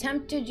had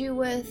tempted you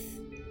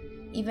with,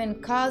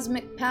 even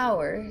cosmic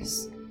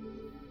powers,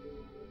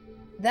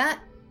 that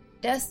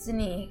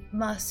destiny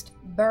must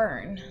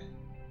burn.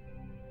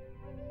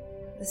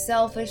 The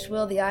selfish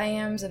will, the I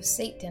ams of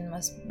Satan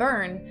must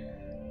burn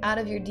out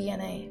of your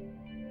DNA.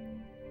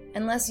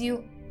 Unless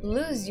you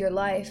lose your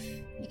life,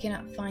 you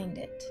cannot find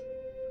it.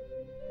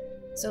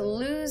 So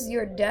lose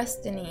your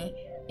destiny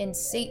in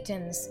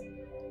Satan's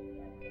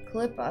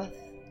clippeth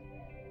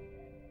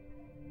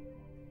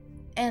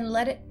and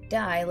let it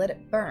die, let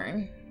it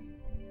burn.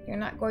 You're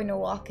not going to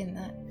walk in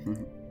that.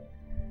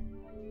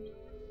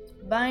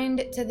 Bind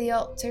it to the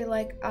altar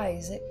like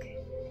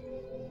Isaac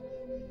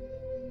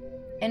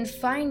and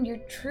find your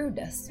true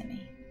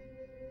destiny,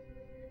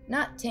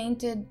 not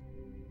tainted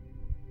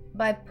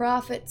by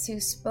prophets who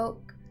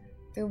spoke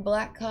through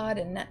Black Cod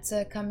and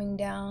Netza coming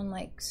down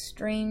like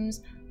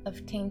streams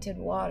of tainted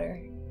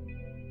water,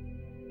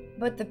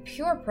 but the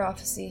pure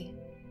prophecy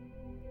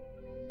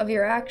of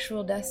your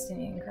actual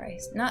destiny in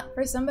Christ, not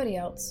for somebody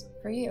else,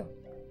 for you.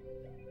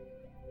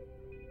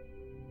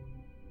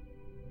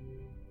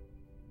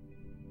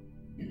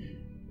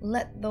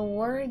 Let the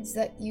words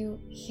that you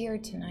hear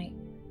tonight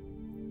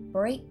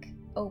break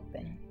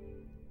open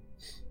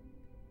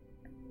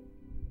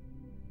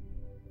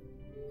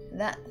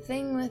that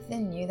thing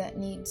within you that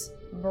needs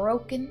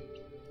broken,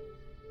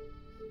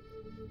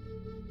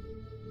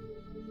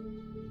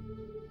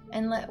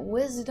 and let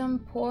wisdom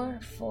pour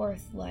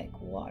forth like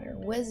water.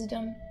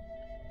 Wisdom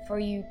for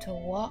you to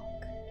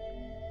walk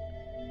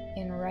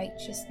in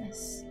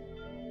righteousness,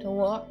 to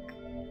walk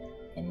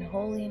in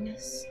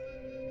holiness,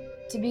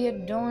 to be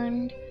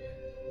adorned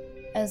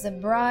as a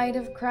bride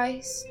of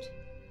Christ,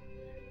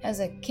 as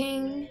a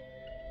king,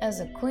 as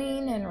a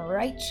queen in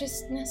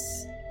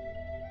righteousness,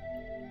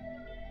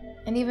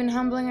 and even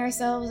humbling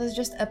ourselves as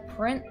just a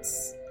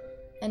prince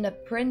and a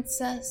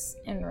princess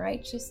in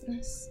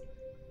righteousness,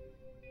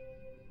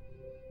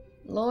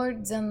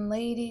 lords and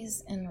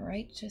ladies in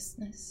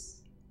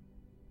righteousness,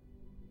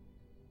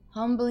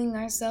 humbling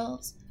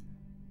ourselves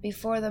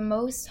before the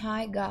Most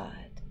High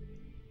God,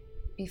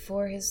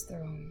 before His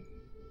throne.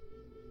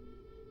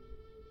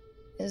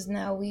 As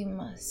now we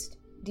must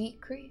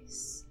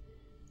decrease,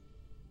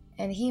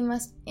 and He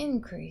must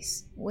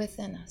increase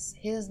within us,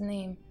 His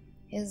name,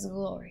 His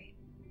glory,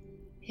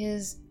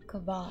 His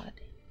kavod,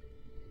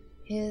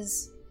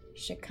 His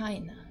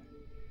Shekinah,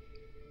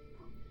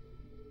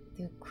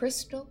 through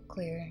crystal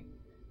clear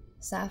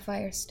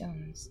sapphire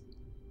stones.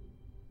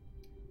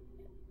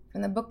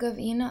 From the book of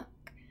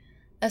Enoch,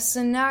 a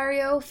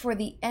scenario for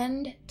the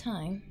end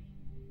time,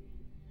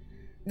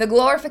 the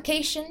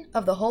glorification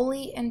of the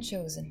holy and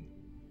chosen.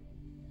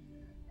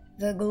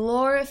 The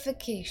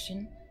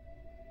glorification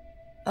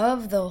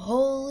of the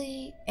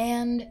holy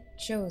and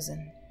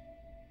chosen.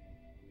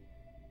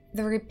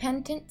 The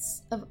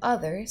repentance of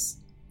others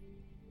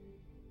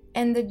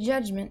and the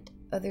judgment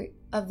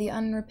of the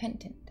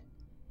unrepentant.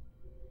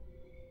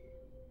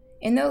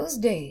 In those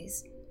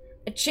days,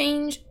 a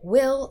change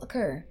will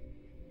occur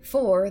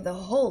for the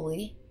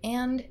holy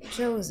and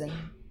chosen.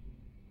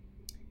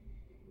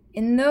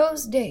 In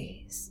those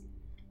days,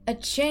 a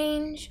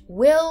change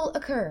will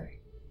occur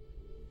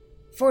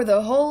for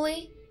the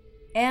holy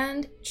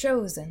and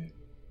chosen.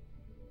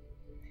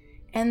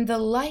 And the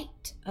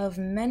light of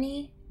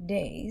many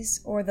days,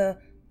 or the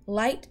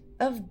light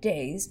of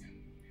days,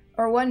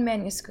 or one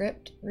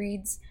manuscript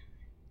reads,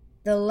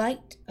 the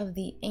light of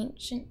the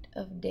Ancient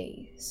of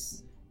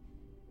Days,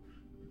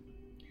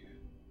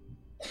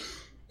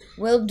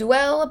 will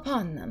dwell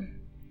upon them,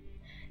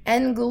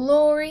 and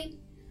glory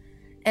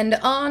and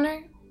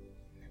honor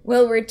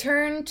will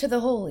return to the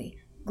holy.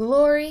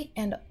 Glory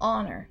and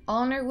honor.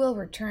 Honor will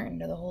return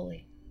to the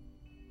holy.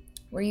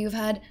 Where you've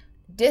had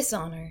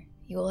dishonor,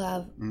 you will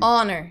have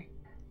honor.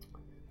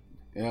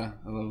 Yeah,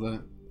 I love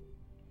that.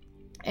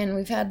 And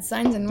we've had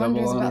signs and Double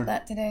wonders honor. about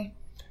that today.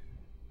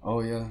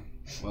 Oh, yeah.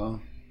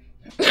 Well,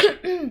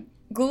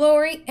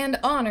 Glory and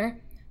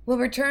honor will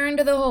return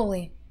to the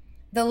holy.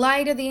 The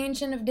light of the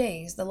Ancient of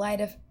Days, the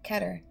light of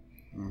Keter,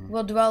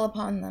 will dwell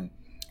upon them.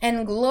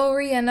 And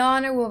glory and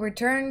honor will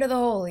return to the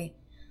holy.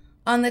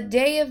 On the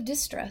day of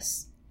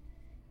distress,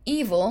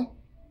 evil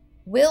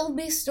will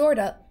be stored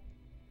up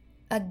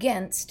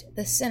against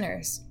the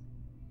sinners,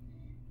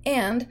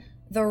 and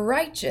the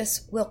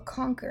righteous will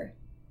conquer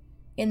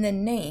in the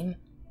name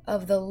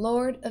of the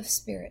Lord of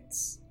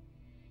spirits.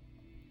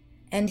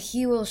 And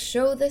He will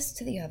show this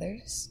to the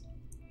others,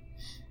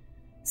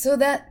 so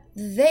that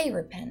they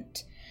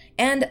repent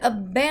and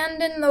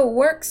abandon the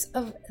works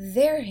of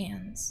their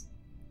hands,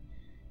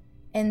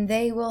 and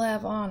they will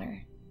have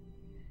honor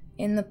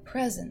in the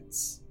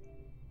presence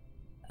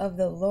of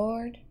the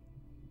Lord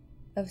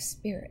of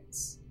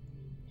spirits.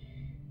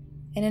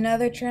 And in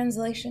other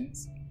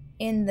translations,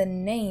 in the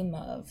name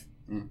of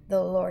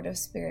the Lord of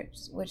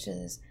spirits, which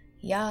is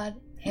Yad,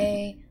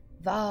 He,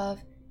 Vav,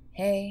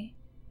 He,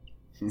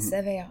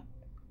 Seveat,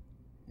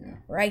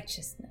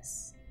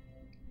 righteousness.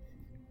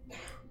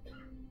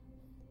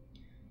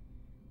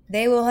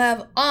 They will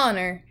have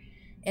honor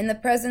in the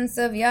presence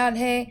of Yad,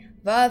 He,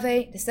 Vav,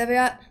 He,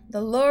 Seveat,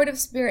 the Lord of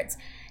spirits,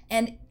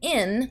 and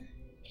in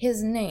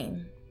His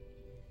name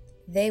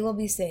they will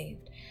be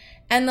saved.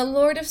 And the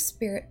Lord of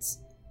spirits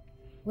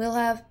will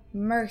have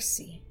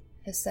mercy,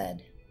 he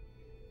said,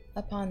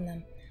 upon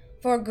them.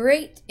 For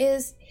great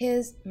is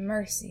his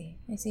mercy.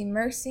 You see,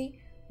 mercy,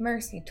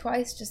 mercy,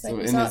 twice, just like so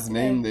we in saw his today.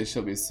 name they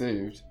shall be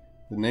saved.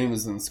 The name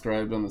is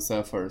inscribed on the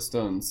sapphire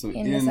stones. So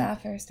in the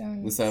sapphire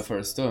stones. the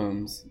sapphire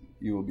stones,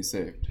 you will be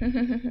saved.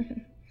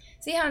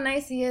 See how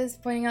nice he is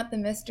pointing out the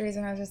mysteries,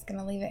 and I was just going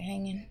to leave it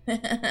hanging.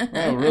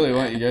 I really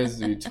want you guys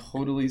to be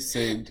totally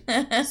saved.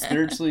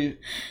 Spiritually,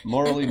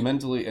 morally,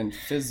 mentally, and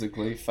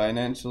physically,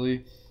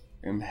 financially,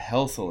 and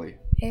healthily.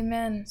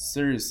 Amen.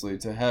 Seriously,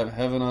 to have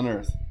heaven on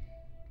earth.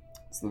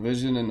 It's the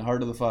vision and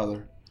heart of the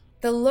Father.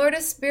 The Lord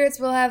of spirits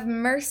will have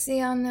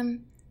mercy on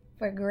them,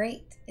 for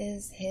great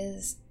is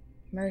his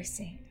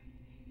mercy.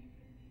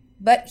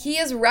 But he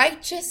is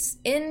righteous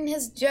in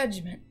his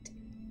judgment,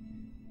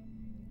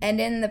 and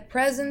in the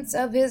presence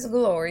of his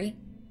glory,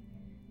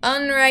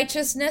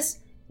 unrighteousness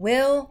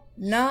will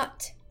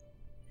not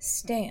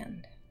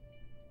stand.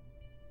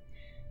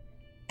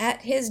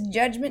 At his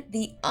judgment,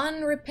 the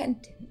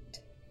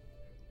unrepentant,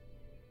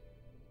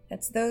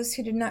 that's those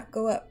who did not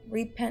go up,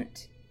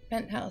 repent,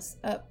 penthouse,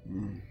 up.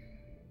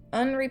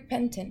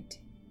 Unrepentant,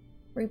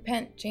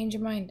 repent, change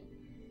your mind.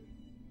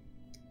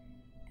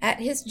 At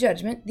his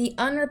judgment, the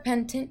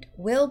unrepentant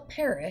will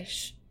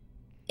perish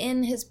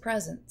in his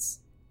presence.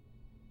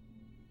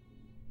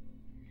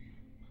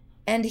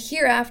 And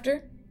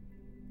hereafter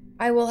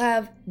I will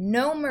have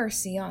no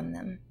mercy on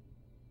them,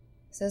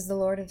 says the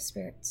Lord of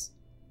spirits.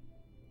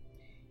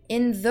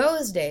 In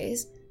those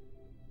days,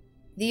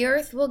 the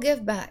earth will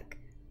give back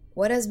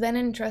what has been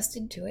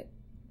entrusted to it,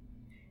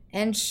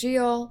 and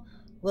Sheol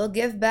will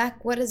give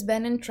back what has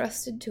been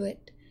entrusted to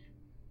it,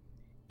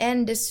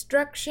 and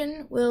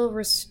destruction will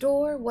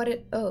restore what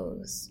it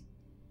owes.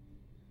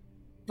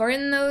 For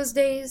in those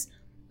days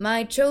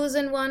my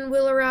chosen one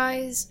will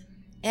arise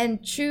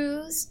and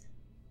choose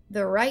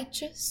the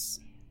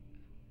righteous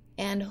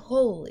and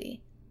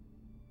holy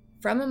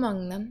from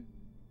among them.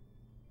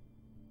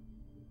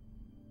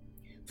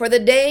 For the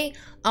day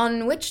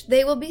on which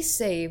they will be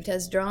saved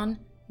has drawn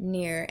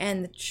near,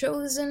 and the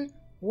chosen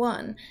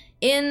one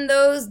in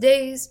those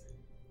days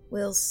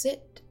will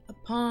sit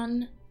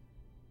upon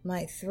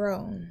my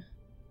throne.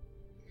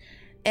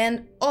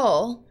 And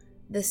all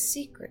the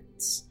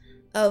secrets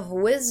of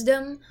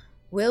wisdom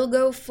will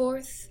go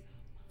forth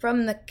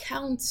from the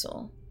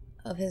counsel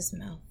of his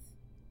mouth.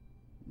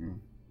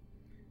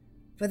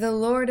 For the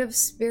Lord of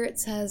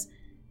spirits has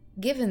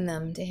given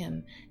them to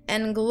him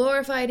and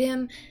glorified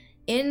him.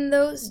 In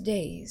those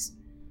days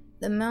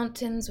the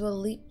mountains will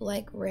leap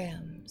like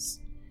rams,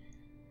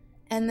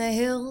 and the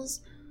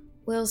hills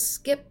will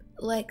skip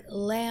like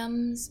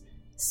lambs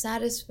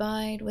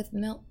satisfied with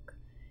milk,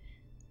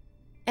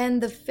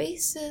 and the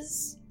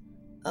faces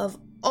of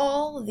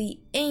all the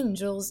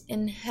angels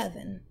in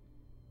heaven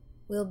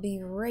will be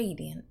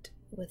radiant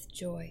with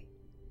joy.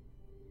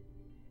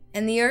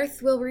 And the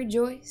earth will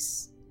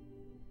rejoice,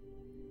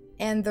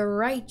 and the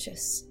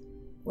righteous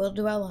will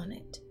dwell on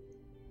it.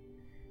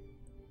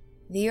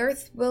 The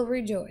earth will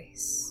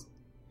rejoice,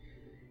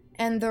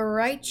 and the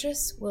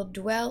righteous will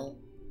dwell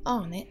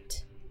on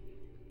it,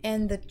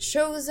 and the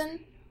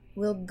chosen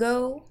will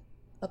go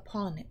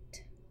upon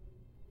it.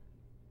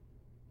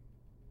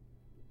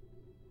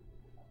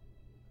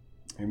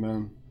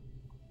 Amen.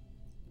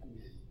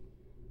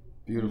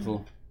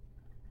 Beautiful.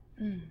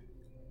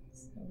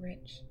 So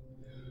rich.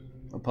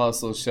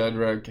 Apostle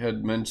Shadrach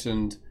had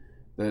mentioned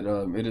that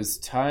it is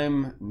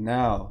time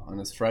now, on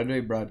his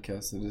Friday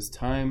broadcast, it is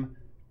time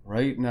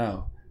right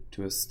now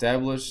to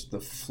establish the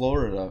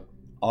Florida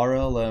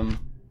RLM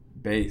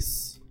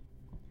base.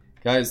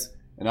 Guys,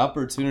 an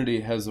opportunity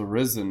has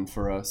arisen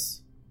for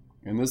us.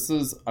 And this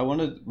is, I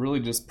want to really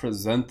just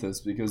present this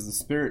because the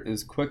Spirit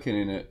is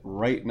quickening it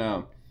right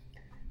now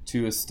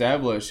to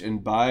establish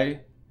and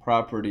buy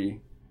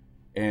property.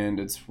 And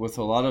it's with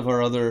a lot of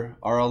our other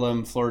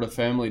RLM Florida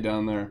family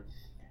down there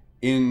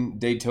in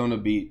Daytona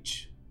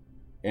Beach.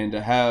 And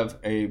to have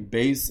a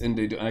base in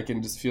Daytona, I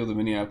can just feel the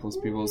Minneapolis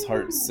people's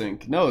hearts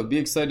sink. No, be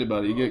excited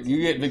about it.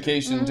 You get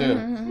vacation too.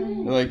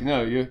 They're like,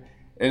 no, and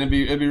it'd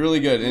be really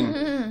good.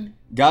 And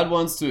God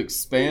wants to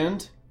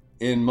expand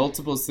in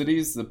multiple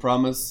cities. The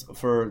promise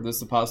for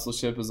this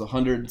apostleship is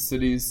 100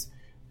 cities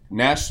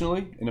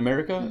nationally in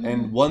America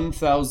and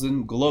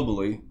 1,000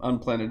 globally on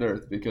planet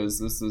Earth, because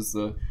this is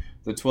the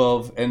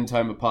 12 end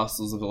time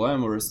apostles of the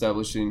Lamb. We're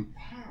establishing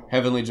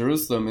heavenly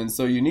Jerusalem, and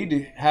so you need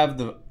to have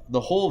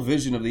the whole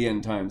vision of the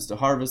end times. To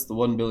harvest the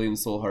 1 billion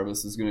soul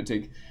harvest is going to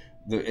take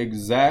the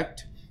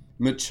exact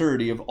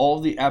maturity of all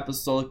the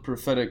apostolic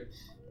prophetic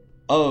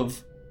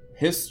of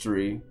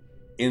history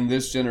in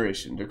this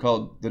generation. They're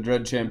called the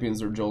Dread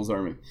Champions or Joel's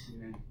Army.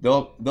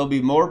 They'll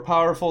be more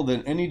powerful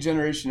than any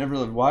generation ever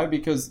lived. Why?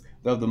 Because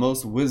they'll have the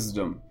most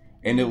wisdom,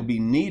 and it will be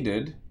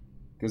needed,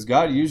 because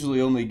God usually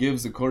only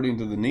gives according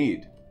to the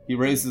need. He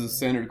raises the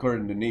standard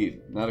according to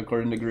need, not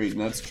according to greed.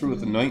 And that's true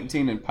with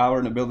anointing and power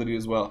and ability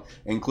as well,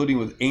 including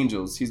with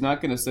angels. He's not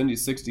going to send you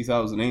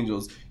 60,000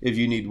 angels if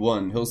you need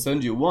one. He'll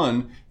send you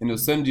one, and he'll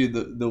send you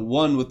the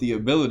one with the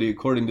ability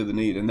according to the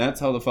need. And that's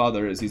how the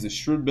Father is. He's a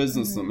shrewd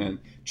businessman.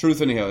 Truth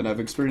anyhow. And I've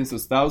experienced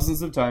this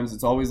thousands of times.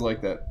 It's always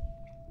like that.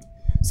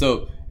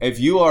 So if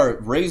you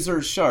are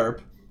razor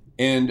sharp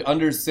and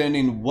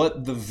understanding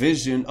what the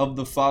vision of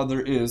the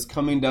Father is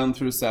coming down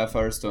through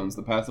sapphire stones,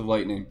 the path of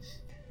lightning,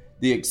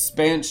 the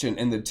expansion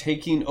and the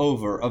taking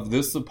over of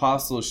this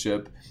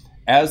apostleship,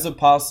 as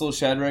Apostle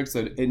Shadrach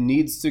said, it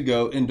needs to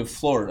go into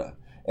Florida.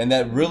 And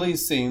that really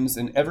seems,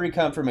 in every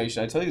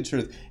confirmation, I tell you the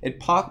truth, it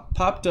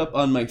popped up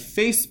on my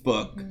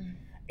Facebook,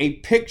 a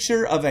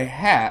picture of a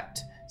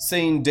hat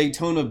saying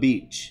Daytona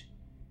Beach.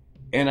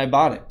 And I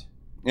bought it.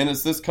 And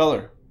it's this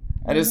color.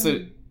 I just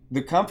said,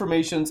 the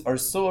confirmations are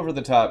so over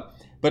the top,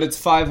 but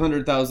it's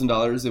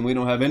 $500,000 and we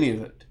don't have any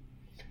of it.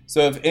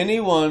 So if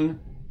anyone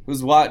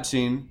who's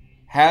watching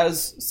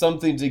has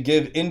something to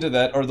give into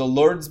that, or the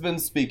Lord's been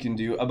speaking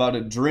to you about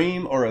a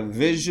dream or a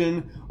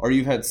vision, or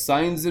you've had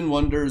signs and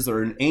wonders,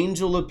 or an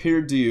angel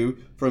appeared to you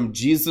from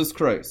Jesus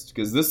Christ,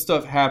 because this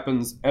stuff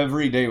happens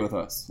every day with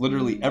us,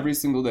 literally every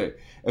single day.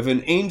 If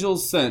an angel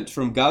sent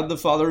from God the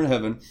Father in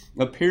heaven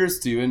appears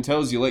to you and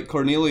tells you, like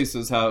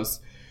Cornelius' house,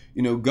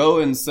 go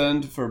and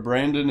send for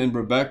Brandon and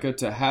Rebecca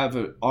to have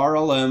an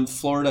RLM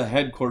Florida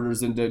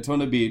headquarters in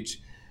Daytona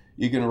Beach,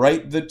 you can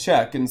write the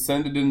check and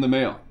send it in the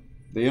mail.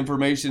 The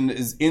information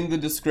is in the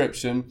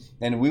description,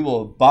 and we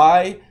will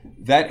buy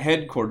that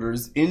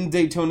headquarters in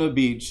Daytona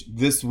Beach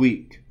this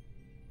week.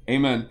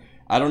 Amen.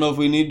 I don't know if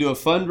we need to do a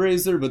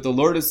fundraiser, but the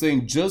Lord is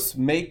saying just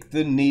make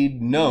the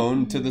need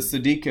known to the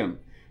Tzaddikim,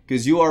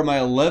 because you are my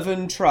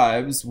 11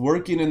 tribes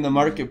working in the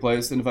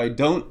marketplace, and if I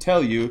don't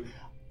tell you,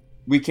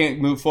 we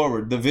can't move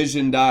forward. The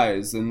vision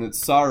dies, and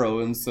it's sorrow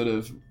instead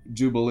of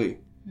jubilee.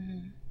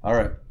 All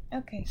right.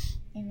 Okay.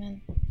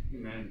 Amen.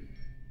 Amen.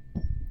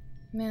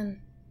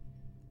 Man.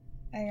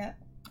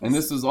 And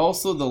this is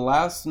also the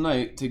last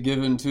night to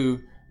give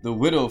into the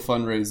widow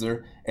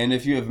fundraiser. And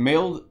if you have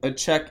mailed a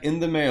check in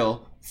the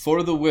mail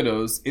for the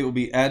widows, it will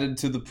be added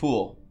to the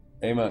pool.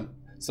 Amen.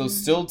 So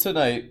still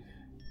tonight,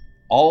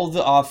 all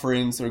the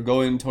offerings are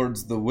going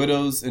towards the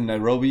widows in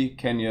Nairobi,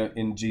 Kenya,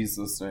 in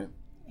Jesus' name.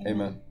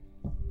 Amen.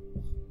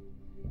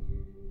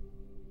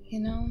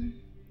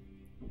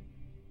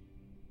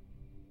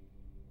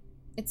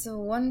 It's a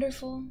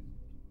wonderful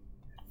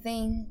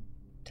thing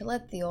to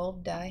let the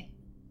old die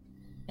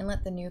and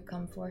let the new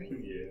come forth.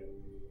 Yeah.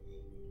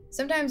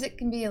 Sometimes it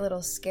can be a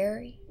little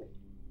scary,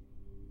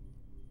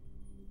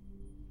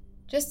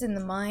 just in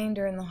the mind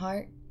or in the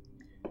heart.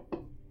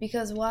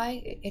 Because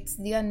why? It's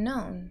the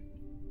unknown.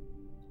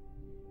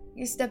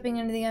 You're stepping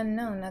into the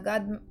unknown. Now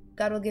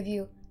God will give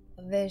you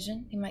a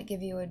vision. He might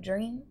give you a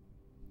dream.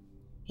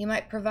 He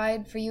might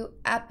provide for you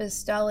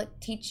apostolic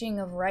teaching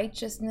of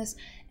righteousness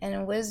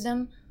and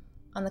wisdom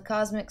on the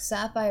cosmic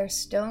sapphire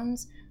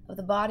stones of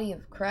the body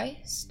of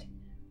Christ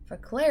for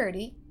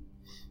clarity,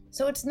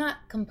 so it's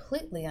not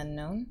completely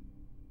unknown.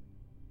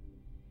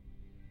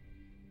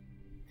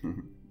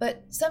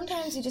 But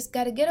sometimes you just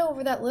got to get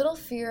over that little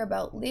fear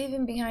about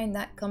leaving behind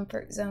that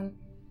comfort zone.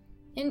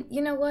 And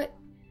you know what?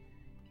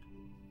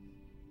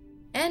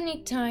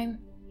 Anytime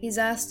he's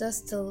asked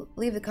us to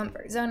leave the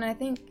comfort zone, I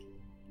think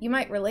you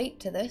might relate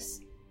to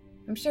this.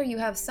 I'm sure you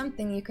have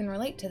something you can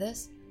relate to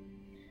this.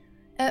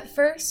 At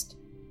first,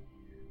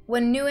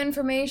 when new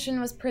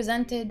information was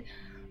presented,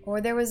 or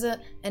there was an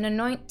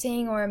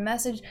anointing or a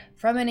message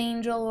from an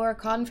angel or a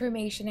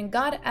confirmation, and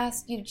God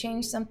asked you to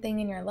change something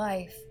in your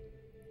life,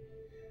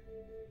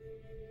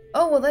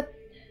 the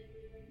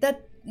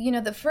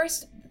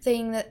first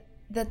thing that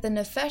the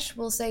Nefesh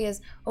will say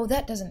is, oh,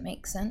 that doesn't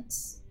make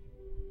sense.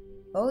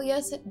 Oh,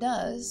 yes, it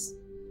does.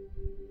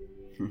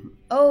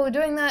 Oh,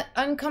 doing that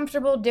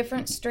uncomfortable,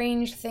 different,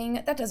 strange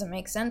thing, that doesn't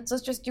make sense.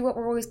 Let's just do what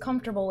we're always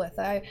comfortable with.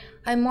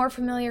 I'm more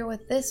familiar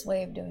with this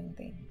way of doing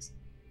things.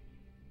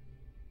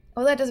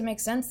 Oh, that doesn't make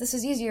sense. This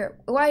is easier.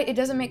 Why? It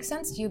doesn't make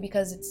sense to you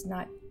because it's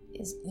not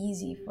as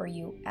easy for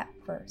you at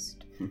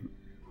first.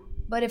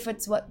 But if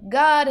it's what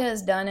God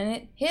has done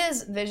and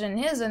His vision,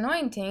 His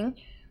anointing,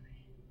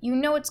 you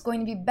know it's going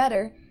to be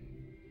better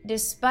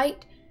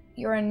despite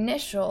your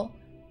initial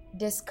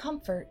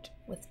discomfort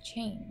with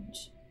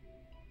change.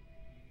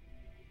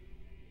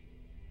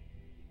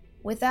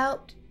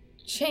 Without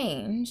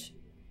change,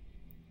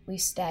 we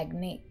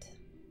stagnate.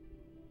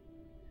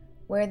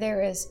 Where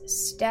there is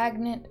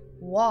stagnant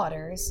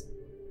waters,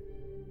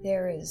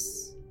 there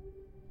is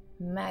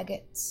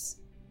maggots,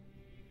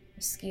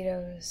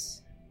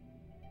 mosquitoes,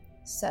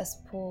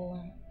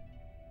 cesspool.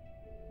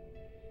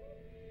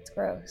 It's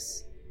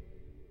gross.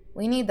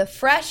 We need the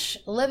fresh,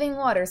 living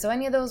water. So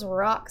any of those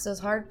rocks, those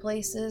hard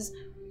places,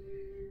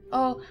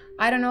 oh,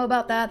 I don't know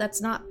about that. That's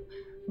not,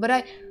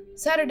 but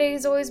Saturday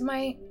is always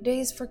my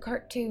days for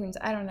cartoons.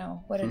 I don't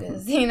know what it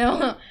is,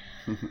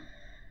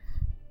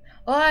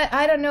 Well,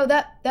 I don't know.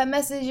 That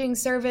messaging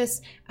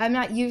service, I'm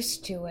not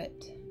used to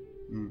it.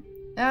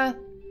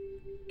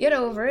 Get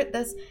over it.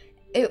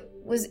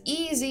 was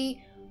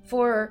easy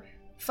for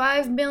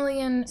 5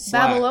 million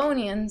Slack.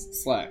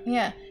 Babylonians. Slack.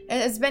 Yeah,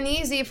 it's been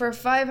easy for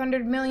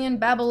 500 million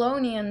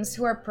Babylonians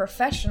who are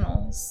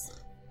professionals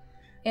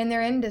in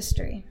their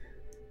industry.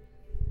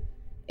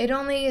 It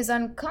only is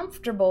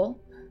uncomfortable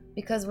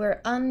because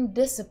we're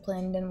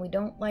undisciplined and we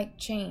don't like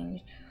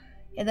change.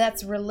 And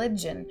that's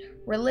religion.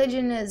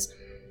 Religion is,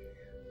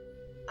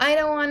 I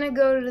don't want to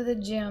go to the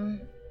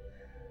gym.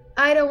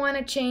 I don't want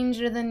to change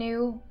to the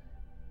new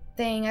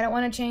thing. I don't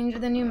want to change to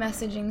the new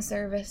messaging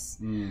service.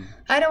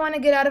 I don't want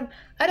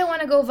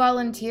to go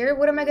volunteer.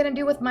 What am I going to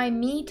do with my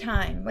me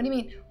time? What do you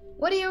mean?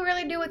 What do you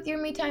really do with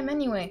your me time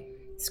anyway?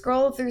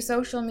 Scroll through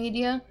social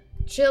media,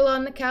 chill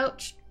on the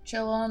couch,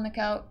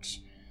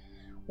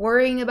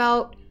 worrying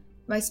about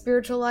my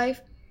spiritual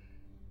life.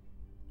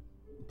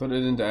 Put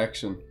it into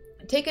action.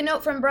 Take a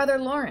note from Brother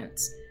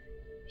Lawrence.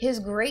 His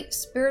great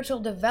spiritual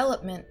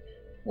development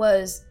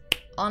was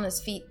on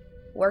his feet,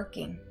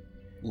 working.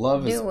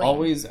 Love is Doing.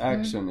 always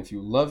action. If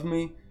you love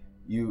me,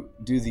 you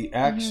do the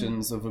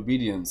actions of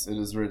obedience. It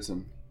is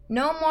written.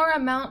 No more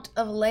amount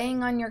of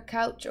laying on your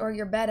couch or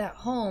your bed at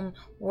home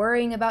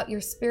worrying about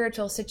your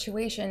spiritual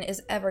situation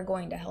is ever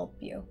going to help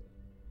you.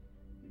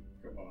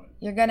 Come on.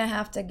 You're going to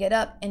have to get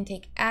up and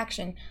take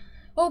action.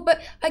 Oh,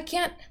 but I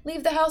can't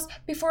leave the house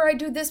before I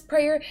do this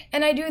prayer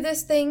and I do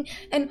this thing.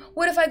 And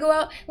what if I go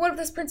out? What if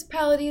there's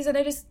principalities and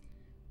I just...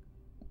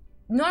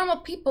 Normal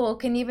people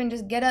can even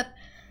just get up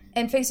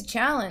and face a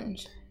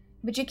challenge.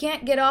 But you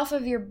can't get off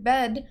of your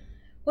bed.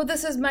 Well,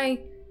 this is my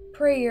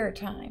prayer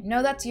time.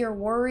 No, that's your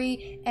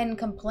worry and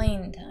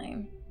complain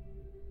time.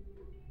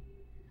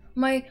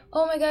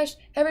 Oh my gosh,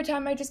 every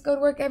time I just go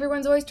to work,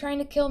 everyone's always trying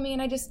to kill me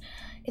and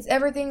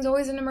everything's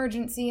always an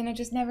emergency and I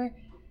just never...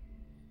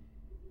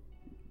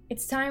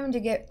 It's time to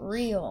get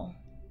real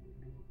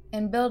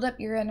and build up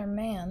your inner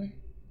man.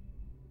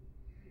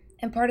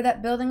 And part of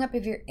that building up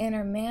of your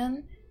inner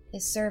man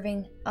is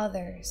serving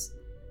others.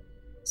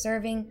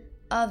 Serving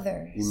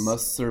others. You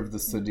must serve the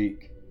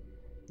Sadiq.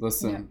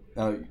 Listen,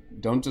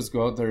 don't just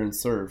go out there and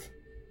serve.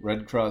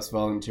 Red Cross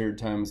volunteer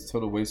time is a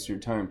total waste of your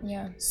time.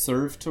 Yeah.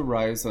 Serve to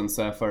rise on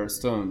sapphire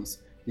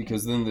stones,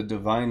 because then the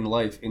divine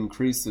life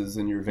increases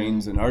in your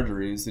veins and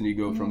arteries and you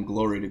go from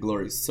glory to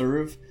glory.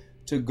 Serve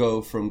to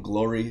go from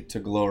glory to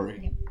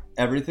glory. Yep.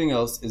 Everything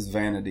else is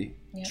vanity.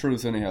 Yep.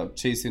 Truth anyhow,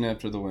 chasing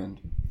after the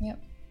wind.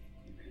 Yep.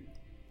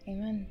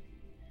 Amen.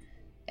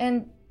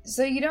 And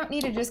so you don't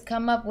need to just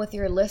come up with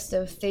your list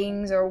of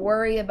things or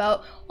worry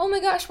about, oh my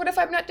gosh, what if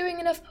I'm not doing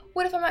enough?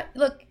 What if I'm not...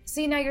 Look,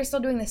 see, now you're still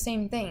doing the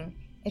same thing.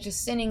 It's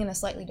just sinning in a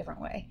slightly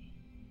different way.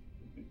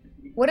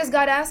 What is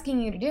God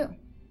asking you to do?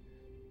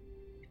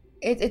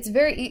 It's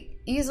very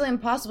easily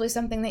and possibly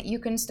something that you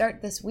can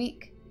start this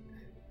week.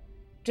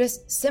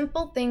 Just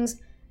simple things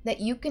that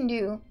you can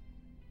do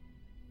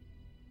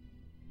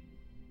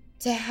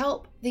to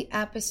help the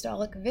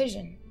apostolic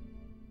vision.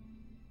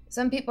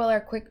 Some people are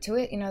quick to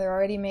it. They're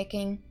already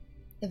making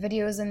the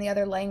videos in the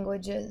other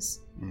languages.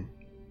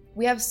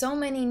 We have so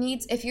many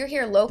needs. If you're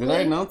here locally... Did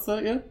I announce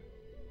that yet?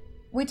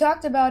 We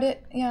talked about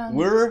it, yeah.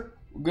 We're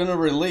going to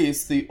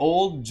release the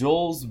Old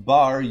Joel's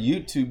Bar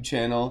YouTube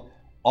channel.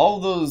 All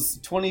those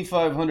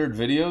 2,500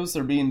 videos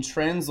are being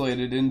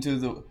translated into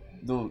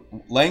the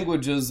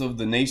languages of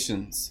the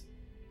nations.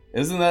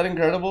 Isn't that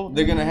incredible?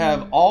 They're going to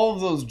have all of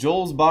those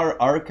Joel's Bar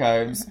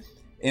archives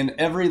in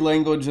every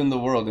language in the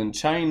world, in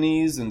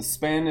Chinese and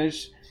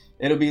Spanish.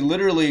 It'll be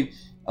literally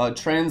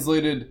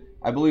translated,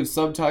 I believe,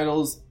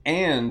 subtitles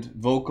and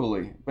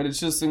vocally. But it's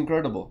just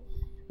incredible.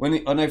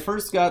 When I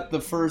first got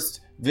the first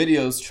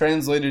videos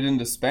translated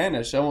into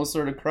Spanish, I almost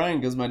started crying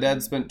because my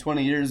dad spent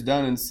 20 years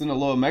down in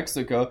Sinaloa,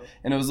 Mexico,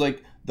 and it was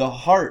like the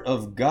heart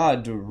of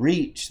God to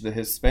reach the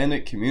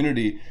Hispanic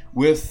community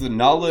with the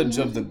knowledge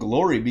of the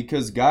glory.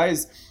 Because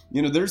guys,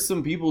 there's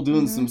some people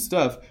doing some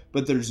stuff,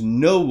 but there's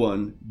no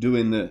one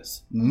doing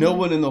this. No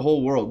one in the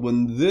whole world.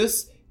 When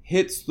this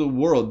hits the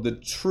world, the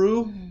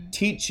true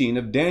teaching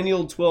of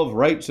Daniel 12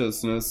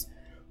 righteousness,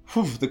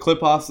 the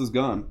clip-offs is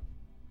gone.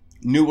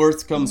 New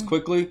earth comes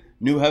quickly,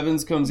 new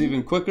heavens comes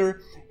even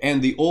quicker,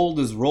 and the old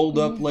is rolled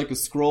up like a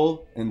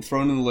scroll and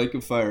thrown in the lake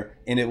of fire.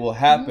 And it will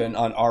happen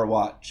on our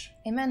watch.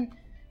 Amen.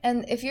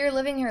 And if you're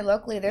living here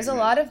locally, there's a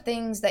lot of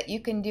things that you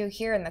can do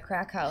here in the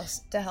crack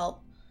house to help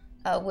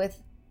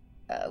with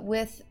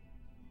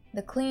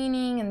the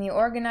cleaning and the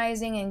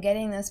organizing and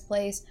getting this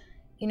place,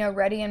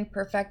 ready and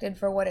perfected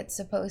for what it's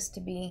supposed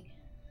to be.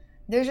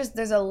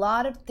 There's a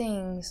lot of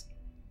things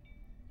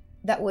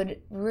that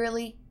would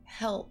really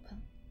help.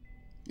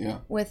 Yeah.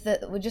 With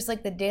just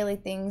like the daily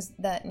things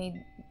that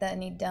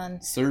need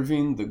done.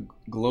 Serving the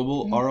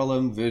global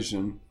RLM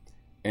vision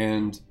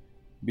and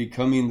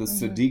becoming the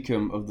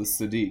Sadiqim of the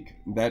Sadiq.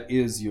 That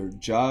is your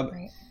job.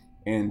 Right.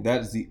 And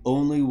that is the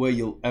only way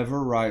you'll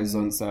ever rise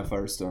on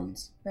sapphire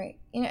stones. Right.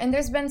 And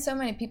there's been so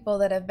many people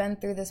that have been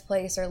through this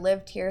place or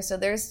lived here. So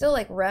there's still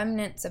like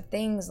remnants of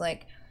things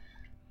like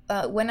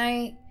when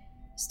I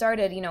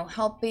started,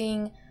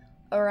 helping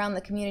around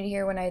the community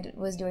here, when I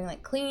was doing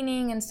like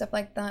cleaning and stuff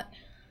like that,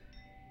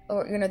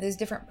 or, these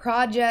different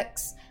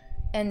projects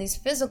and these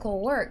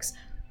physical works,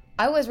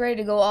 I was ready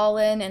to go all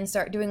in and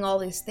start doing all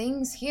these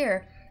things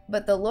here.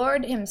 But the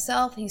Lord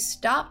himself, he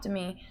stopped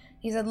me.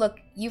 He said, look,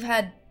 you've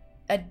had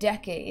a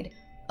decade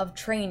of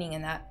training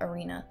in that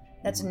arena.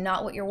 That's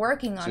not what you're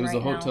working on right now. She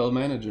was a hotel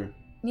manager.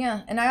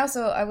 Yeah, and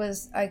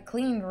I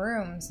cleaned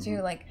rooms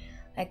too. Like,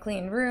 I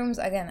cleaned rooms.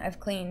 Again, I've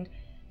cleaned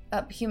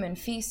up human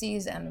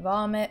feces and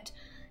vomit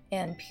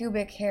and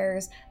pubic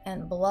hairs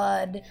and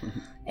blood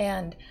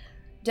and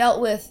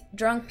dealt with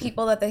drunk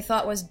people that they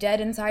thought was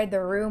dead inside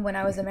the room when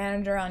I was a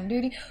manager on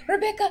duty.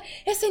 Rebecca,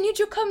 yes, I need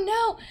you come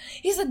now.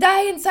 He's a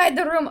die inside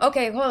the room.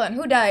 Okay, hold on.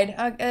 Who died?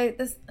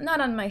 This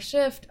not on my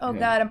shift. Oh,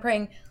 God, I'm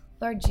praying.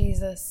 Lord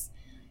Jesus,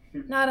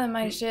 not on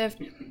my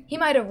shift. He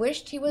might have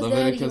wished he was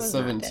dead. He was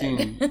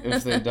 17.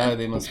 If they die,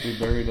 they must be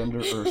buried under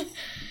earth.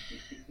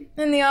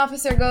 And the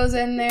officer goes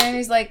in there and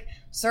he's like,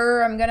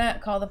 sir, I'm going to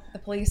call the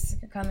police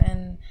to come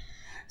in.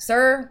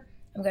 Sir,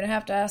 I'm going to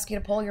have to ask you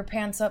to pull your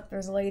pants up.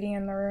 There's a lady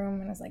in the room.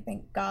 And I was like,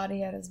 thank God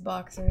he had his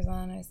boxers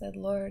on. I said,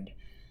 Lord,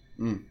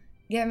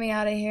 get me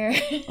out of here.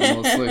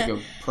 Almost like a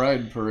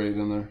pride parade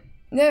in there.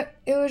 No,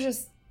 it was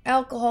just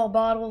alcohol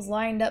bottles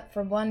lined up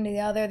from one to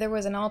the other. There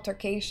was an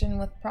altercation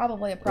with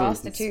probably a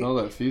prostitute. Smell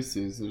that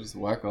feces. They just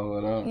whack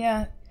all that out.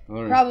 Yeah,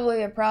 Glory.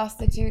 Probably a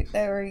prostitute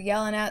they were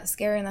yelling at,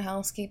 scaring the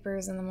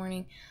housekeepers in the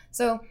morning.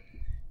 So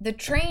the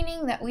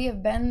training that we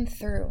have been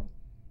through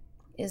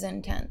is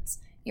intense.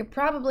 You're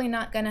probably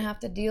not going to have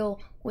to deal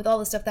with all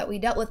the stuff that we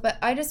dealt with, but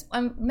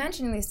I'm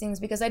mentioning these things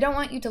because I don't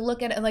want you to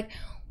look at it like,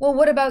 well,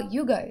 what about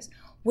you guys?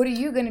 What are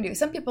you going to do?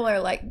 Some people are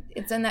like,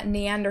 it's in that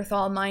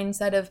Neanderthal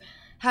mindset of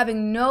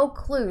having no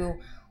clue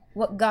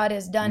what God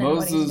has done and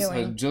what he's doing.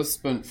 Moses had just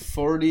spent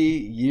 40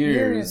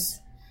 years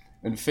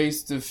in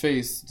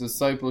face-to-face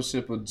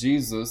discipleship with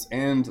Jesus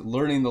and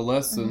learning the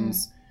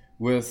lessons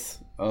with,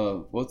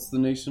 what's the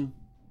nation?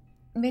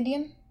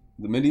 Midian?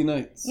 The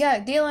Midianites. Yeah,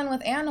 dealing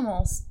with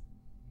animals.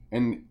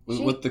 And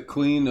with the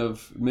queen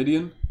of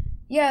Midian?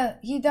 Yeah,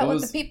 he dealt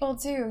with the people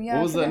too. Yeah,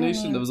 what was that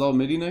nation that was all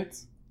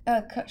Midianites?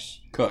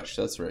 Cush. Cush,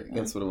 that's right. Yeah.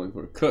 That's what I'm looking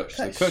for. Cush.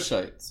 The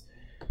Cushites.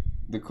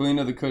 The queen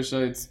of the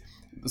Cushites.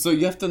 So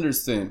you have to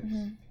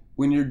understand,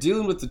 when you're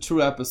dealing with the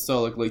true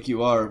apostolic like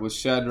you are with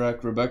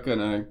Shadrach, Rebecca,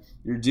 and I,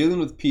 you're dealing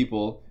with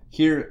people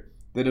here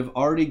that have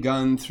already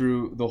gone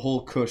through the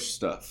whole Cush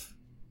stuff.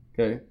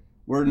 Okay?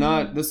 We're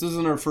not, this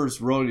isn't our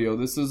first rodeo.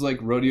 This is like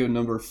rodeo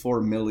number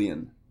 4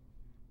 million.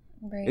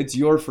 Right. It's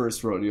your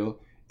first rodeo,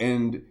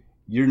 and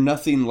you're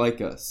nothing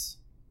like us.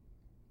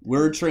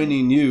 We're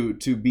training you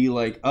to be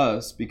like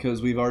us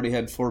because we've already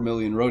had 4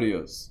 million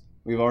rodeos.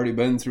 We've already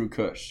been through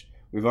Cush.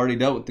 We've already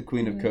dealt with the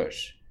Queen of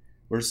Cush.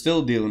 We're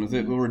still dealing with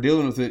it, but we're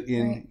dealing with it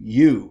in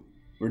you.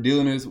 We're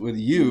dealing with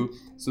you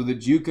so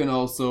that you can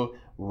also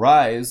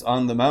rise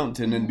on the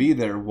mountain and be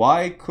there.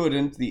 Why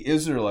couldn't the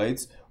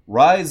Israelites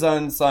rise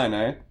on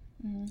Sinai,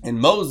 and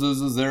Moses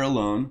is there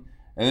alone,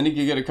 and then he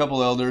could get a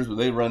couple elders, but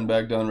they run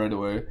back down right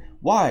away?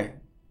 Why?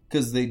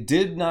 Because they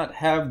did not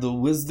have the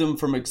wisdom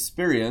from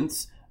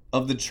experience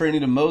of the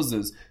training of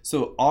Moses.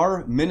 So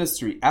our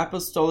ministry,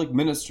 apostolic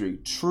ministry,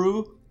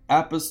 true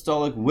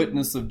apostolic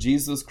witness of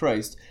Jesus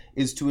Christ,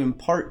 is to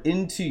impart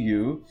into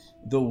you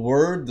the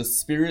word, the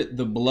spirit,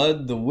 the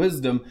blood, the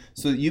wisdom,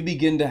 so that you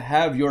begin to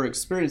have your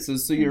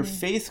experiences, so your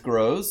faith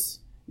grows,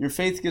 your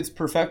faith gets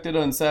perfected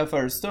on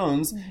sapphire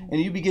stones,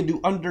 and you begin to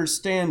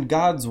understand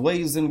God's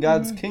ways and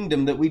God's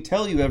kingdom that we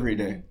tell you every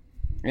day.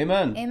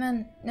 Amen.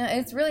 Amen. No,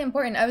 it's really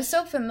important. I was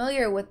so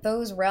familiar with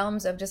those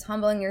realms of just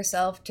humbling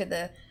yourself to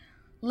the,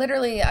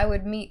 literally, I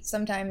would meet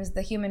sometimes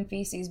the human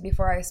feces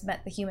before I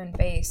met the human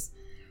face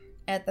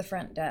at the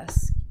front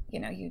desk.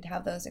 You know, you'd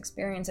have those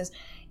experiences.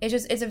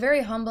 It's a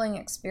very humbling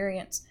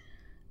experience.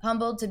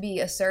 Humbled to be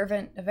a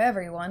servant of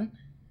everyone,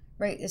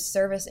 right? This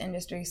service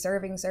industry,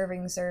 serving,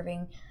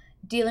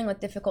 dealing with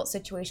difficult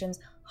situations,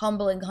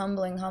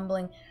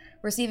 humbling,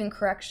 receiving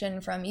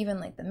correction from even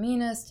like the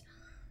meanest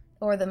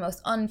or the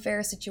most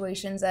unfair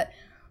situations that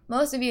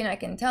most of you, and I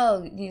can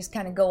tell, you just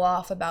kind of go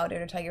off about it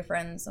or tell your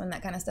friends when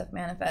that kind of stuff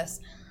manifests.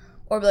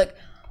 Or be like,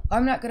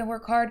 I'm not going to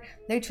work hard.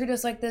 They treat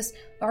us like this.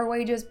 Our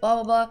wages, blah,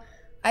 blah, blah.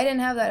 I didn't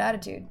have that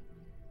attitude.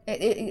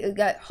 It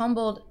got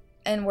humbled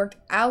and worked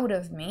out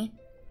of me.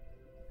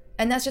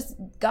 And that's just,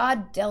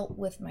 God dealt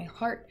with my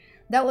heart.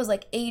 That was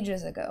like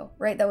ages ago,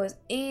 right? That was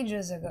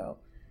ages ago.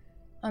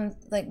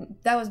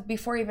 That was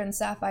before even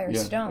Sapphire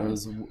Stone.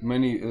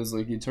 It was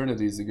like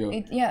eternities ago.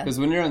 Because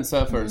when you're on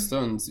Sapphire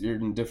Stones, you're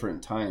in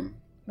different time.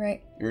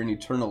 Right. You're in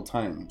eternal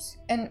times.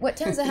 And what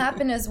tends to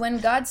happen is when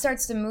God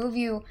starts to move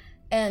you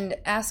and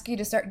ask you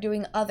to start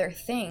doing other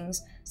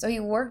things, so he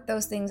worked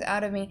those things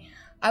out of me,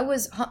 I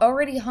was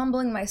already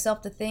humbling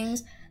myself to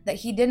things that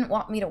he didn't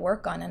want me to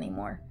work on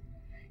anymore.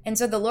 And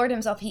so the Lord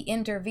himself, he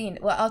intervened.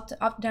 Well,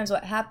 oftentimes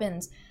what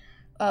happens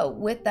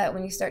with that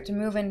when you start to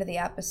move into the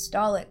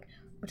apostolic,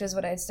 which is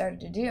what I had started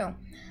to do,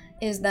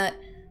 is that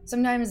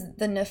sometimes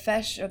the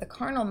nefesh or the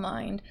carnal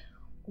mind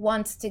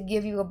wants to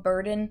give you a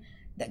burden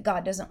that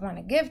God doesn't want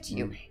to give to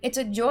you. It's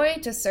a joy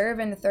to serve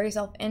and to throw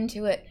yourself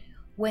into it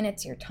when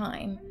it's your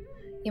time.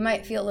 You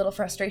might feel a little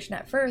frustration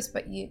at first,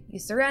 but you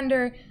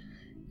surrender,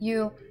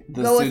 you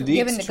The go with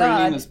giving Siddiq's to God.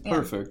 training is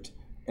perfect,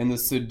 and the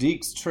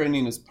Siddiq's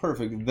training is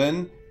perfect.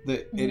 Then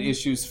it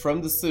issues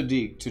from the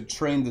Siddiq to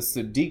train the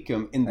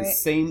Siddiqim in the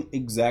same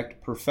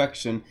exact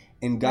perfection,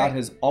 and God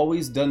has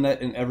always done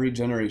that in every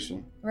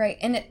generation. Right,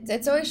 and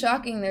it's always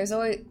shocking. There's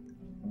always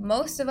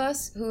most of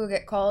us who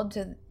get called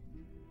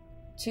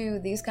to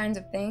these kinds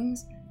of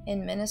things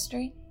in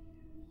ministry.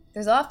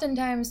 There's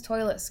oftentimes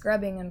toilet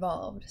scrubbing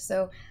involved.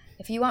 So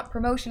if you want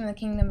promotion in the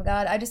kingdom of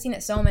God, I've just seen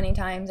it so many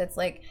times. It's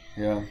like,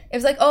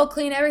 it's like, oh,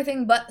 clean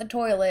everything but the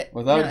toilet.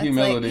 Without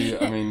humility,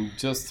 I mean,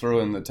 just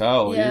throw in the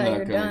towel. Yeah, you're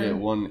not going to get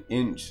 1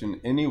 inch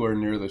in anywhere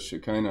near the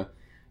Shekinah.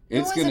 Who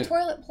was the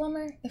toilet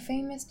plumber? The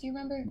famous, do you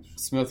remember?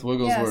 Smith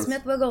Wigglesworth. Yeah,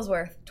 Smith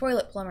Wigglesworth,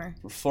 toilet plumber.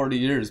 For 40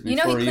 years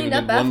before he even cleaned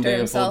did up 1 day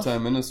himself. of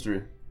full-time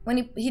ministry.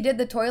 When he did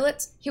the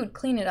toilets, he would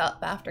clean it up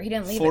after. He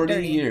didn't leave it dirty.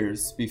 40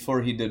 years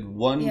before he did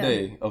 1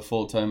 day of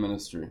full-time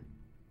ministry.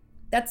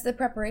 That's the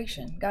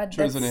preparation. God,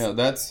 Truth anyhow,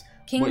 that's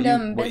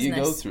kingdom what you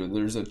go business. through.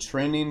 There's a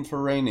training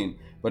for reigning,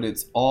 but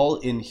it's all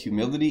in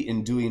humility,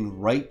 in doing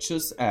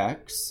righteous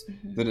acts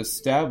that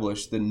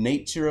establish the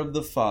nature of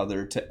the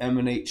Father to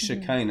emanate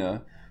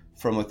Shekinah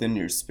from within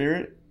your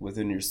spirit,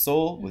 within your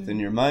soul, within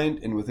your mind,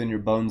 and within your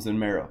bones and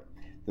marrow.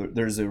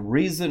 There's a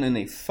reason and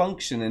a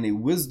function and a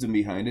wisdom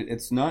behind it.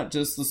 It's not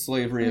just the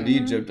slavery of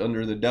Egypt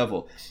under the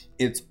devil.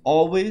 It's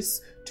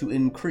always to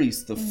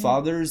increase the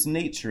Father's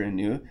nature in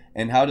you.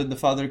 And how did the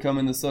Father come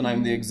in the Son?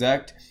 I'm the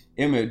exact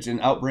image and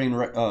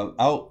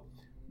outbringing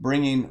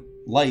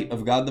light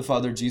of God the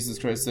Father. Jesus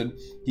Christ said,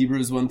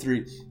 Hebrews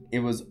 1:3, it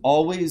was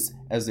always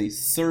as a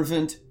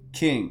servant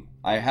king.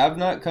 I have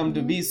not come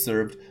to be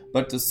served,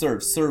 but to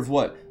serve. Serve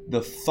what?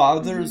 The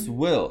Father's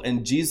will.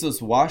 And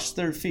Jesus washed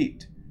their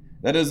feet.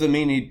 That doesn't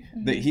mean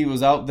that he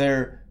was out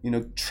there,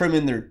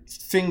 trimming their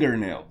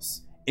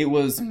fingernails.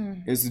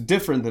 It's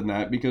different than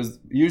that, because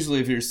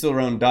usually if you're still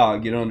around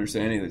dog, you don't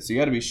understand any of this. So you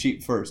got to be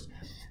sheep first.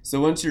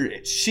 So once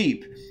you're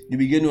sheep, you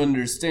begin to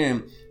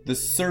understand the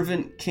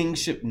servant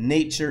kingship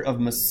nature of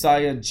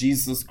Messiah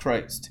Jesus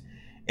Christ.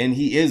 And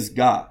he is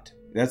God.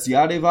 That's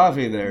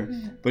Yadevave there.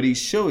 But he's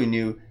showing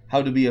you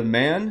how to be a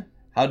man,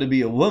 how to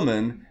be a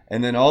woman,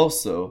 and then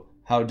also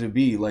how to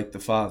be like the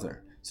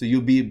Father. So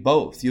you'll be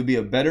both. You'll be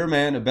a better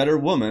man, a better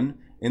woman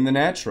in the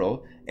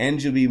natural,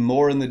 and you'll be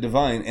more in the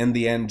divine and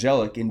the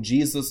angelic. And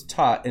Jesus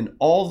taught in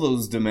all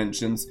those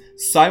dimensions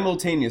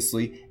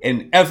simultaneously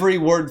in every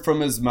word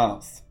from his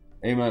mouth.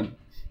 Amen.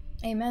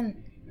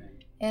 Amen.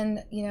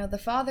 And, the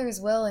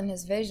Father's will and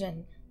his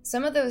vision,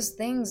 some of those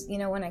things,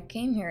 when I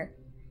came here,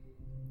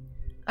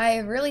 I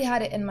really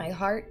had it in my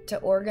heart to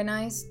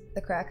organize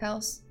the crack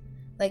house.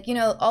 Like,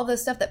 all the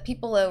stuff that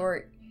people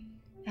were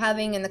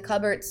having in the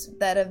cupboards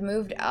that have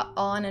moved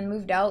on and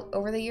moved out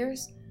over the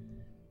years.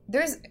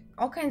 There's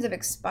all kinds of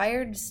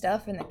expired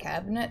stuff in the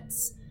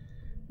cabinets.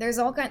 There's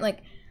all kind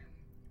like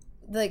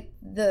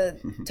the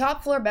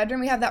top floor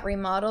bedroom, we have that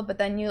remodeled, but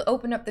then you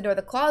open up the door,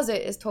 the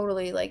closet is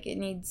totally like it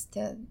needs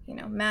to,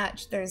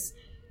 match. There's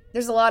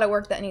a lot of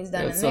work that needs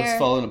done in there. Stuff's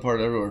falling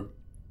apart everywhere.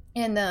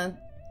 And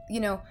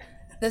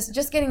this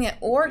just getting it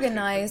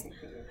organized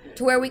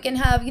to where we can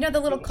have, the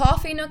little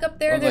coffee nook up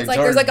there. There's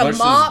like a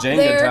mop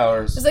there.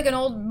 Towers. There's like an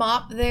old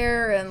mop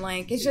there, and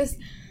it's just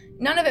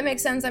none of it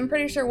makes sense. I'm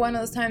pretty sure one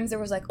of those times there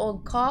was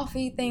old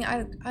coffee thing.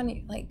 I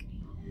need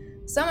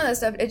some of this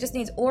stuff. It just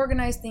needs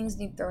organized. Things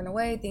need thrown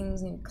away.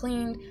 Things need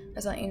cleaned. I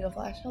saw Angel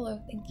Flash.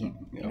 Hello, thank you.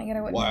 Can I get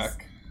a witness?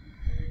 Whack.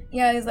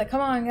 Yeah, he's like,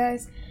 come on,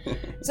 guys.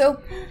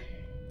 So,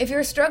 if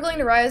you're struggling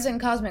to rise in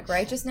cosmic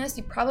righteousness,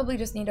 you probably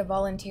just need to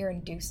volunteer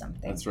and do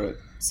something. That's right.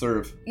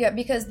 Serve. Yeah,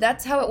 because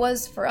that's how it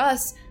was for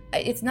us.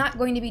 It's not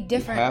going to be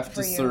different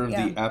for you. You have to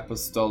serve the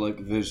apostolic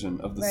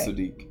vision of the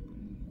Siddiq.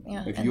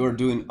 Yeah, if you are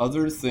doing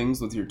other things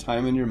with your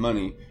time and your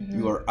money,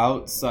 you are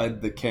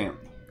outside the camp.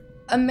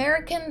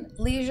 American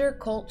leisure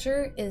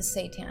culture is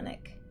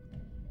satanic.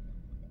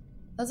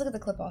 Let's look at the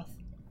clip off.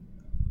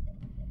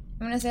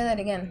 I'm going to say that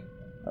again.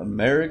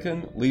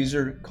 American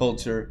leisure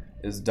culture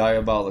is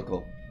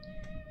diabolical.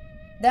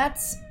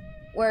 That's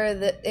where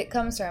it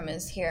comes from,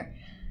 is here.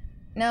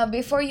 Now,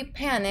 before you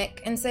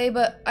panic and say,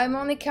 but I'm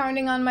only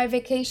counting on my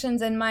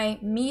vacations and my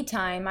me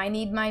time. I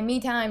need my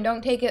me time.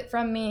 Don't take it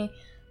from me.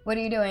 What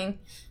are you doing?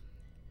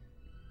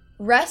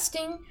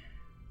 Resting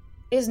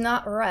is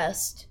not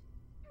rest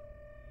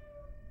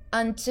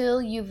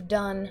until you've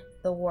done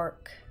the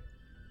work.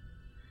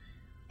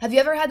 Have you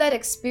ever had that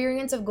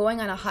experience of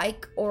going on a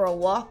hike or a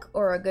walk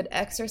or a good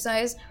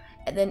exercise,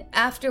 and then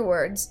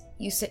afterwards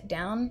you sit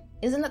down?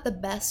 Isn't that the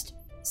best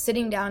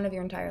sitting down of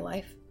your entire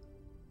life?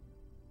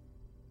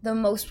 The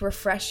most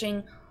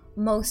refreshing,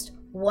 most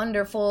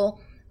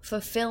wonderful,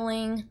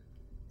 fulfilling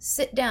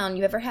sit down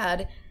you ever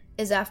had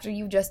is after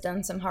you've just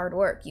done some hard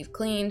work. You've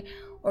cleaned,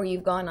 or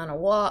you've gone on a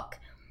walk,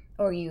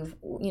 or you've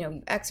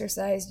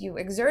exercised, you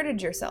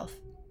exerted yourself.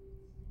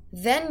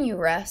 Then you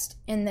rest,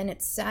 and then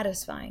it's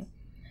satisfying.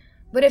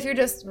 But if you're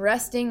just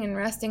resting and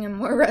resting and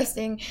more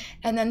resting,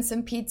 and then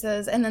some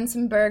pizzas, and then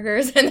some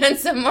burgers, and then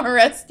some more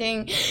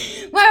resting,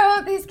 why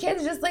won't these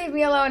kids just leave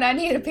me alone? I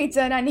need a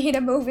pizza and I need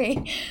a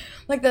movie.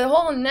 The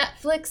whole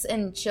Netflix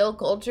and chill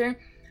culture,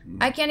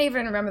 I can't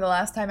even remember the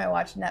last time I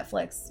watched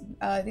Netflix.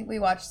 I think we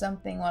watched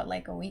something,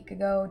 like a week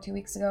ago, 2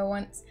 weeks ago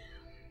once.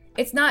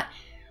 It's not,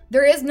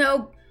 there is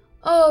no,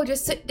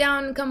 just sit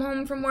down and come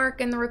home from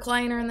work and the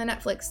recliner and the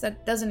Netflix.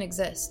 That doesn't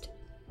exist.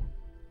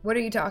 What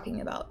are you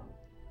talking about?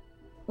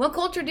 What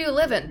culture do you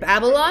live in?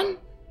 Babylon?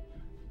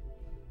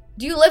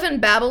 Do you live in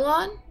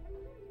Babylon?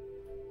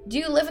 Do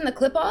you live in the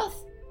Clipoth?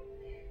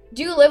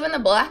 Do you live in the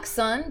Black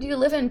Sun? Do you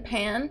live in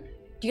Pan?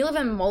 Do you live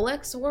in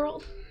Molech's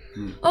world?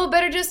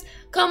 Better just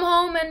come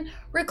home and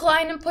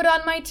recline and put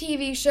on my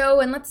TV show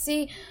and let's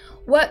see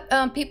what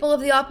people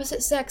of the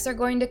opposite sex are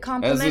going to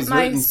compliment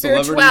my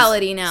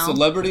spirituality now.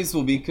 Celebrities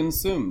will be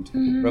consumed,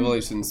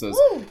 Revelation says.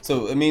 Woo.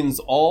 So it means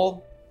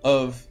all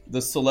of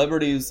the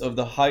celebrities of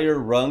the higher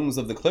rungs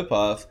of the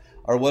Clipoth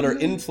are what are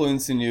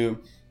influencing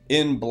you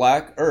in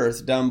Black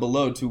Earth down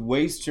below to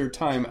waste your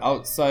time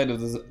outside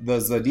of the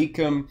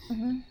Zadikim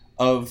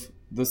of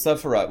the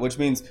Sephiroth, which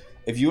means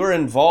if you are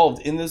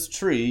involved in this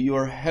tree, you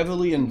are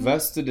heavily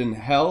invested in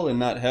hell and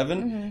not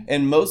heaven.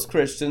 And most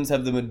Christians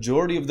have the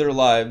majority of their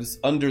lives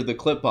under the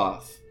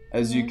Clipoth,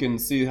 as you can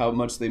see how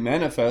much they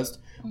manifest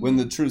when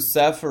the true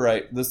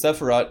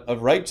Sephiroth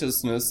of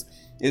righteousness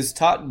is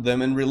taught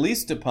them and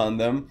released upon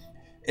them.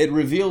 It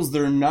reveals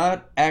they're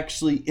not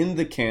actually in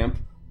the camp,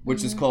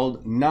 which is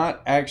called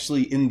not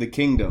actually in the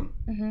kingdom.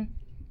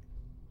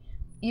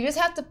 You just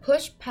have to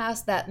push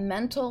past that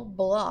mental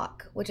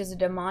block, which is a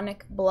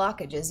demonic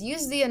blockages.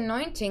 Use the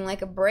anointing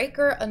like a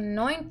breaker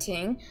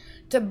anointing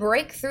to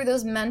break through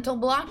those mental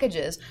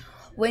blockages.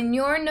 When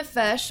your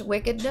nefesh,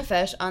 wicked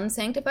nefesh,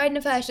 unsanctified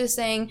nefesh is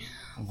saying,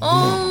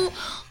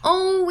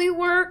 we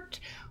worked,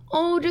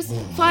 just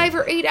 5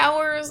 or 8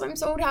 hours, I'm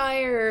so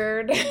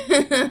tired.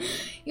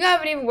 You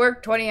haven't even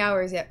worked 20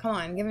 hours yet. Come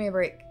on, give me a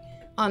break.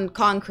 On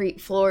concrete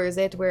floors,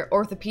 they have to wear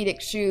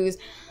orthopedic shoes,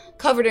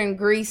 covered in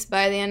grease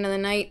by the end of the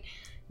night,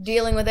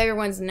 dealing with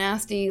everyone's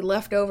nasty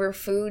leftover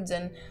foods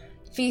and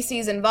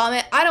feces and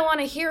vomit. I don't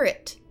want to hear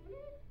it.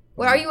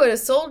 What, are you a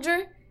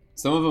soldier?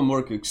 Some of them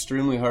work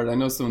extremely hard. I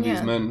know some of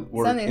these men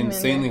work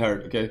insanely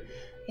hard. Okay,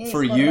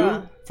 for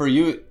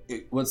you,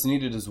 what's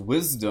needed is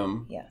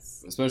wisdom.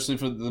 Yes. Especially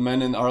for the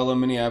men in RLM,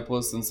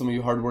 Minneapolis, and some of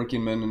you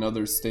hardworking men in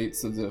other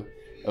states of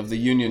the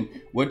union.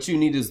 What you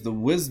need is the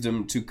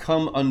wisdom to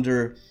come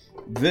under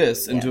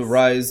this and to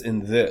rise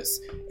in this.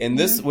 And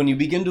this, when you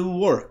begin to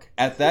work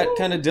at that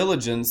kind of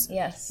diligence,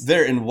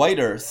 there in white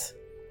earth,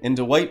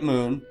 into white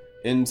moon,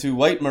 into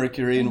white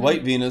Mercury, and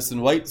white Venus,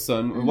 and white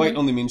sun. White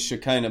only means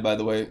Shekinah, by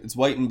the way. It's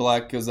white and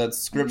black because that's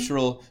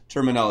scriptural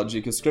terminology,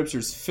 because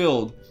scripture's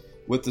filled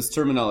with this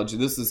terminology.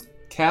 This is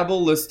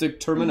Kabbalistic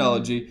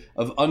terminology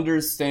of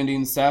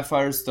understanding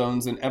sapphire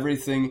stones and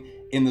everything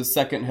in the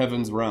second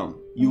heavens realm.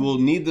 You will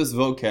need this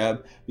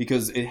vocab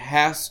because it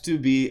has to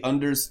be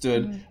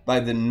understood by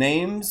the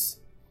names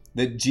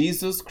that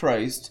Jesus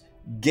Christ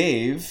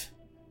gave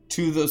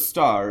to the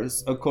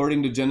stars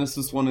according to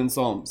Genesis 1 and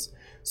Psalms.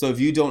 So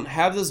if you don't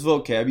have this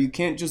vocab, you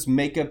can't just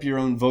make up your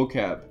own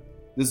vocab.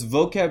 This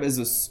vocab is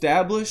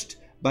established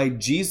by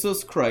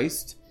Jesus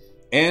Christ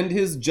and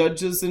his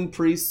judges and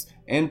priests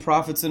and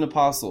prophets and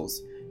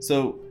apostles.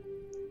 So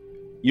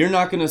you're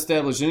not going to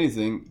establish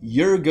anything.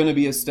 You're going to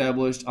be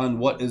established on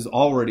what is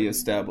already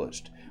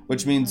established,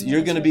 which means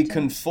you're going to be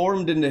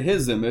conformed into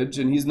his image,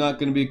 and he's not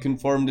going to be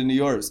conformed into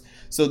yours.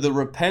 So the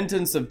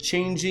repentance of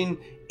changing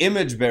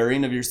image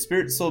bearing of your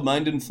spirit, soul,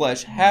 mind, and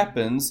flesh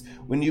happens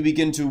when you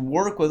begin to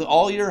work with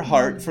all your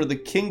heart for the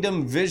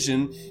kingdom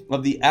vision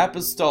of the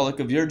apostolic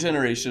of your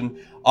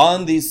generation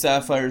on these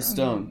sapphire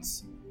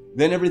stones.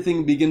 Then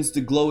everything begins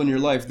to glow in your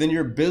life. Then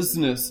your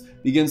business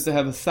begins to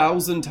have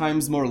 1,000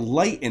 times more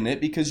light in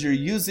it because you're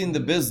using the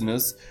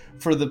business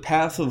for the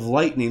path of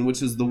lightning,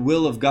 which is the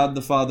will of God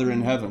the Father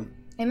in heaven.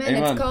 Amen.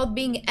 It's called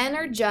being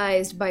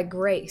energized by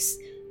grace.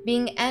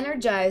 Being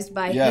energized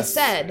by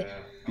Hesed.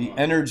 Be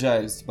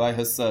energized by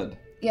Hesed.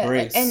 Yeah,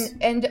 grace.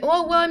 And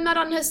I'm not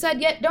on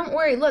Hesed yet. Don't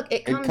worry. Look,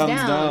 it comes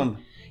down.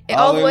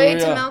 All the way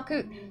to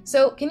Malkut.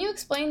 So can you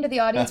explain to the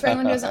audience, for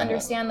anyone who doesn't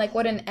understand, like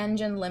what an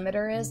engine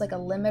limiter is? Like a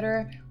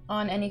limiter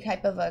on any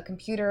type of a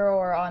computer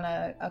or on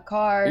a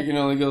car. You can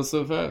only go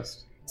so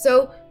fast.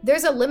 So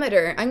there's a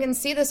limiter. I can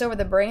see this over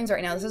the brains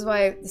right now. This is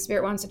why the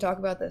Spirit wants to talk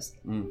about this.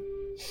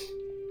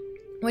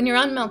 When you're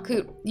on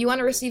Malkut, you want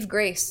to receive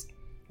grace.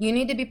 You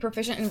need to be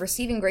proficient in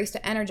receiving grace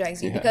to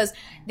energize you. Because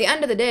at the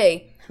end of the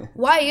day,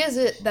 why is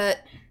it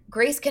that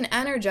grace can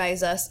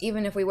energize us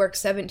even if we work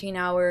 17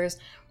 hours,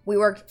 we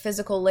work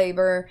physical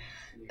labor?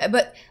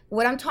 But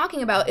what I'm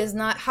talking about is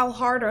not how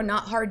hard or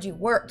not hard you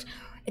worked.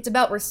 It's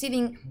about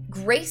receiving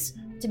grace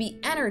to be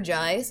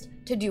energized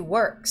to do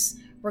works,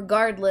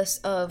 regardless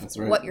of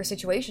what your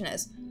situation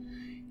is.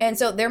 And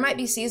so there might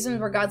be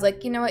seasons where God's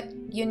like, you know what,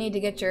 you need to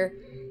get your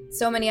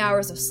so many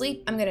hours of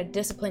sleep. I'm going to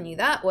discipline you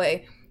that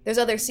way. There's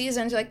other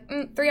seasons, you're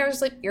like, 3 hours of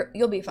sleep,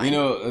 you'll be fine. You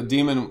know, a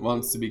demon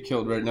wants to be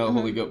killed right now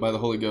by the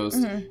Holy Ghost.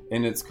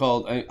 And it's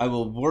called, I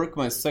will work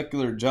my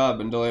secular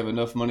job until I have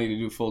enough money to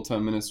do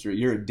full-time ministry.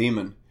 You're a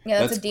demon. Yeah,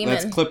 that's a demon.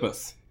 That's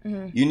Clippeth.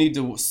 You need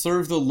to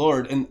serve the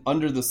Lord and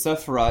under the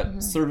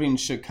Sephiroth, serving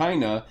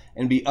Shekinah,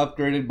 and be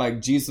upgraded by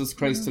Jesus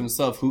Christ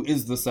himself, who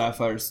is the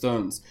sapphire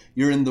stones.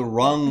 You're in the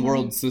wrong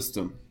world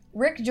system.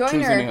 Rick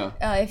Joyner,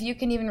 if you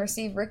can even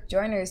receive Rick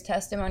Joyner's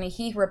testimony,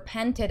 he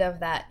repented of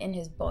that in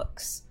his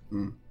books.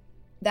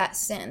 That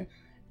sin.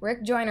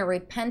 Rick Joyner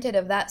repented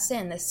of that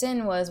sin. The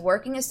sin was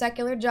working a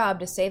secular job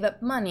to save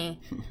up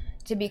money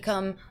to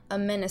become a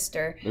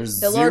minister. There's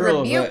the zero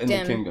Lord rebuked of that in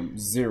him. the kingdom.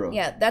 Zero.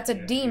 Yeah, that's a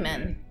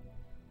demon.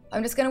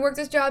 I'm just going to work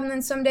this job, and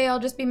then someday I'll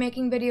just be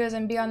making videos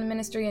and be on the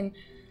ministry. And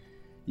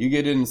you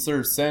get in and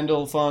serve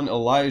Sandalphon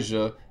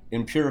Elijah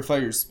and purify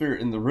your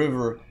spirit in the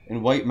river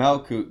in white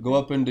Malkut. Go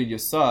up into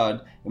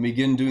Yesod and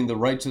begin doing the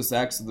righteous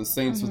acts of the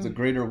saints with the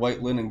greater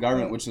white linen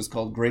garment, which is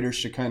called greater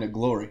Shekinah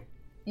glory.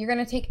 You're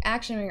going to take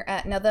action where you're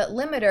at. Now, that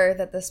limiter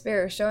that the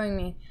Spirit is showing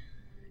me,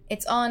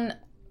 it's on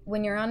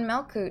when you're on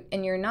Malkut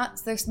and you're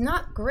not, there's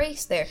not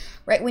grace there,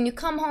 right? When you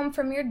come home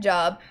from your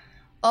job,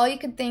 all you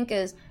can think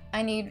is,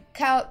 I need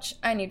couch,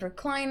 I need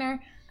recliner,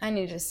 I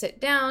need to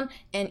sit down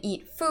and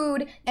eat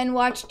food and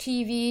watch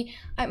TV.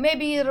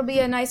 Maybe it'll be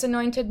a nice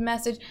anointed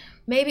message.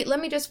 Maybe let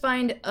me just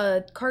find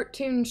a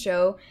cartoon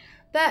show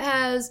that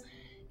has,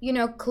 you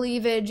know,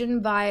 cleavage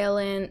and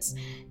violence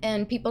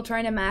and people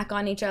trying to mac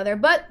on each other.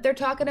 But they're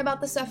talking about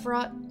the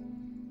Sephiroth.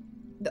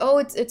 Oh,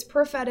 it's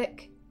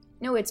prophetic.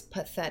 No, it's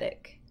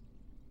pathetic.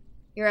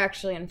 You're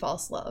actually in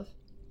false love.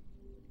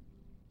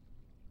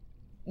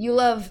 You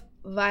love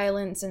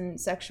violence and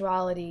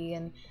sexuality,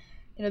 and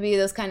it'll be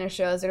those kind of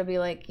shows. It'll be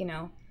like, you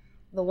know,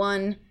 the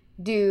one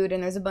dude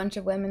and there's a bunch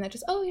of women that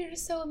just, oh, you're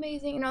just so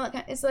amazing and all that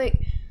kind of, it's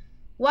like,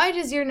 why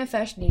does your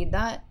nefesh need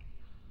that?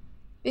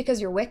 Because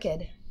you're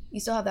wicked. You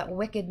still have that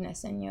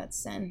wickedness in you.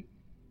 It's sin.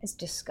 It's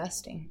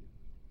disgusting.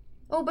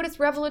 Oh, but it's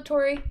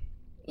revelatory.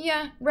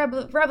 Yeah,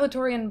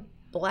 revelatory in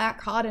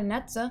black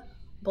Hadanetza,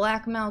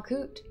 black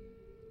Malkut,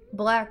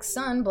 black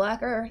sun, black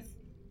earth.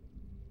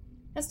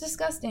 That's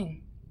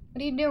disgusting.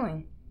 What are you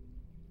doing?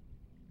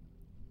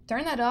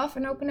 Turn that off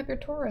and open up your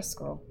Torah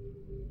scroll.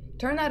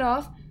 Turn that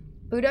off,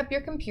 boot up your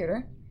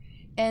computer,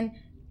 and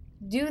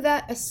do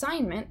that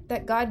assignment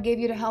that God gave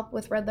you to help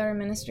with Red Letter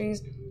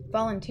Ministries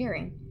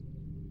volunteering.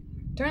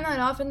 Turn that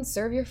off and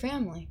serve your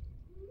family.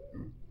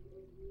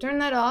 Turn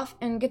that off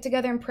and get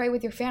together and pray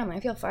with your family. I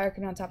feel fire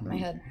coming on top of my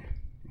head.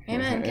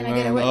 Amen. Can I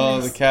get a witness?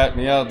 Oh, the cat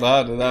me out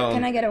loud to that one.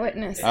 Can I get a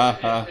witness?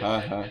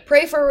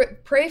 Pray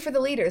for the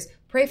leaders.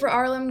 Pray for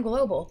RLM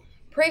Global.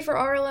 Pray for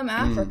RLM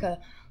Africa.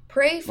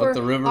 Pray for Let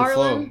the river RLM,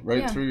 flow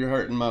right through your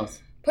heart and mouth.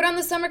 Put on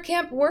the summer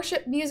camp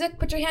worship music.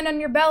 Put your hand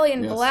on your belly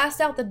and blast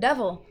out the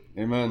devil.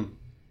 Amen.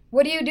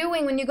 What are you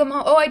doing when you come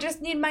home? Oh, I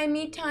just need my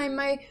me time.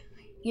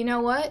 You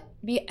know what?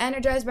 Be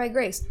energized by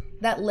grace.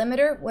 That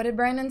limiter, what did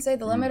Brandon say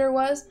the limiter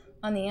was?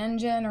 On the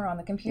engine or on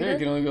the computer? Yeah, you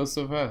can only go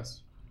so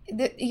fast.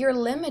 You're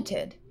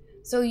limited.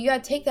 So you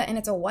got to take that, and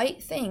it's a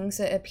white thing,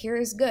 so it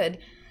appears good.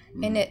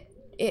 And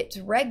it's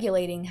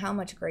regulating how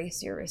much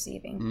grace you're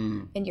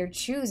receiving. And you're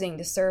choosing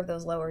to serve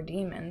those lower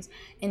demons.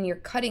 And you're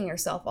cutting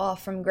yourself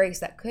off from grace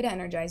that could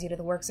energize you to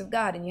the works of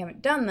God, and you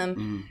haven't done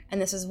them. And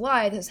this is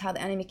how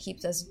the enemy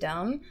keeps us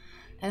dumb,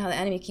 and how the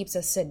enemy keeps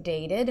us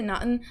sedated, and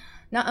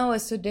not a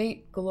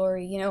sedate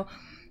glory, you know.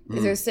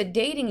 They're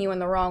sedating you in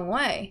the wrong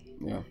way.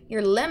 Yeah.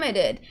 You're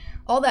limited.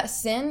 All that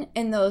sin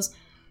in those,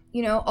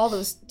 you know, all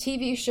those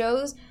TV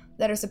shows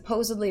that are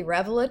supposedly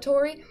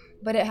revelatory,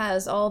 but it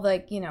has all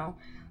the, you know,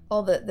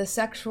 all the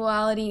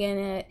sexuality in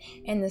it,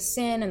 and the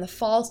sin and the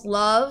false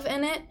love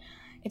in it.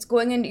 It's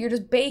going into, you're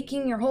just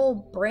baking your whole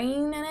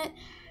brain in it,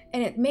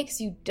 and it makes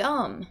you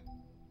dumb.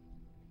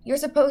 You're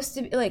supposed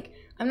to be, like,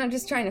 I'm not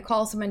just trying to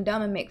call someone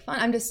dumb and make fun.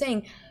 I'm just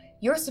saying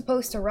you're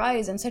supposed to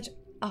rise in such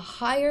a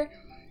higher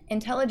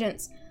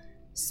intelligence,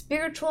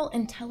 spiritual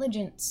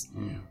intelligence,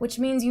 which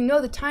means you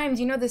know the times,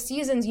 you know the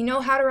seasons, you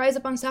know how to rise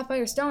up on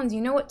sapphire stones,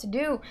 you know what to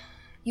do.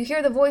 You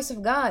hear the voice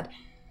of God,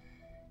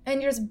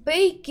 and you're just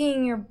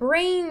baking your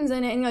brains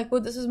in it, and you're like,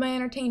 well, this is my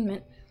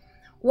entertainment.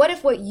 What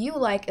if what you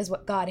like is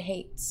what God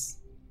hates?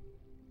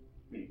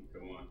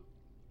 Come on.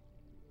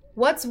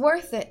 What's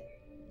worth it?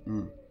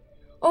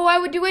 Oh, I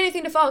would do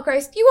anything to follow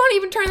Christ. You won't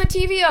even turn the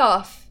TV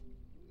off.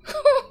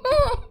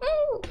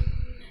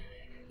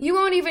 You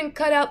won't even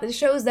cut out the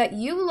shows that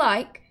you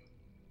like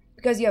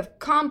because you have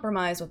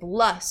compromised with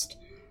lust,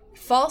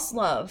 false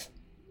love,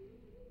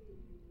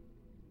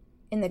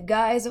 in the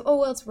guise of, oh,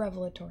 well, it's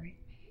revelatory.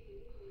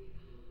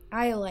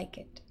 I like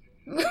it.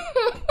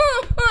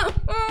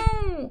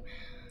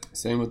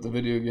 Same with the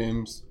video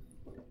games.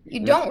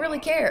 You don't really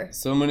care.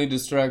 So many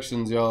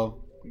distractions,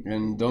 y'all,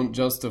 and don't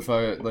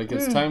justify it. Like,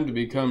 it's time to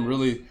become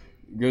really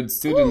good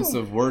students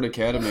of Word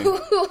Academy.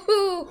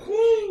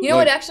 You know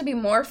what would actually be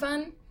more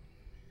fun?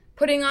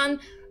 Putting on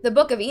the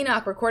Book of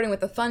Enoch, recording with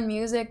the fun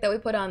music that we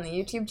put on the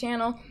YouTube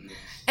channel,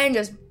 and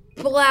just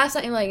blast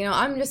out. You're like, you know,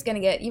 I'm just going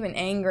to get even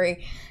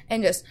angry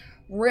and just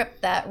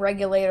rip that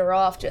regulator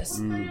off.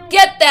 Just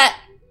get that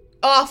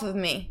off of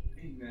me.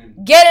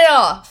 Get it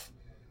off.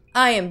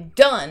 I am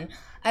done.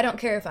 I don't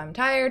care if I'm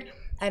tired.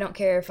 I don't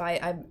care if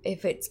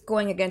if it's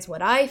going against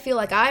what I feel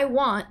like I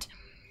want.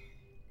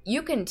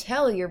 you can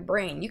tell your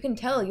brain, you can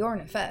tell your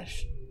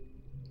nefesh.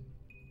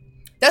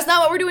 That's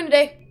not what we're doing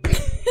today.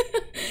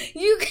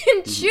 You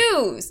can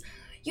choose.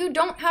 You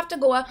don't have to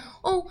go out,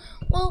 oh,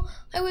 well,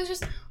 I was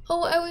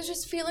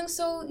just feeling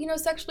so,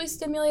 sexually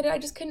stimulated. I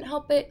just couldn't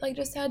help it. I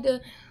just had to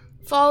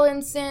fall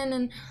in sin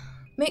and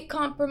make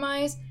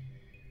compromise.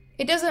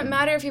 It doesn't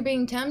matter if you're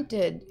being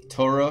tempted.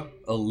 Torah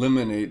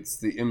eliminates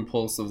the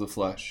impulse of the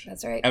flesh.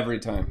 That's right. Every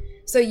time.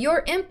 So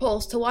your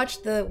impulse to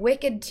watch the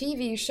wicked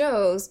TV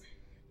shows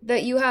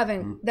that you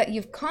haven't, that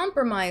you've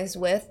compromised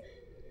with,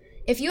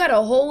 if you had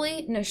a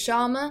holy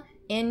neshama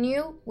in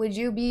you, would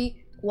you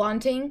be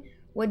wanting?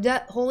 Would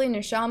that holy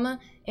neshama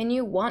in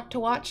you want to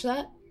watch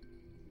that?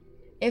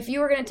 If you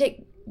were going to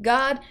take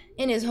God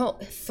in his whole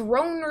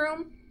throne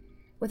room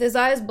with his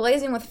eyes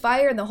blazing with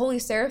fire and the holy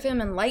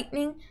seraphim and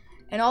lightning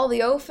and all the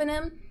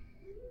Ophanim,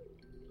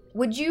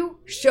 would you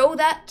show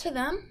that to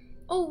them?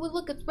 Oh, well,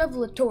 look, it's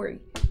revelatory.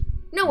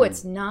 No,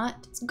 it's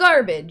not. It's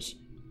garbage.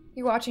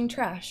 You're watching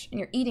trash and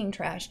you're eating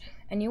trash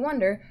and you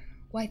wonder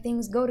why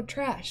things go to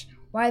trash,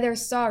 why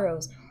there's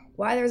sorrows,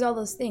 why there's all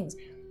those things.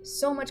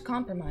 So much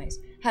compromise.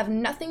 Have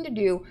nothing to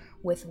do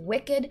with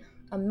wicked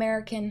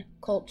American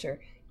culture.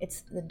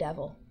 It's the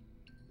devil.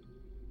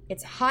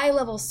 It's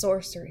high-level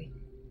sorcery.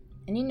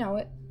 And you know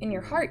it. In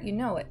your heart, you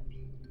know it.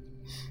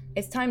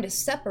 It's time to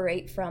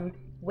separate from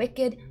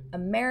wicked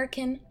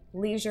American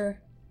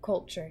leisure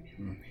culture.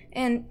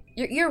 And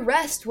your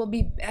rest will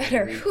be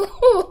better.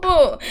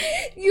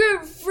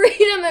 Your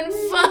freedom and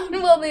fun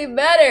will be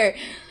better.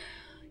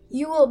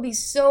 You will be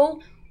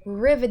so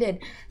riveted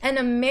and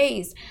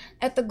amazed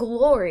at the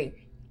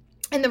glory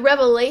and the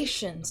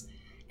revelations.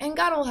 And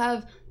God will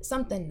have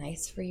something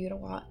nice for you to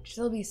watch.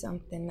 There'll be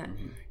something that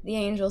the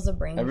angels will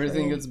bring.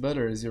 Everything gets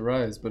better as you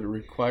rise, but it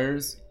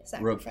requires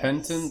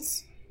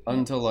repentance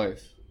unto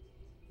life.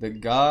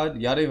 That God,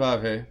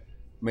 Yadivave,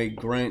 may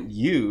grant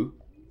you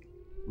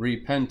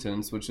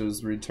repentance, which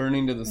is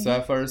returning to the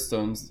sapphire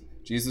stones,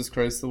 Jesus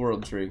Christ the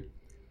world tree,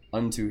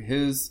 unto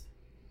his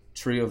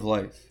tree of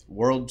life,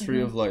 world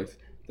tree of life,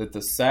 that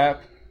the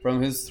sap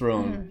from his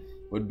throne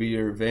would be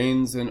your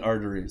veins and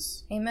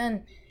arteries.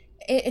 Amen.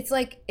 It's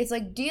like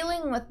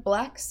dealing with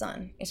black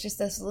sun. It's just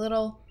this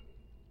little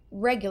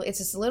it's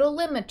this little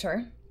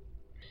limiter.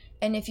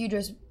 And if you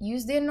just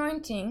use the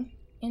anointing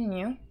in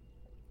you,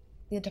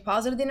 the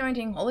deposit of the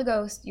anointing, Holy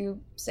Ghost,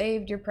 you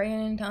saved, you're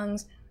praying in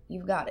tongues,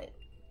 you've got it.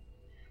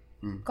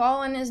 Call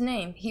on his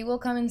name. He will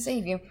come and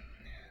save you.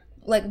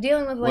 Like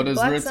dealing with like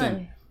black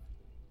sun.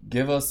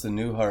 Give us a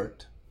new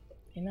heart.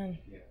 Amen.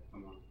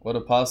 What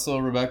Apostle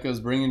Rebecca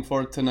is bringing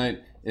forth tonight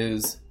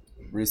is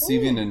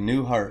receiving a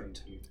new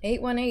heart.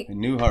 818. A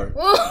new heart.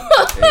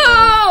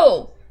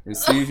 Whoa!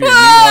 Receive your new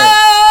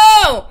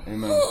heart.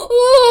 Amen.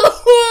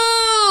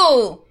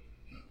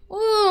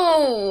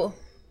 Whoa!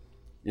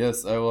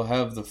 Yes, I will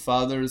have the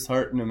Father's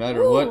heart no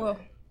matter what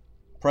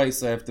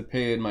price I have to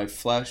pay in my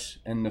flesh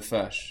and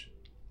nefesh.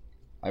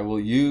 I will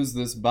use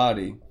this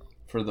body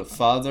for the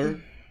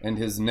Father and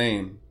his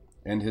name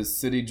and his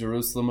city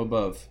Jerusalem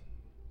above.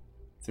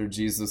 Through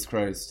Jesus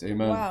Christ.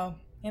 Amen. Wow.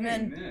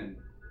 Amen.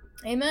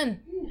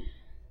 Amen.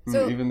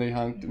 So even they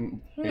honked and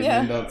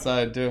amen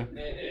outside too.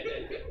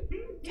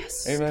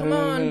 Yes. Amen. Come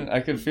on. Amen. I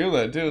could feel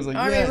that too. It was like,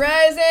 Army yes.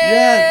 rising.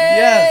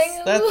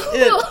 Yes. That's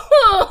it.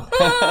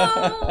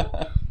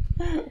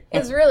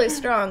 It's really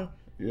strong.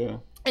 Yeah.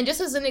 And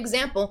just as an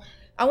example,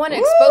 I want to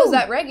expose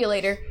that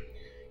regulator.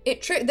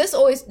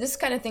 This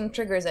kind of thing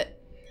triggers it.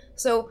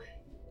 So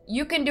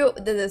you can do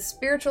it, the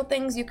spiritual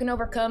things you can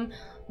overcome,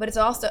 but it's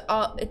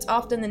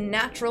often the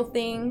natural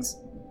things.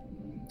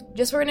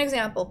 Just for an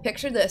example,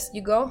 picture this.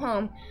 You go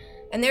home,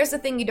 and there's the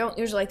thing you don't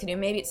usually like to do.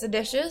 Maybe it's the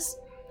dishes.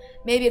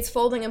 Maybe it's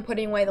folding and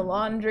putting away the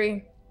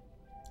laundry.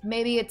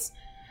 Maybe it's...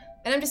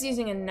 And I'm just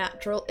using a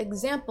natural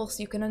example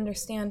so you can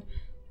understand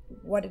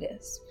what it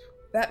is.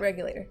 That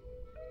regulator.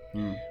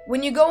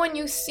 When you go and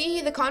you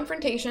see the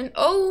confrontation,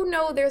 oh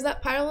no, there's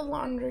that pile of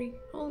laundry.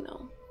 Oh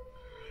no.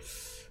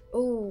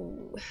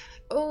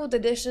 Oh, the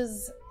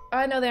dishes.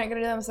 I know they aren't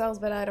going to do themselves,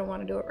 but I don't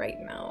want to do it right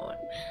now.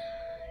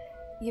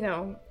 You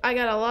know, I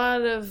got a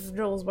lot of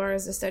Joel's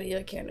bars to study.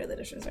 I can't do the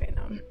dishes right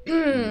now.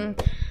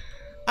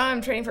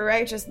 I'm training for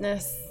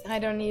righteousness. I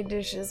don't need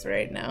dishes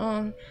right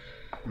now.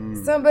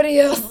 Somebody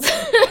else.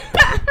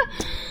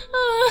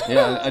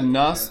 Yeah, a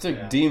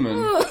Gnostic demon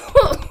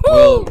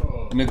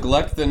will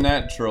neglect the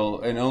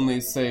natural and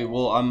only say,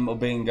 well, I'm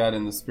obeying God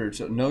in the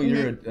spiritual. No,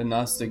 you're a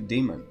Gnostic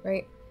demon.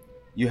 Right.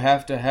 You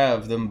have to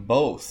have them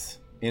both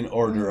in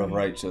order of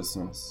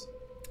righteousness.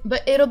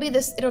 But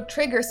it'll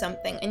trigger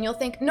something, and you'll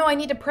think, no, I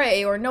need to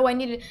pray, or no,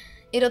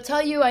 it'll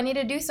tell you I need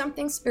to do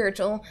something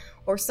spiritual,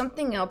 or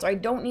something else, or I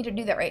don't need to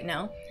do that right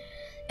now.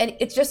 And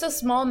it's just a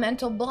small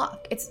mental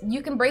block.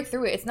 You can break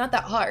through it. It's not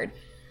that hard.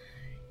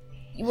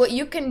 What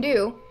you can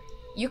do,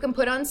 you can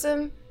put on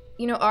some,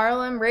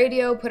 RLM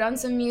radio, put on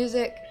some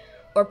music,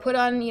 or put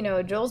on,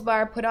 Joel's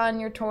Bar, put on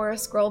your Torah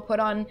scroll, put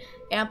on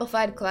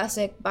Amplified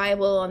Classic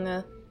Bible on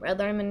the Red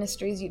Letter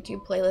Ministries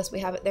YouTube playlist. We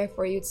have it there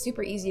for you. It's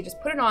super easy.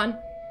 Just put it on.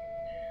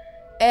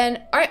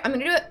 And, all right, I'm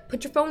going to do it.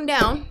 Put your phone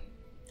down.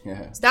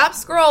 Yeah. Stop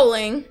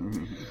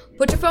scrolling.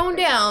 Put your phone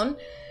down.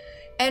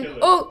 And,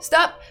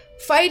 stop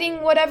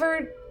fighting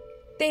whatever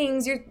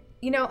things you're...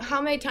 You know,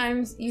 how many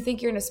times you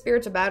think you're in a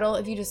spiritual battle,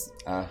 if you just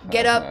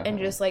get up and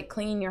just, like,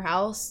 clean your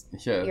house,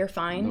 you're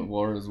fine? The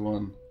war is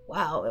won.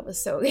 Wow, it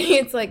was so...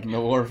 It's like... The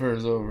warfare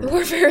is over. The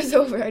warfare is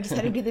over. I just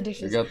had to do the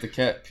dishes. We got the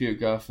cat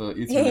puke off the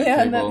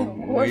Ethernet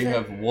cable. We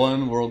have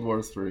won World War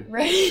III.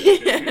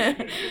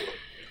 Right.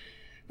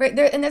 Right,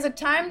 and there's a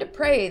time to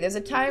pray. There's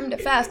a time to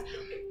fast.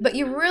 But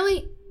you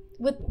really,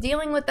 with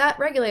dealing with that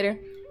regulator,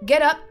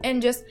 get up and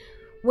just...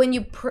 When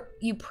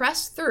you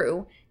press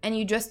through and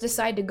you just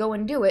decide to go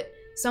and do it,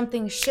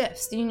 something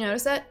shifts. Did you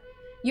notice that?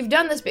 You've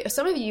done this.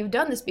 Some of you've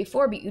done this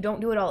before, but you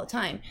don't do it all the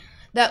time.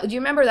 Do you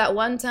remember that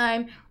one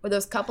time or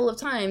those couple of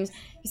times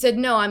you said,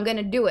 no, I'm going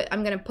to do it.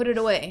 I'm going to put it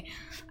away.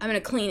 I'm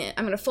going to clean it.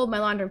 I'm going to fold my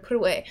laundry and put it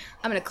away.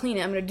 I'm going to clean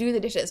it. I'm going to do the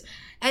dishes.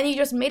 And you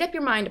just made up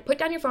your mind to put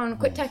down your phone,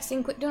 quit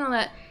texting, quit doing all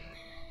that.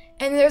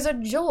 And there's a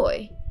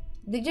joy.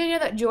 Did you know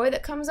that joy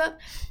that comes up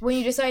when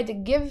you decide to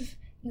give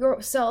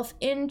yourself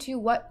into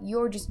what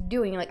you're just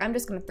doing? Like, I'm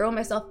just going to throw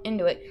myself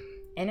into it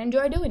and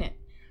enjoy doing it.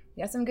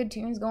 We got some good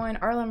tunes going.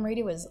 RLM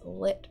Radio is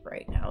lit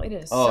right now. It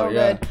is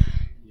good.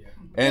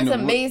 And it's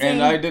amazing.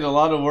 And I did a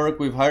lot of work.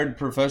 We've hired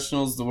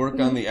professionals to work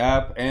on the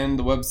app and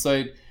the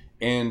website,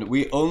 and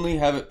we only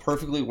have it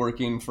perfectly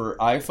working for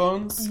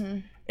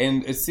iPhones.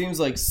 And it seems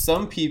like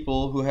some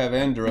people who have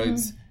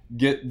Androids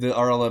get the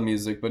RLM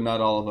music, but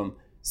not all of them.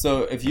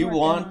 So if you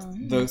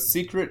want the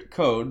secret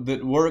code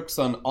that works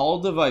on all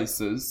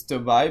devices to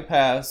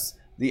bypass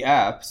the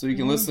app so you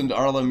can listen to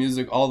RLM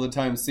music all the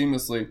time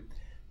seamlessly,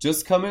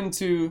 just come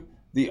into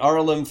the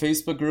RLM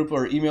Facebook group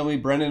or email me,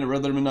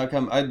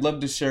 Brandon@redletterman.com. I'd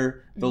love to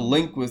share the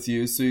link with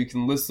you so you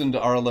can listen to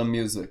RLM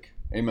music.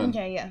 Amen.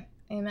 Okay, yeah.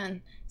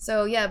 Amen.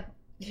 So, yeah,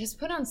 just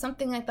put on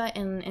something like that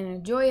and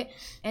enjoy it.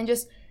 And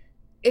just,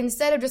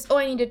 instead of just,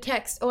 I need to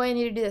text, I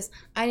need to do this,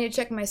 I need to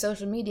check my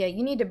social media,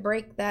 you need to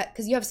break that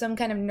because you have some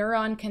kind of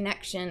neuron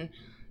connection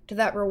to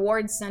that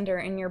reward center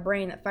in your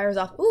brain that fires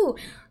off,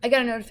 I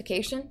got a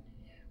notification,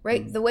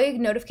 right? The way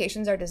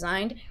notifications are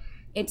designed,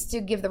 it's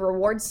to give the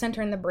reward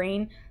center in the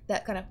brain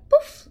that kind of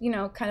poof,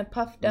 kind of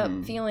puffed up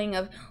feeling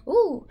of,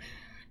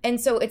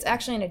 And so it's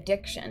actually an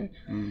addiction.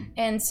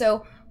 And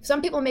so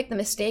some people make the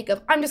mistake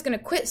of, I'm just going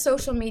to quit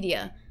social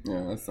media.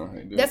 Yeah, that's not how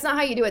you do it. That's not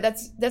how you do it.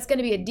 That's going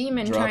to be a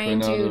demon trying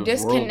to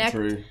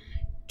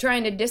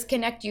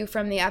disconnect you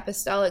from the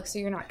apostolic so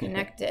you're not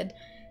connected.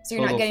 So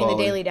you're not getting the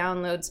daily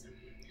downloads.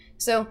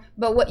 So,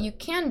 but what you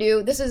can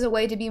do, this is a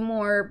way to be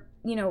more,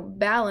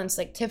 balanced.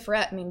 Like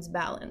Tiferet means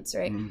balance,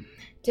 right?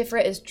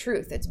 Tiferet is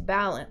truth. It's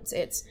balance.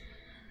 It's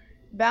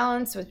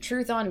balance with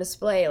truth on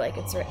display, like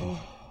it's written.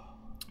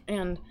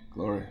 And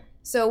glory.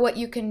 So what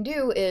you can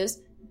do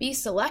is be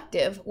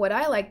selective. What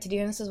I like to do,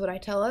 and this is what I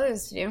tell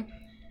others to do,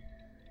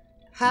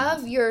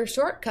 have your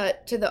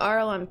shortcut to the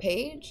RLM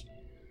page,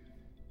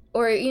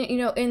 or,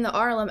 in the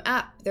RLM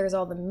app, there's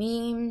all the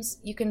memes.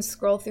 You can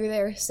scroll through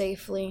there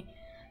safely.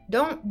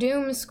 Don't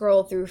doom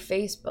scroll through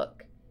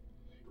Facebook.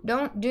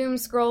 Don't doom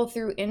scroll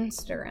through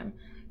Instagram.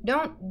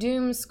 Don't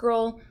doom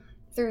scroll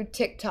through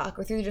TikTok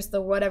or through just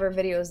the whatever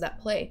videos that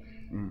play.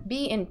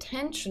 Be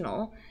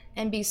intentional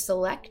and be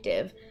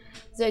selective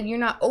so you're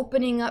not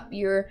opening up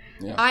your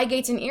eye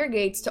gates and ear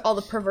gates to all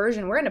the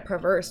perversion. We're in a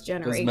perverse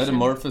generation. Because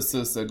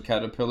metamorphosis at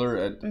caterpillar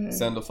at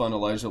Sandalphon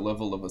Elijah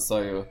level of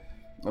Asaya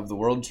of the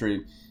world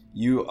tree,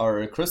 you are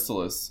a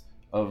chrysalis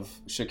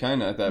of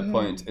Shekinah at that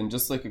point. And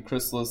just like a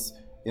chrysalis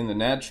in the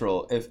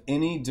natural, if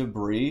any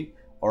debris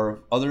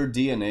or other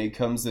DNA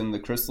comes in the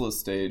chrysalis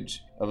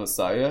stage of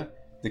Asaya,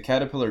 the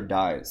caterpillar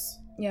dies.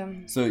 Yeah.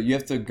 So you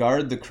have to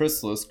guard the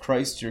chrysalis,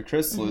 Christ your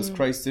chrysalis,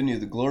 Christ in you,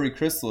 the glory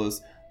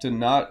chrysalis, to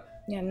not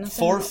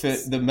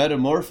forfeit the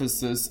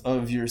metamorphosis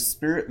of your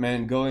spirit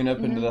man going up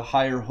into the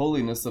higher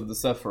holiness of the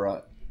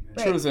Sephiroth.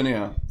 Right. Truth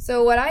anyhow.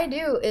 So what I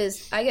do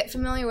is I get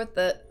familiar with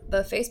the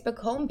Facebook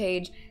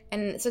homepage,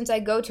 and since I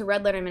go to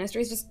Red Letter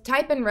Ministries, just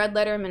type in Red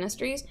Letter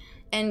Ministries,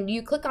 and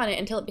you click on it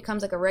until it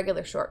becomes like a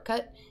regular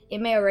shortcut. It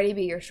may already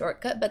be your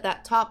shortcut, but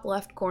that top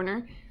left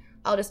corner,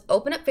 I'll just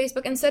open up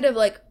Facebook instead of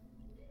like,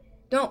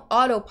 don't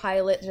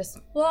autopilot, just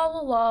la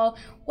la la,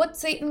 what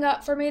Satan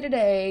got for me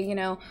today,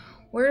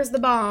 where's the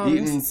bombs?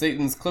 Eating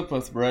Satan's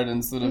Clipwith bread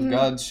instead of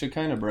God's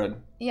Shekinah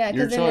bread. Yeah,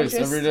 your because choice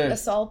then it's every day.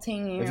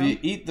 Assaulting you. If you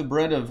eat the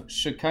bread of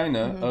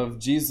Shekinah, of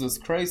Jesus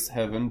Christ's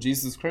heaven,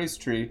 Jesus Christ's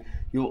tree,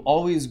 you'll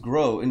always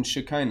grow in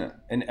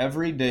Shekinah, and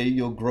every day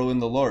you'll grow in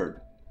the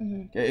Lord.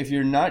 Okay? If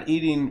you're not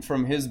eating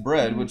from His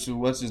bread, which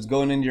is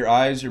going into your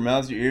eyes, your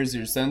mouth, your ears,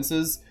 your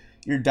senses,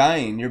 you're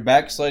dying. You're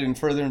backsliding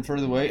further and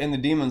further away, and the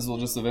demons will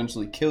just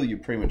eventually kill you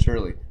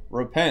prematurely.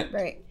 Repent.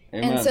 Right.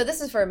 Amen. And so this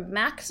is for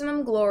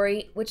maximum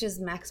glory, which is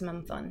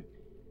maximum fun.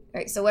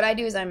 Right, so what I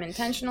do is I'm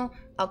intentional.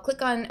 I'll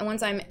click on, and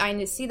once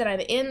I see that I'm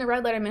in the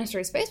Red Letter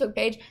Ministries Facebook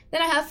page,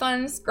 then I have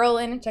fun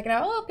scrolling and checking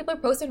out, oh, people are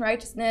posting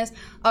righteousness.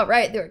 All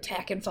right, they're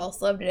attacking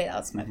false love today.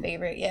 That's my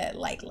favorite. Yeah,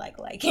 like.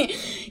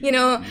 You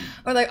know,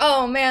 or like,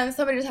 oh man,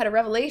 somebody just had a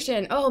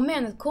revelation. Oh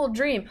man, that's a cool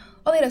dream.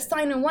 Oh, they had a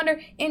sign and wonder,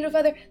 angel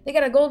feather, they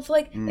got a gold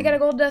flake, they got a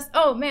gold dust.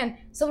 Oh man,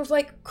 silver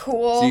flake,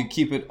 cool. So you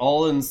keep it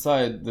all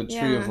inside the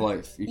tree of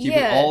life. You keep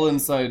it all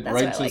inside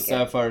righteous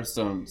sapphire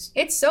stones.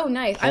 It's so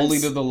nice. Holy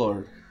to the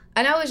Lord.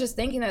 And I was just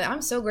thinking that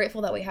I'm so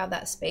grateful that we have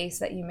that space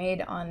that you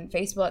made on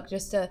Facebook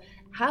just to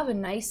have a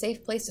nice,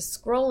 safe place to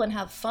scroll and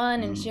have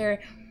fun and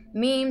share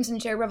memes and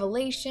share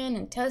revelation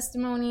and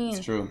testimony.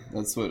 It's true.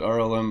 That's what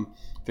RLM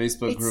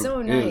Facebook group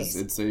so nice.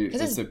 is.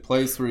 It's a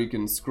place where you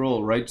can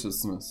scroll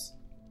righteousness.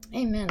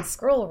 Amen.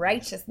 Scroll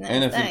righteousness.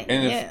 And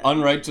if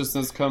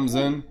unrighteousness comes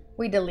in,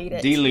 we delete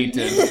it. Delete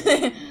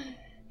it.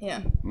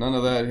 Yeah. None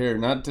of that here.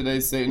 Not today,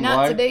 Satan. Not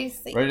Why? today,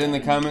 Satan. Write it in the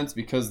comments,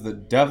 because the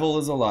devil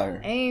is a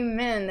liar.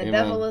 Amen. The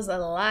devil is a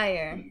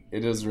liar.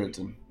 It is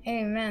written.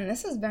 Amen.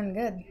 This has been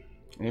good.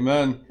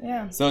 Amen.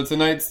 Yeah. So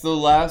tonight's the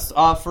last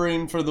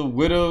offering for the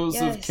widows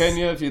of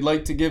Kenya. If you'd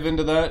like to give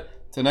into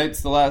that,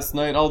 tonight's the last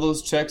night. All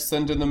those checks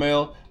sent in the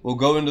mail will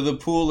go into the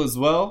pool as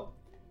well.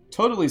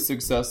 Totally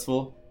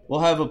successful. We'll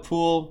have a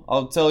pool.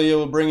 I'll tell you,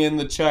 we'll bring in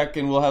the check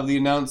and we'll have the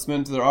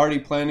announcement. They're already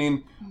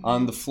planning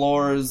on the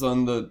floors,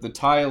 on the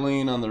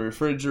tiling, on the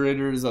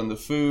refrigerators, on the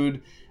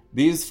food.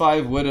 These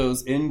 5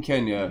 widows in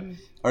Kenya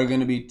are going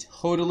to be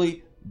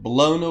totally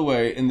blown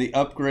away in the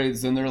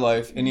upgrades in their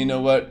life. And you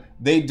know what?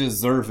 They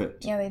deserve it.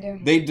 Yeah, they do.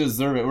 They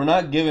deserve it. We're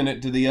not giving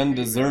it to the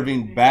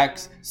undeserving,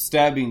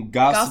 backstabbing,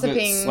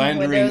 gossiping,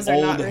 slandering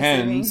old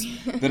hens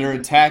that are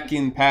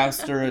attacking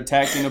pastor,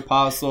 attacking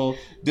apostle,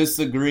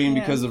 disagreeing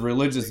because of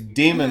religious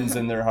demons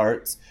in their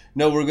hearts.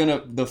 No,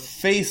 the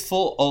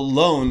faithful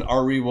alone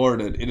are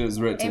rewarded, it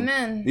is written.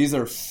 Amen. These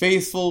are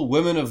faithful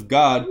women of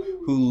God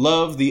who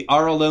love the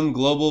RLM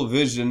global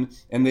vision,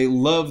 and they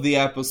love the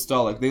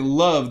apostolic. They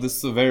love the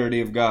severity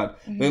of God.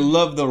 They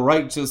love the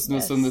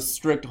righteousness and the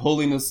strict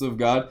holiness of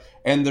God,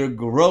 and they're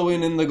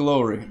growing in the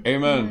glory.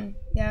 Amen.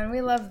 Yeah, and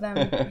we love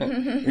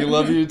them. We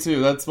love you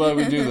too. That's why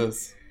we do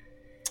this.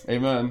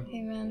 Amen.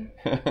 Amen.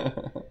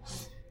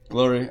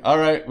 Glory. All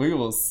right, we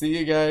will see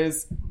you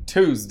guys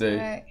Tuesday.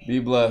 Right. Be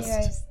blessed. You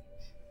guys.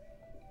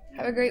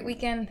 Have a great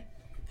weekend.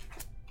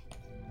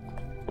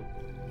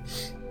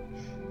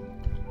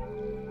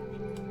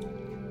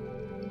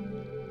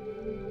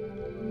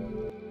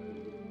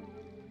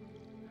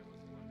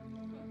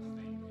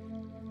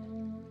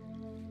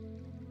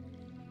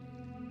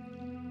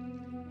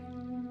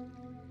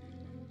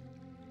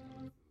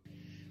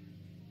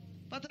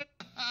 But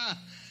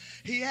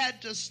he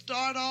had to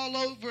start all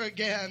over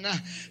again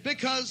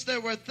because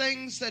there were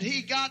things that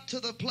he got to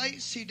the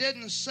place he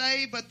didn't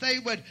say, but they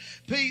would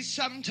be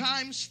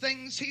sometimes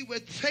things he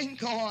would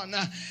think on.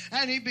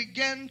 And he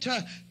began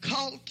to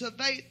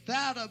cultivate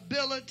that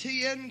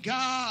ability in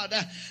God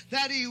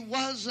that he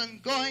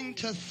wasn't going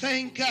to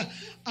think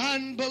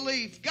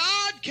unbelief.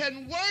 God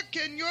can work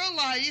in your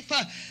life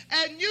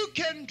and you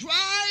can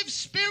drive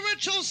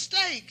spiritual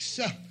stakes.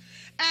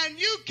 And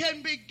you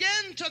can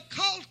begin to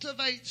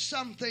cultivate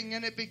something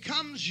and it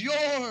becomes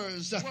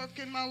yours. Work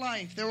in my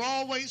life. There are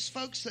always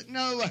folks that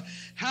know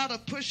how to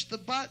push the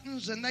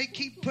buttons and they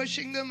keep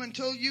pushing them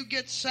until you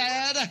get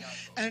sad.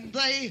 And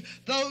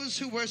those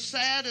who were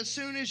sad, as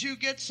soon as you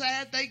get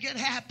sad, they get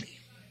happy.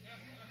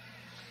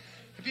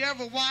 Have you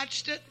ever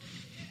watched it?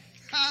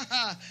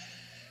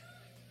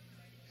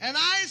 And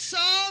I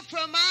saw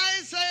from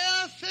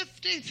Isaiah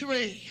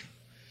 53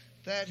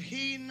 that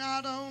he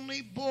not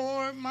only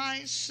bore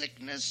my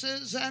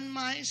sicknesses and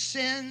my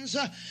sins,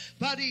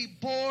 but he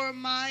bore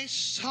my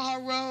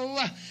sorrow.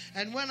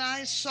 And when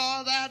I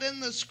saw that in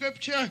the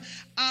scripture,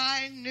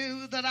 I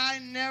knew that I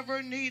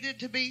never needed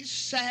to be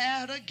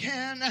sad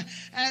again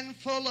and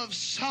full of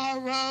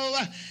sorrow.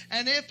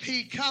 And if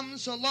he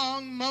comes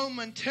along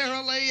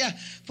momentarily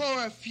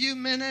for a few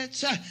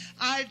minutes,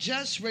 I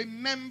just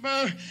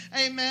remember,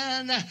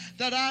 amen,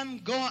 that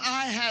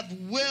I have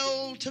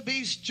will to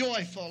be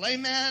joyful.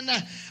 Amen.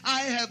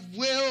 I have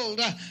willed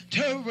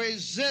to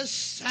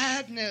resist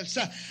sadness.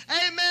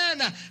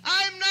 Amen.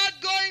 I'm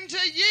not going to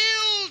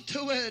yield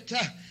to it.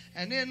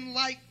 And in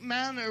like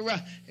manner,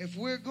 if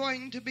we're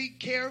going to be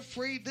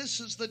carefree, this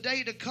is the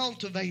day to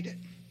cultivate it.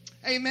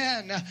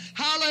 Amen.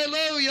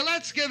 Hallelujah.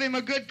 Let's give him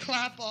a good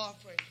clap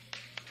offering.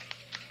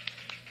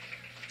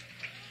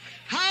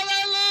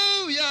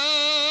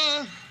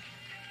 Hallelujah.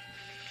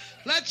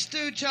 Let's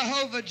do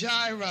Jehovah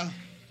Jireh.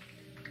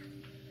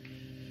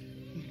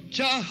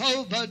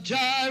 Jehovah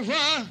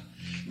Jireh,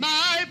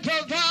 my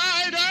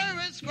provider,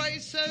 his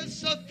grace is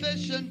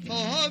sufficient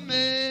for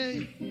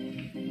me.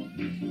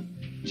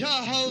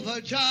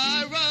 Jehovah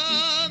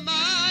Jireh,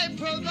 my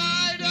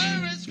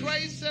provider, his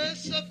grace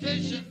is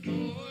sufficient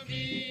for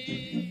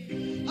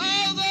me.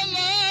 Oh, the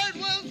Lord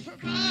will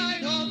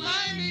provide all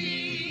my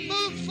needs.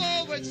 Move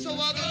forward so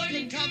others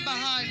can come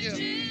behind you.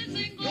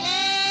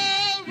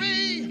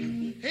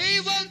 Glory, he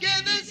will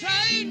give his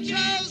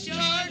angels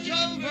charge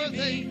over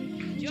thee.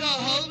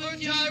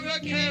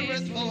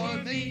 careth for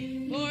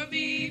me. For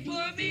me,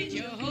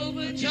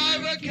 Jehovah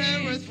Jireh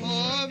careth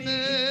for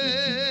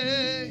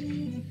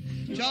me.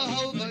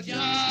 Jehovah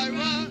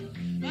Jireh,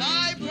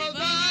 my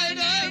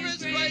provider, His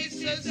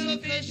grace is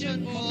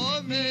sufficient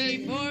for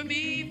me. For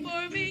me,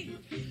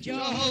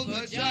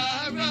 Jehovah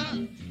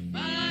Jireh,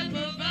 my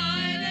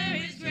provider,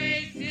 His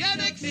grace is get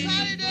sufficient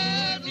excited,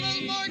 a for me.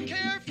 little more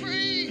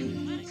carefree.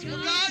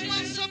 God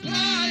will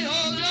supply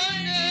all your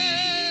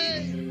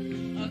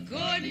need.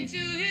 According to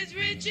His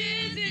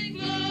riches in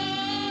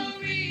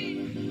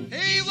glory,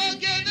 He will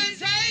give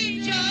His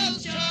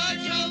angels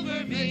charge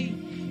over me.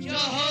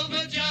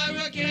 Jehovah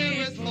Jireh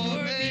careth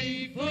for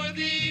me. For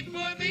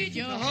me,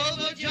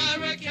 Jehovah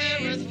Jireh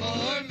careth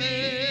for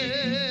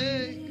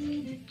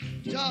me.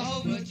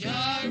 Jehovah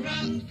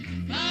Jireh,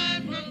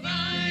 my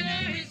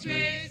provider, His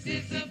grace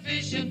is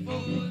sufficient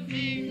for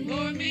me.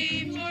 For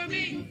me,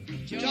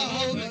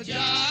 Jehovah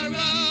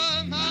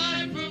Jireh,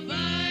 my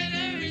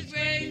provider, His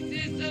grace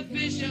is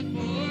sufficient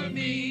for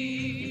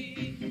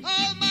me.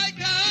 oh my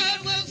God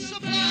will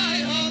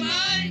supply all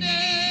my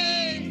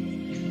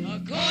needs.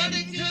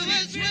 According to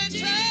His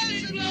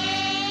riches and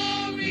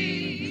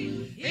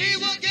glory, He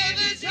will give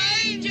His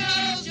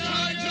angels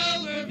charge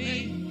over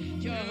me.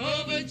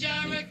 Jehovah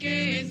Jireh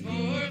cares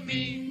for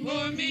me.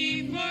 For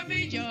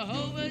me,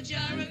 Jehovah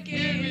Jireh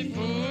cares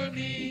for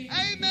me.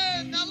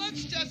 Amen. Now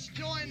let's just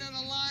join in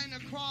a line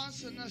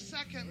across in the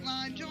second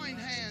line. Join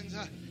hands.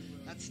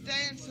 Let's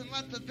dance and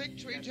let the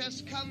victory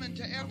just come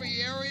into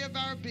every area of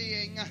our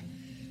being.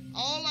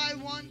 All I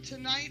want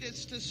tonight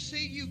is to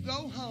see you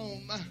go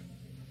home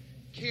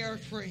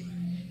carefree.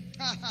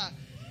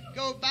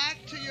 Go back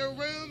to your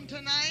room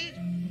tonight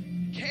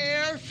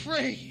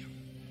carefree.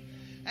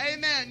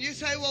 Amen. You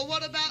say, well,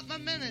 what about my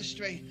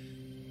ministry?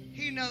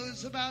 He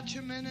knows about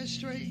your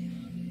ministry.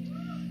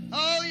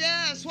 Oh,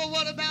 yes. Well,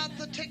 what about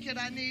the ticket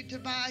I need to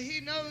buy? He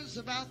knows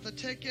about the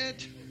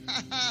ticket.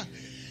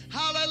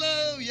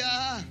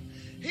 Hallelujah.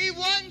 He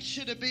wants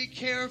you to be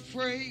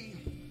carefree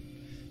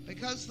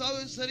because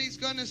those that He's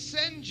going to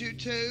send you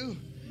to,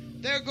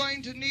 they're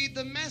going to need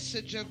the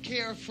message of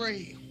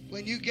carefree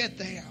when you get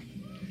there.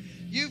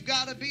 You've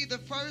got to be the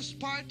first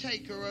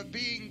partaker of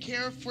being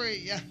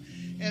carefree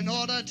in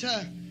order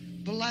to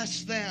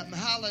bless them.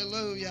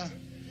 Hallelujah.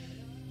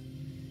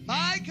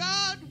 My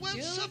God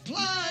will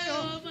supply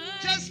all.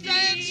 Just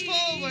dance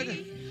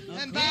forward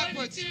and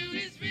backwards. To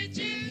His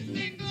riches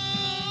and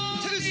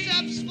glory, 2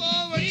 steps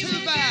forward,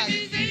 2 back.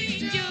 His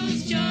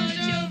angels charge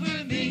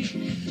over me.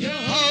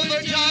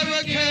 Jehovah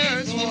Jireh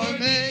cares for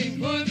me.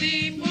 For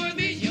me,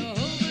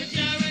 Jehovah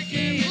Jireh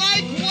cares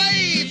Like for me.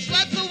 waves,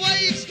 let the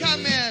waves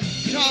come in.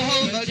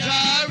 Jehovah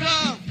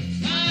Jireh,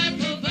 My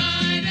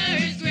provider,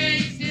 His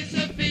grace is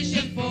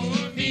sufficient for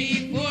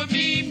me. For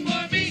me,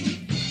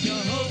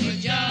 Jehovah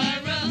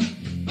Jireh.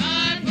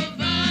 My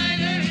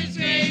provider, His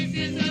grace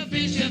is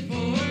sufficient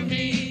for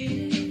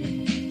me.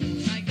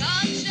 My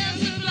God shall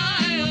supply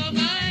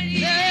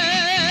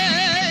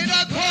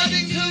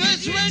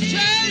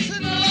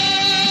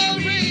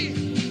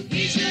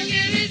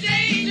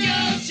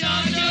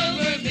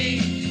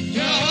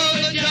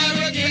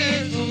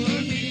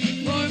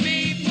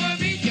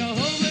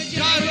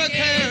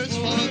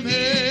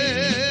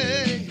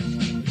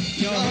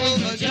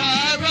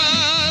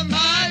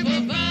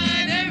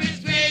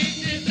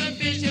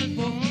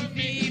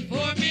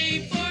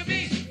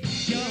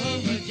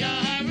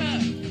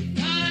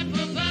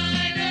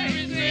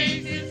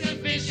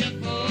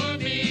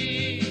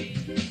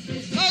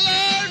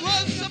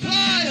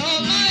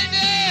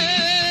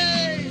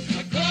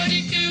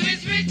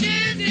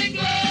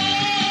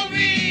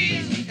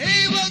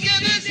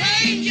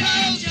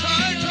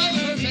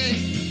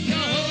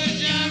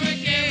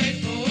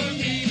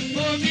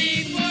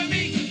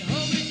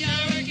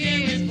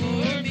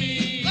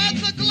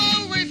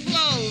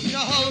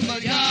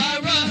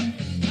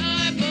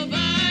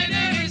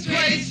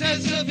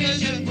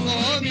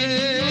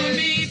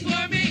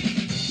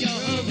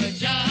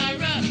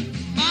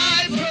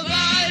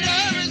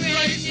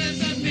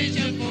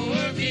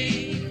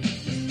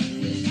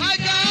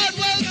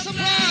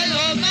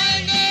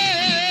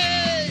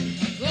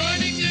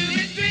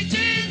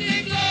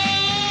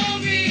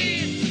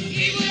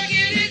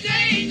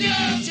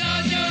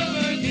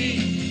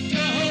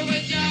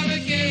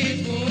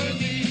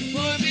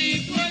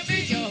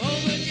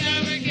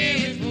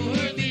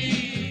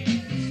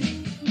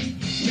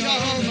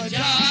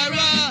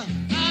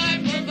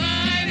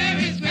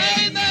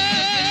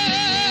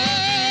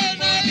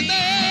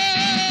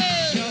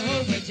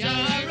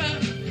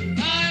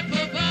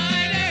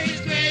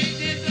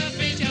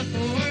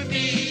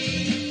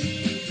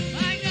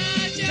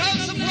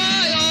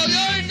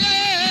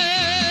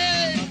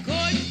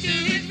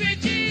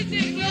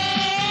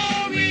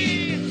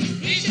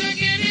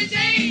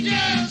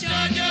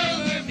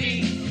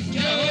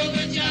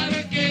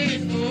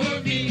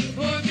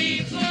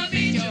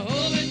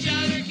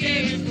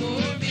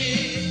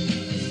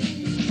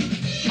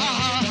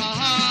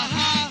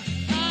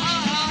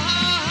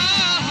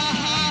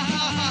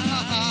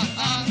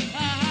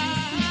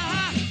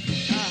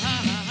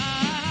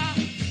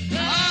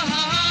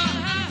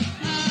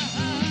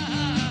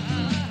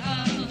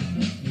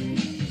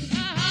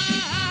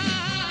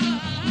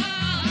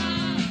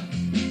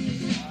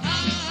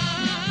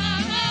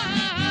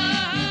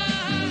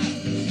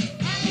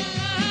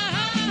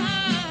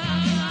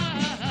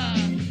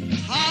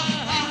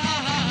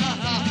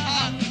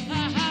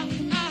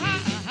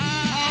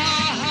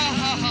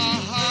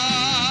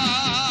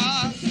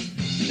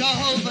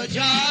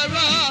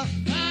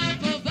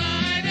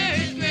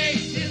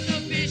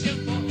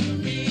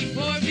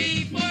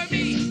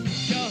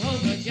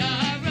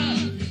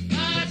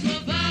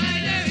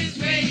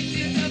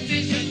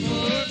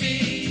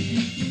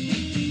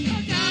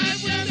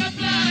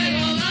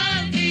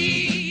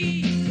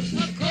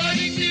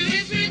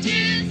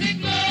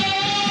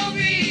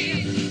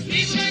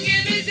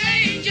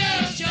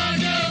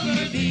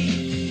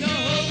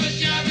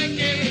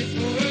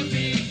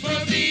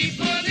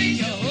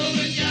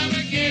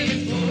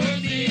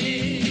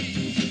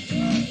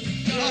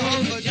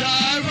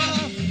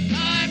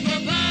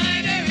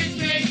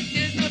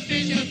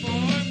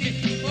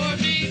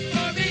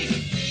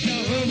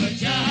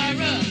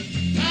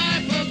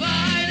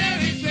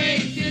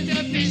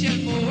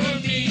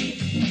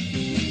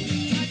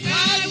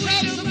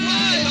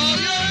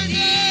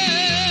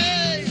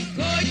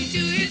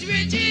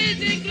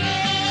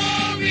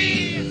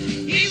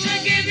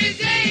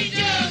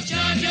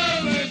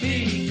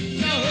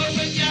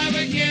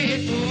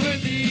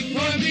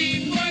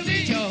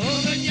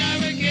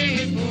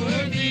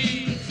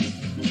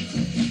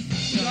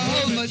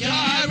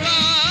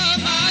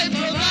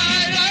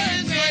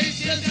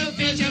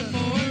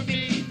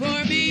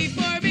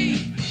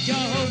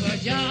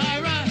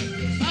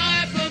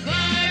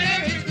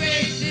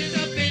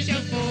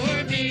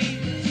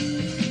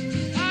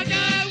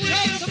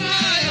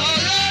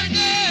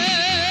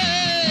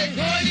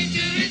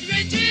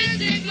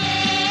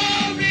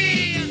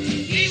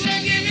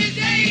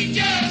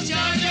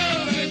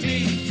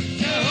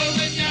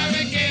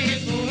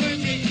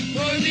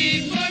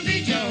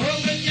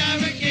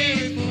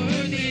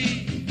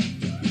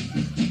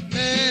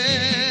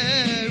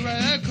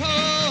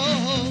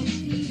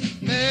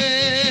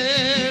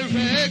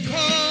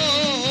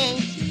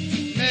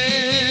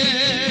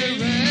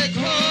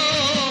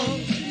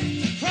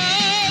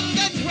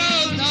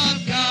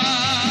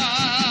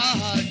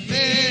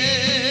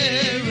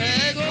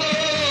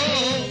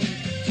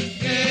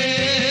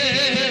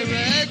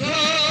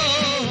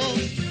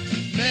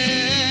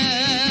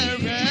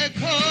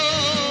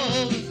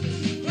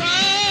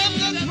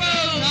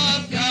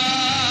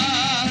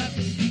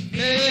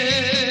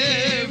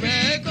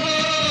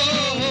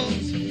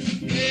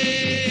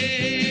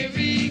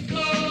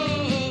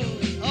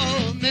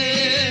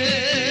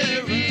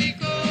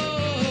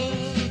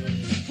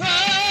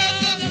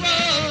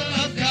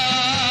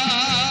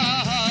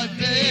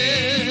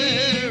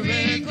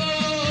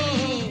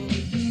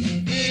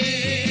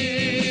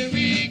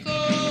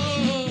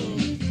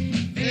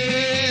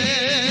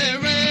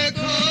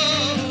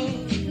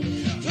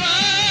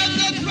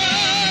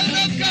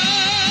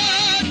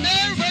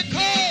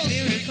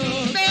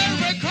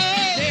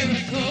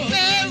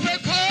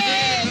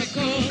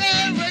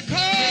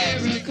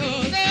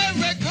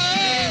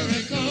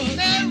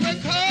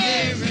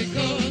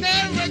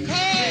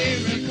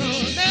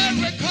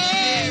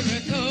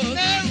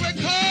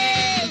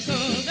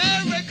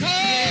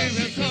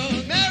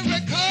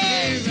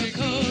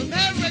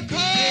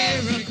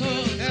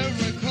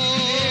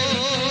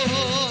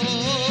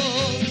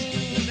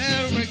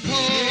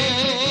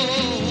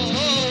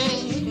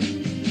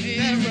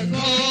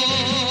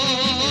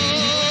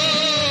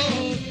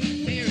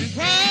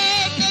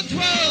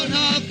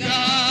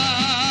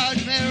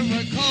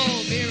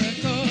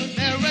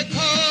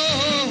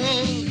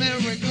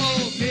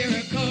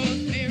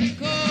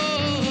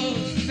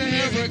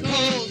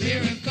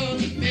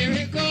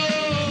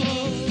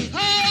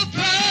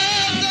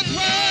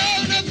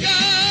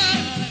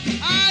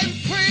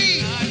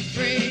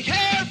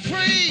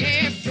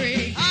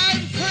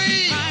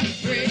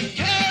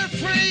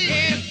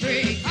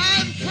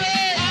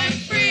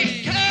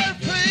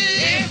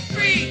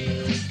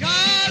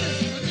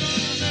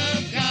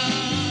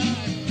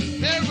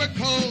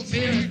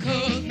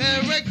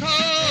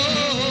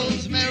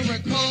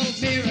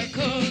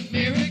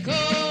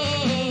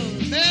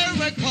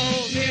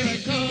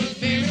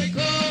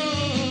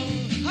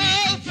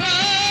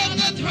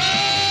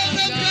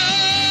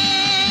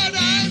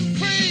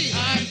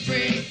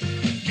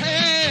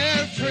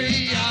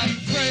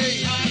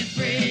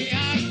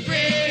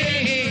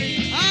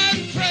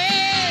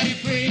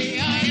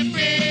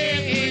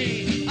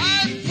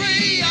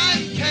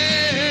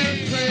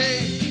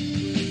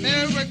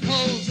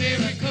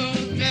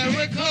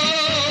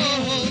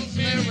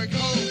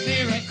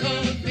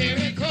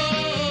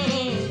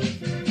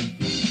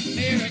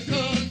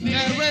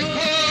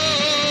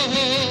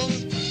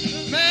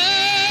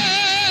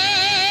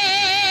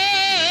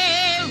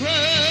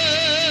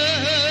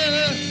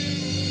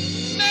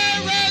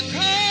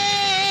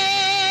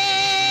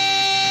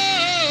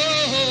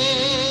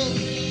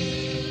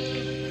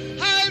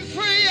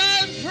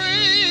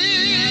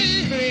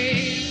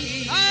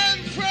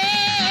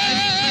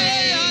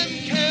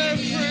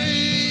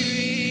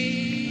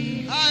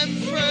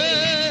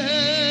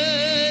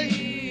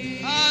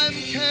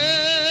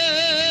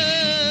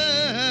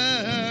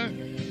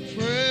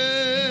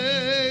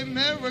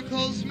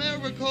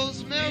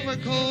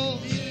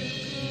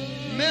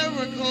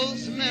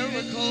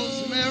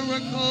miracles,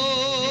 miracles.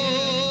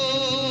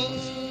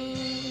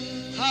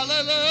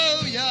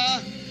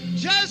 Hallelujah.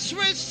 Just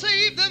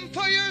receive them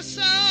for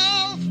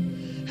yourself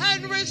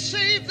and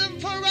receive them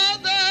for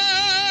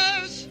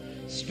others.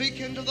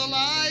 Speak into the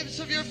lives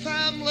of your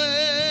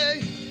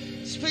family.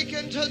 Speak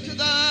into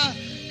the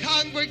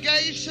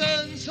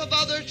congregations of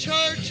other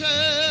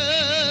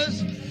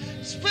churches.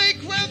 Speak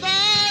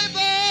revival.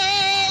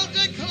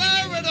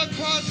 Declare it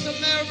across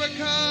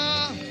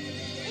America.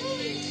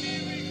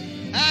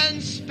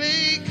 And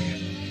speak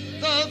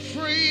the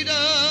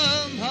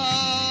freedom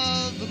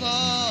of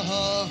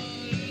the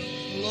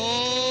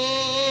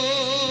Lord.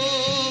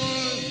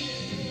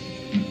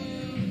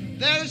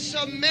 There's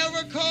some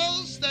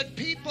miracles that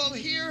people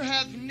here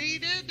have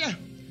needed,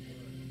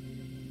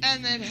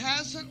 and it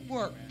hasn't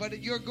worked, but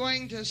you're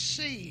going to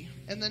see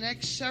in the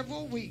next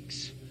several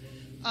weeks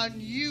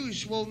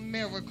unusual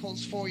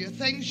miracles for you,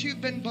 things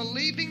you've been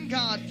believing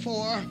God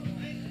for,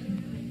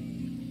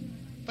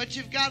 but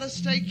you've got to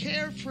stay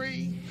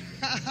carefree.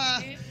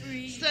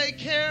 Stay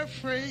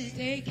carefree.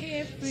 Stay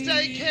carefree.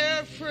 Stay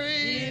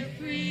carefree.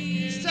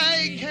 Carefree.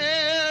 Stay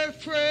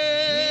carefree.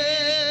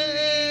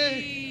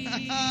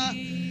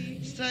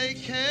 Stay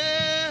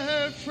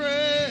carefree.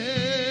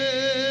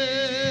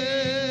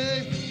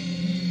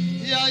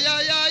 Yeah,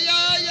 yeah, yeah,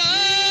 yeah,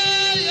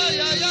 yeah,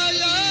 yeah, yeah,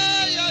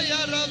 yeah, yeah,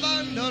 yeah,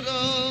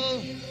 Rabandoro.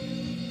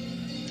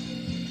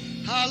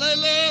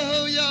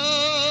 Hallelujah.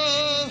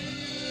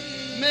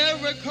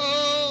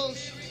 Miracles,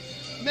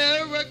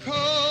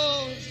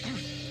 miracles,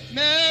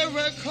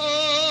 miracles,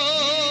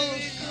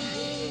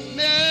 miracles,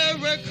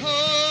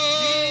 miracles.